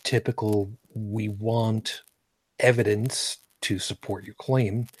our typical we want evidence to support your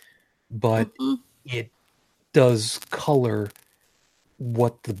claim, but it does color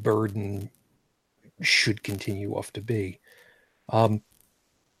what the burden should continue off to be.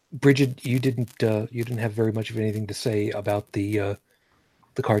 Bridget, you didn't have very much of anything to say about the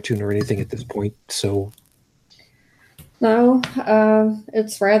cartoon or anything at this point, so no,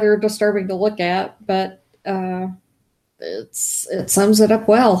 it's rather disturbing to look at, but it sums it up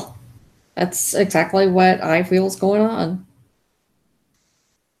well. That's exactly what I feel is going on.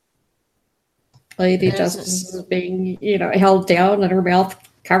 Lady Justice is being, held down and her mouth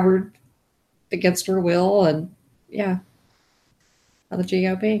covered against her will, and by the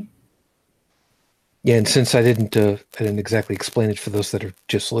GOP. Yeah, and since I didn't exactly explain it for those that are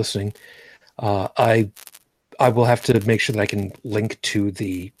just listening, I will have to make sure that I can link to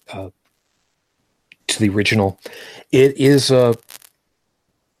the original. It is a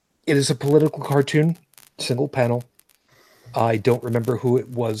political cartoon, single panel. I don't remember who it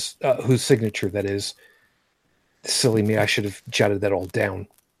was, whose signature that is. Silly me, I should have jotted that all down.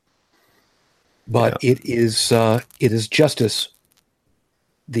 But it is Justice,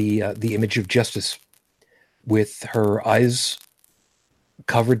 the image of Justice, with her eyes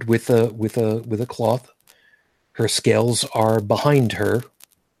covered with a cloth. Her scales are behind her.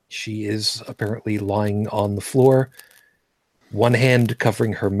 She is apparently lying on the floor. One hand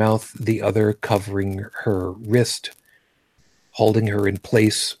covering her mouth, the other covering her wrist, holding her in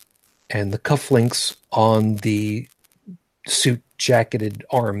place, and the cufflinks on the suit jacketed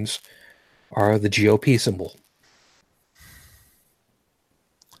arms are the GOP symbol.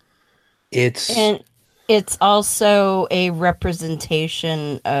 It's also a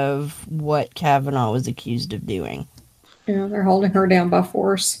representation of what Kavanaugh was accused of doing. Yeah, they're holding her down by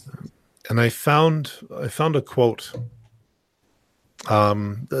force. And I found a quote.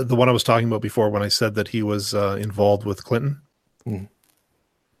 The one I was talking about before when I said that he was involved with Clinton.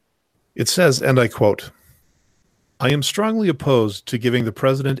 It says, and I quote, "I am strongly opposed to giving the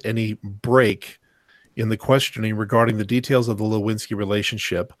president any break in the questioning regarding the details of the Lewinsky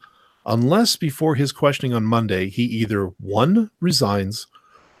relationship, unless before his questioning on Monday, he either 1, resigns,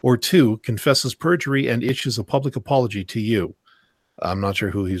 or 2, confesses perjury and issues a public apology to you." I'm not sure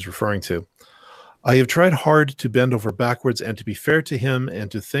who he's referring to. I have tried hard to bend over backwards and to be fair to him and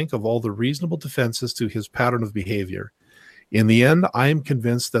to think of all the reasonable defenses to his pattern of behavior. In the end, I am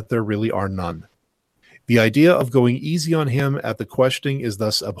convinced that there really are none. The idea of going easy on him at the questioning is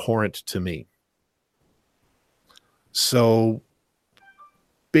thus abhorrent to me. So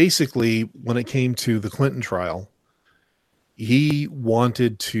basically, when it came to the Clinton trial, he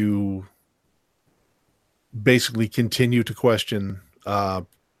wanted to basically continue to question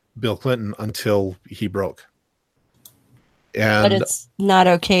Bill Clinton until he broke. And but it's not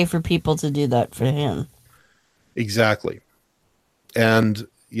okay for people to do that for him. Exactly. And,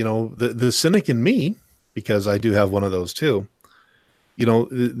 you know, the cynic in me, because I do have one of those too, you know,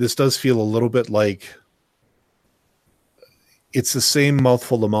 this does feel a little bit like it's the same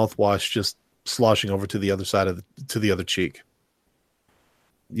mouthful of mouthwash just sloshing over to the other side of to the other cheek.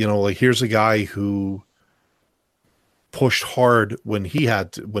 You know, like here's a guy who pushed hard when he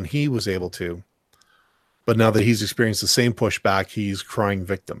had to, when he was able to, but now that he's experienced the same pushback, he's crying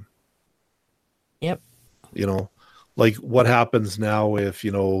victim. Yep. You know, like what happens now if,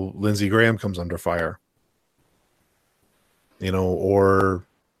 you know, Lindsey Graham comes under fire, you know, or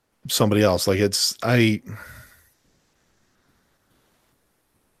somebody else. Like it's,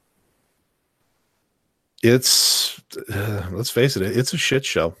 let's face it, it's a shit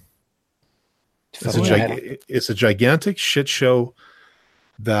show. It's a gigantic shit show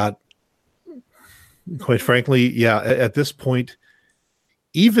that, quite frankly, yeah, at this point,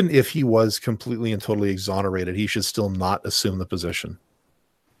 even if he was completely and totally exonerated, he should still not assume the position.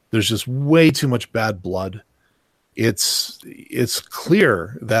 There's just way too much bad blood. It's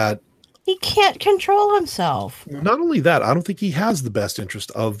clear that he can't control himself. Not only that, I don't think he has the best interest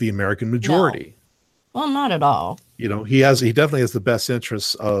of the American majority. No. Well, not at all. You know, he definitely has the best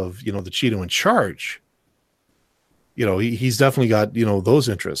interests of, you know, the Cheeto in charge. You know, he's definitely got, you know, those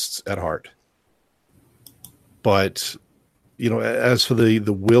interests at heart. But, you know, as for the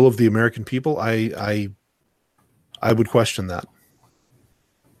will of the American people, I would question that.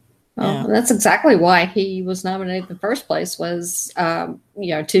 Well, that's exactly why he was nominated in the first place, was,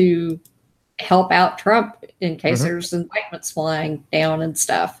 you know, to help out Trump in case there's indictments flying down and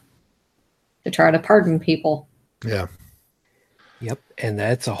stuff, to try to pardon people. Yeah. Yep. And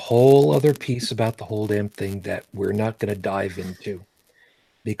that's a whole other piece about the whole damn thing that we're not going to dive into,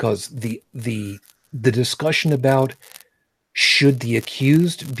 because the discussion about should the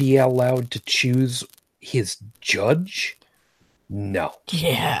accused be allowed to choose his judge? No.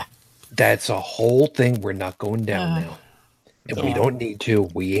 Yeah. That's a whole thing we're not going down now. And we don't need to.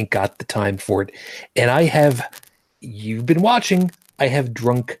 We ain't got the time for it. And you've been watching, I have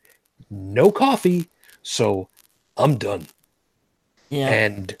drunk no coffee, so I'm done. Yeah.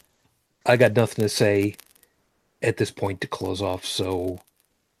 And I got nothing to say at this point to close off, so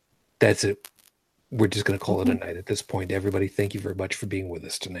that's it. We're just going to call it a night at this point. Everybody, thank you very much for being with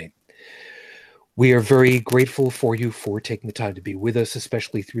us tonight. We are very grateful for you for taking the time to be with us,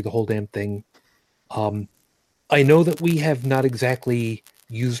 especially through the whole damn thing. I know that we have not exactly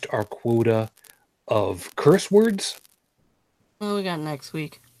used our quota of curse words. Well, we got next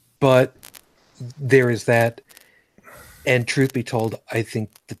week. But there is that. And truth be told, I think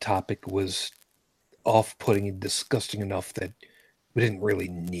the topic was off-putting and disgusting enough that we didn't really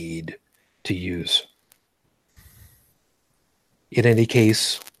need to use. In any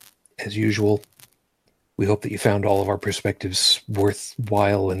case, as usual, we hope that you found all of our perspectives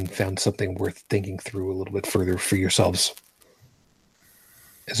worthwhile and found something worth thinking through a little bit further for yourselves.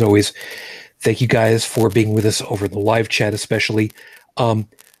 As always, thank you guys for being with us over the live chat, especially.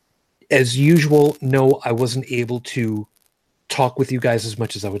 As usual, no, I wasn't able to talk with you guys as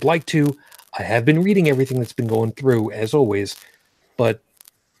much as I would like to. I have been reading everything that's been going through, as always, but,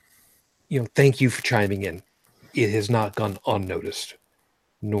 you know, thank you for chiming in. It has not gone unnoticed,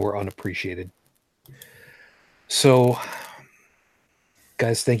 nor unappreciated. So,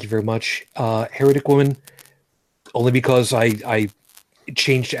 guys, thank you very much. Heretic Woman, only because I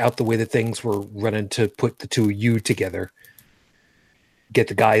changed out the way that things were running to put the two of you together. Get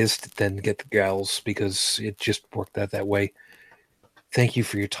the guys, then get the gals, because it just worked out that way. Thank you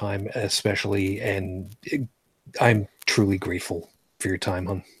for your time, especially, and I'm truly grateful for your time,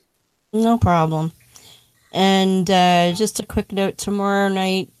 hon. No problem. And just a quick note, tomorrow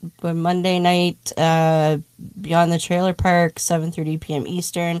night, Monday night, Beyond the Trailer Park, 7:30 p.m.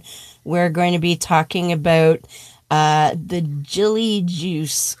 Eastern, we're going to be talking about the Jilly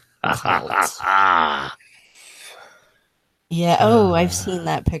Juice cult. Yeah, I've seen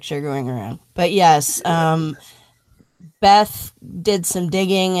that picture going around. But yes, Beth did some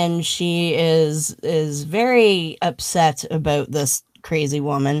digging, and she is very upset about this crazy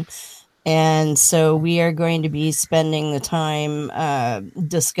woman. And so we are going to be spending the time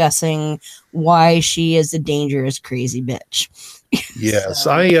discussing why she is a dangerous, crazy bitch. Yes,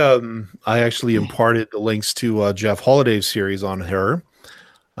 So- I actually imparted the links to Jeff Holliday's series on her.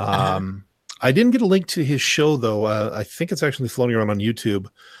 I didn't get a link to his show though. I think it's actually floating around on YouTube,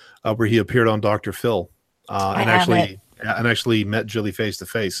 where he appeared on Dr. Phil, and actually met Jilly face to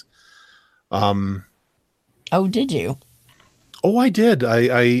face. Oh, did you? Oh, I did.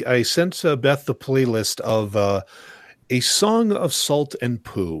 I sent Beth the playlist of A Song of Salt and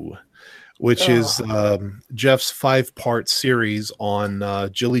Poo, which is Jeff's 5-part series on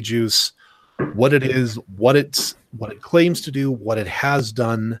Jilly Juice, what it is, what it claims to do, what it has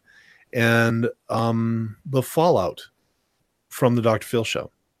done, and the fallout from the Dr. Phil show.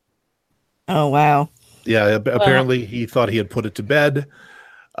 Oh, wow. Yeah, apparently he thought he had put it to bed.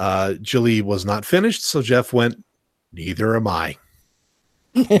 Jilly was not finished, so Jeff went, neither am I.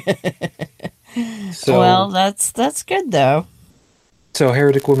 So, well, that's good though. So,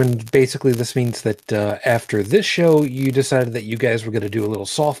 Heretic Woman, basically this means that after this show, you decided that you guys were going to do a little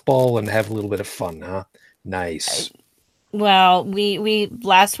softball and have a little bit of fun, huh? Nice. Well, we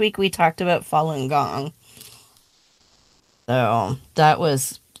last week we talked about Falun Gong. So that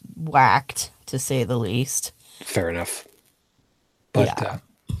was whacked, to say the least. Fair enough. But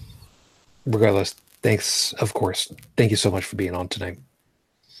regardless, thanks, of course. Thank you so much for being on tonight.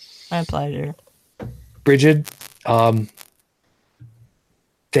 My pleasure. Bridget,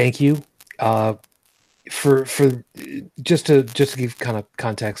 thank you. For just to give kind of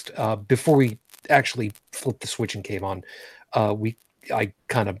context, before we actually flipped the switch and came on, I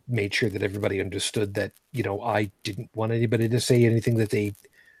kind of made sure that everybody understood that, you know, I didn't want anybody to say anything that they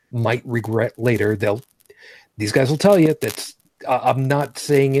might regret later. These guys will tell you that I'm not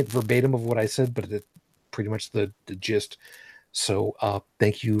saying it verbatim of what I said, but it's pretty much the gist. So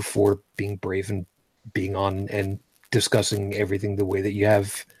thank you for being brave and being on and discussing everything the way that you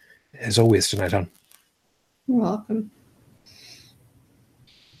have, as always, tonight, hon. You're welcome.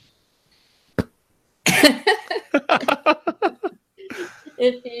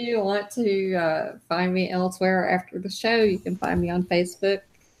 If you want to find me elsewhere after the show, you can find me on Facebook,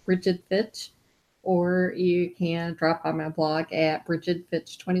 Bridget Fitch, or you can drop by my blog at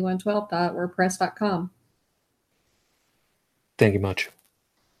bridgetfitch2112.wordpress.com. Thank you much.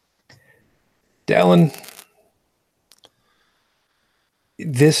 Dallin,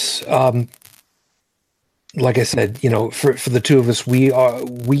 this, like I said, you know, for the two of us, we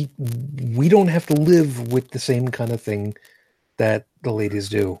don't have to live with the same kind of thing that the ladies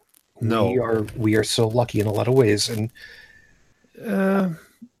do. No. We are so lucky in a lot of ways, and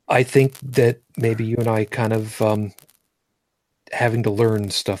I think that maybe you and I kind of having to learn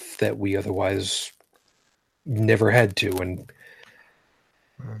stuff that we otherwise never had to, and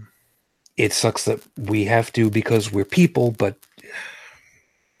it sucks that we have to because we're people, but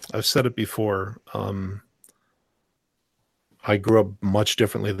I've said it before. I grew up much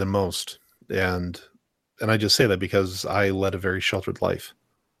differently than most, and I just say that because I led a very sheltered life,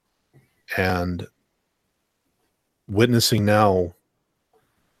 and witnessing now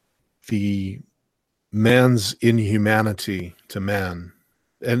the man's inhumanity to man,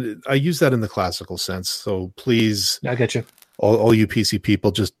 and I use that in the classical sense. So please, I get you. all you PC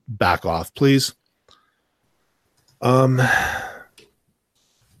people, just back off, please. Now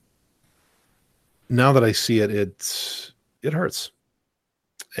that I see it, it hurts,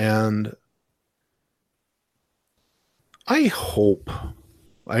 and I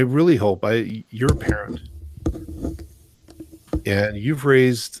really hope you're a parent and you've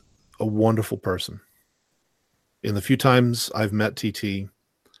raised a wonderful person. In the few times I've met TT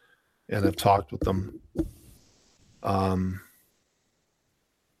and I've talked with them,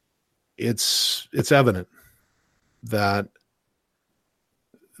 it's evident that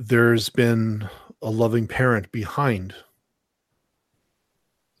there's been a loving parent behind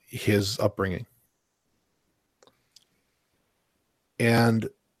his upbringing. And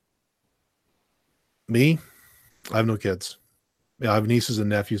me, I have no kids. Yeah, I have nieces and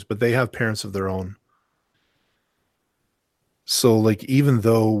nephews, but they have parents of their own. So like, even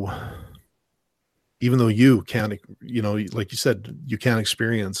though you can't, you know, like you said, you can't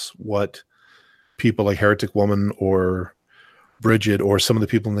experience what people like Heretic Woman or Bridget or some of the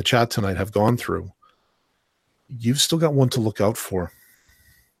people in the chat tonight have gone through, you've still got one to look out for.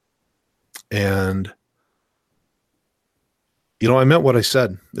 And you know, I meant what I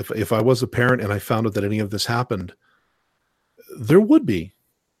said. If I was a parent and I found out that any of this happened, there would be.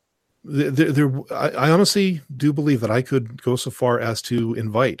 I honestly do believe that I could go so far as to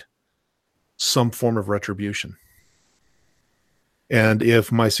invite some form of retribution. And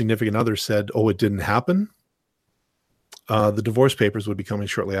if my significant other said, oh, it didn't happen, the divorce papers would be coming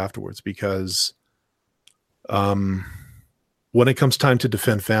shortly afterwards, because when it comes time to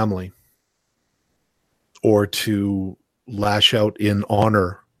defend family or to lash out in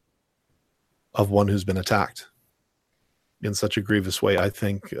honor of one who's been attacked in such a grievous way, I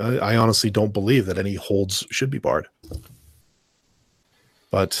honestly don't believe that any holds should be barred.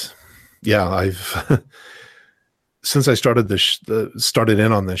 But yeah, I've since I started started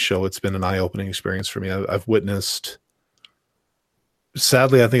in on this show, it's been an eye-opening experience for me. I've witnessed,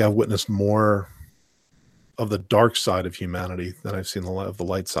 sadly, I think I've witnessed more of the dark side of humanity than I've seen of the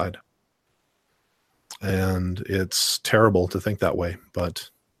light side. And it's terrible to think that way, but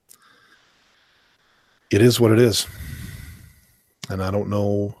it is what it is. And I don't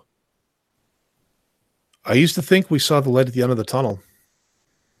know. I used to think we saw the light at the end of the tunnel.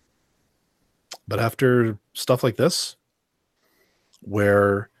 But after stuff like this,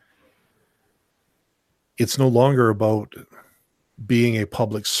 where it's no longer about being a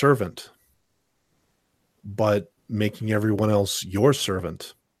public servant, but making everyone else your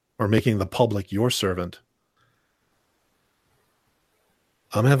servant, or making the public your servant,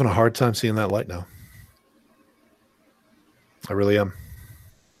 I'm having a hard time seeing that light now. I really am.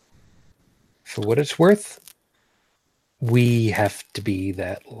 For what it's worth, we have to be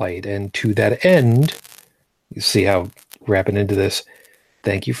that light. And to that end, you see how wrapping into this,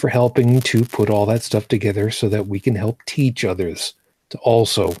 thank you for helping to put all that stuff together so that we can help teach others to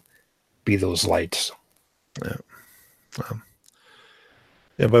also be those lights. Yeah.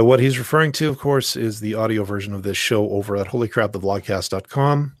 And by what he's referring to, of course, is the audio version of this show over at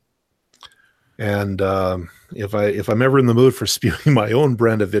holycrapthevlogcast.com. And if I'm ever in the mood for spewing my own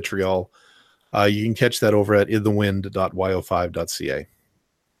brand of vitriol, you can catch that over at inthewind.yo5.ca.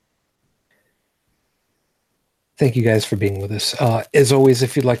 Thank you guys for being with us. As always,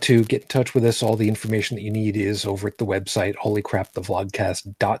 if you'd like to get in touch with us, all the information that you need is over at the website,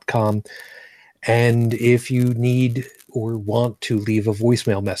 holycrapthevlogcast.com. And if you need or want to leave a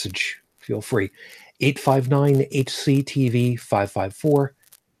voicemail message, feel free. 859-HCTV 554,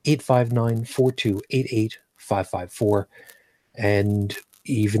 859-4288-554. And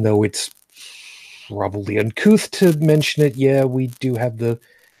even though it's probably uncouth to mention it, yeah, we do have the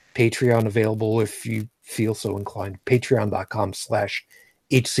Patreon available if you feel so inclined.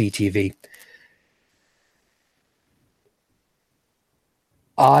 Patreon.com/HCTV.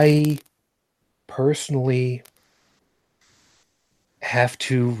 I personally have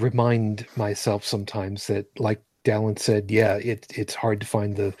to remind myself sometimes that, like Dallin said, yeah, it's hard to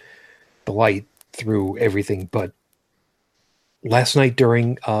find the light through everything. But last night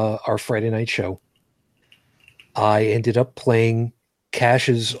during our Friday night show, I ended up playing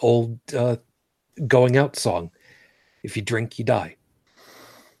Cash's old going out song, "If You Drink, You Die."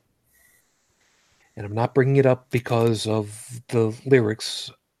 And I'm not bringing it up because of the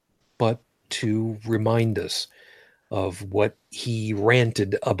lyrics, but to remind us of what he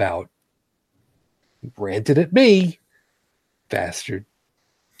ranted about. He ranted at me, bastard.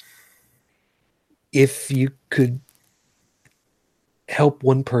 If you could help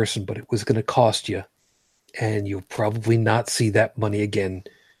one person, but it was going to cost you, and you'll probably not see that money again,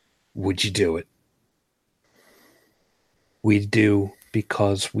 would you do it? We do,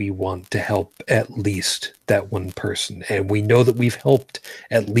 because we want to help at least that one person. And we know that we've helped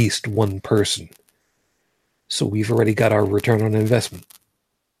at least one person. So we've already got our return on investment.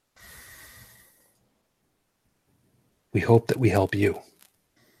 We hope that we help you.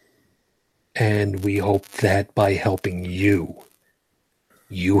 And we hope that by helping you,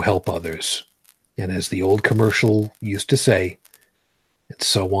 you help others. And as the old commercial used to say, and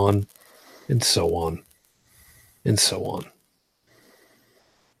so on, and so on, and so on.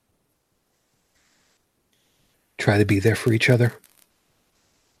 Try to be there for each other.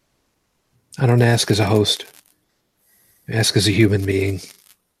 I don't ask as a host. I ask as a human being.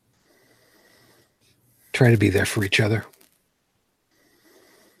 Try to be there for each other.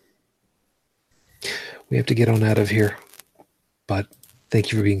 We have to get on out of here, but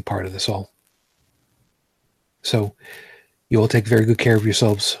thank you for being part of this all. So, you all take very good care of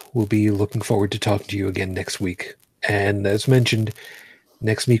yourselves. We'll be looking forward to talking to you again next week. And as mentioned,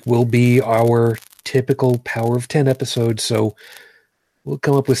 next week will be our typical Power of 10 episode, so we'll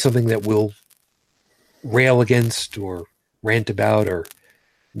come up with something that we'll rail against or rant about or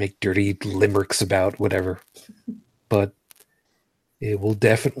make dirty limericks about, whatever. But it will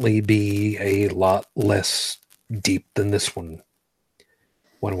definitely be a lot less deep than this one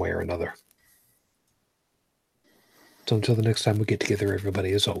way or another. So until the next time we get together,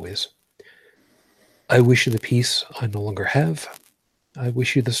 everybody, as always, I wish you the peace I no longer have, I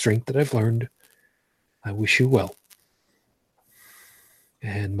wish you the strength that I've learned. I wish you well.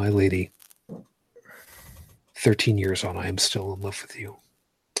 And my lady, 13 years on, I am still in love with you.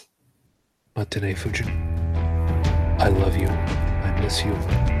 Matane Fujin, I love you. I miss you.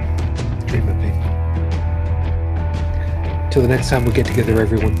 Dream of me. Till the next time we get together,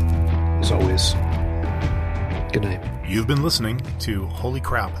 everyone, as always, good night. You've been listening to Holy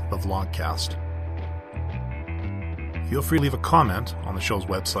Crap, the Vlogcast. Feel free to leave a comment on the show's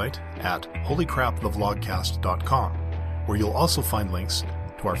website at holycrapthevlogcast.com, where you'll also find links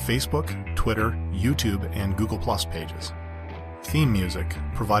to our Facebook, Twitter, YouTube, and Google Plus pages. Theme music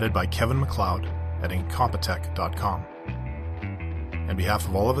provided by Kevin MacLeod at incompetech.com. On behalf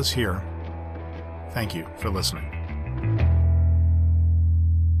of all of us here, thank you for listening.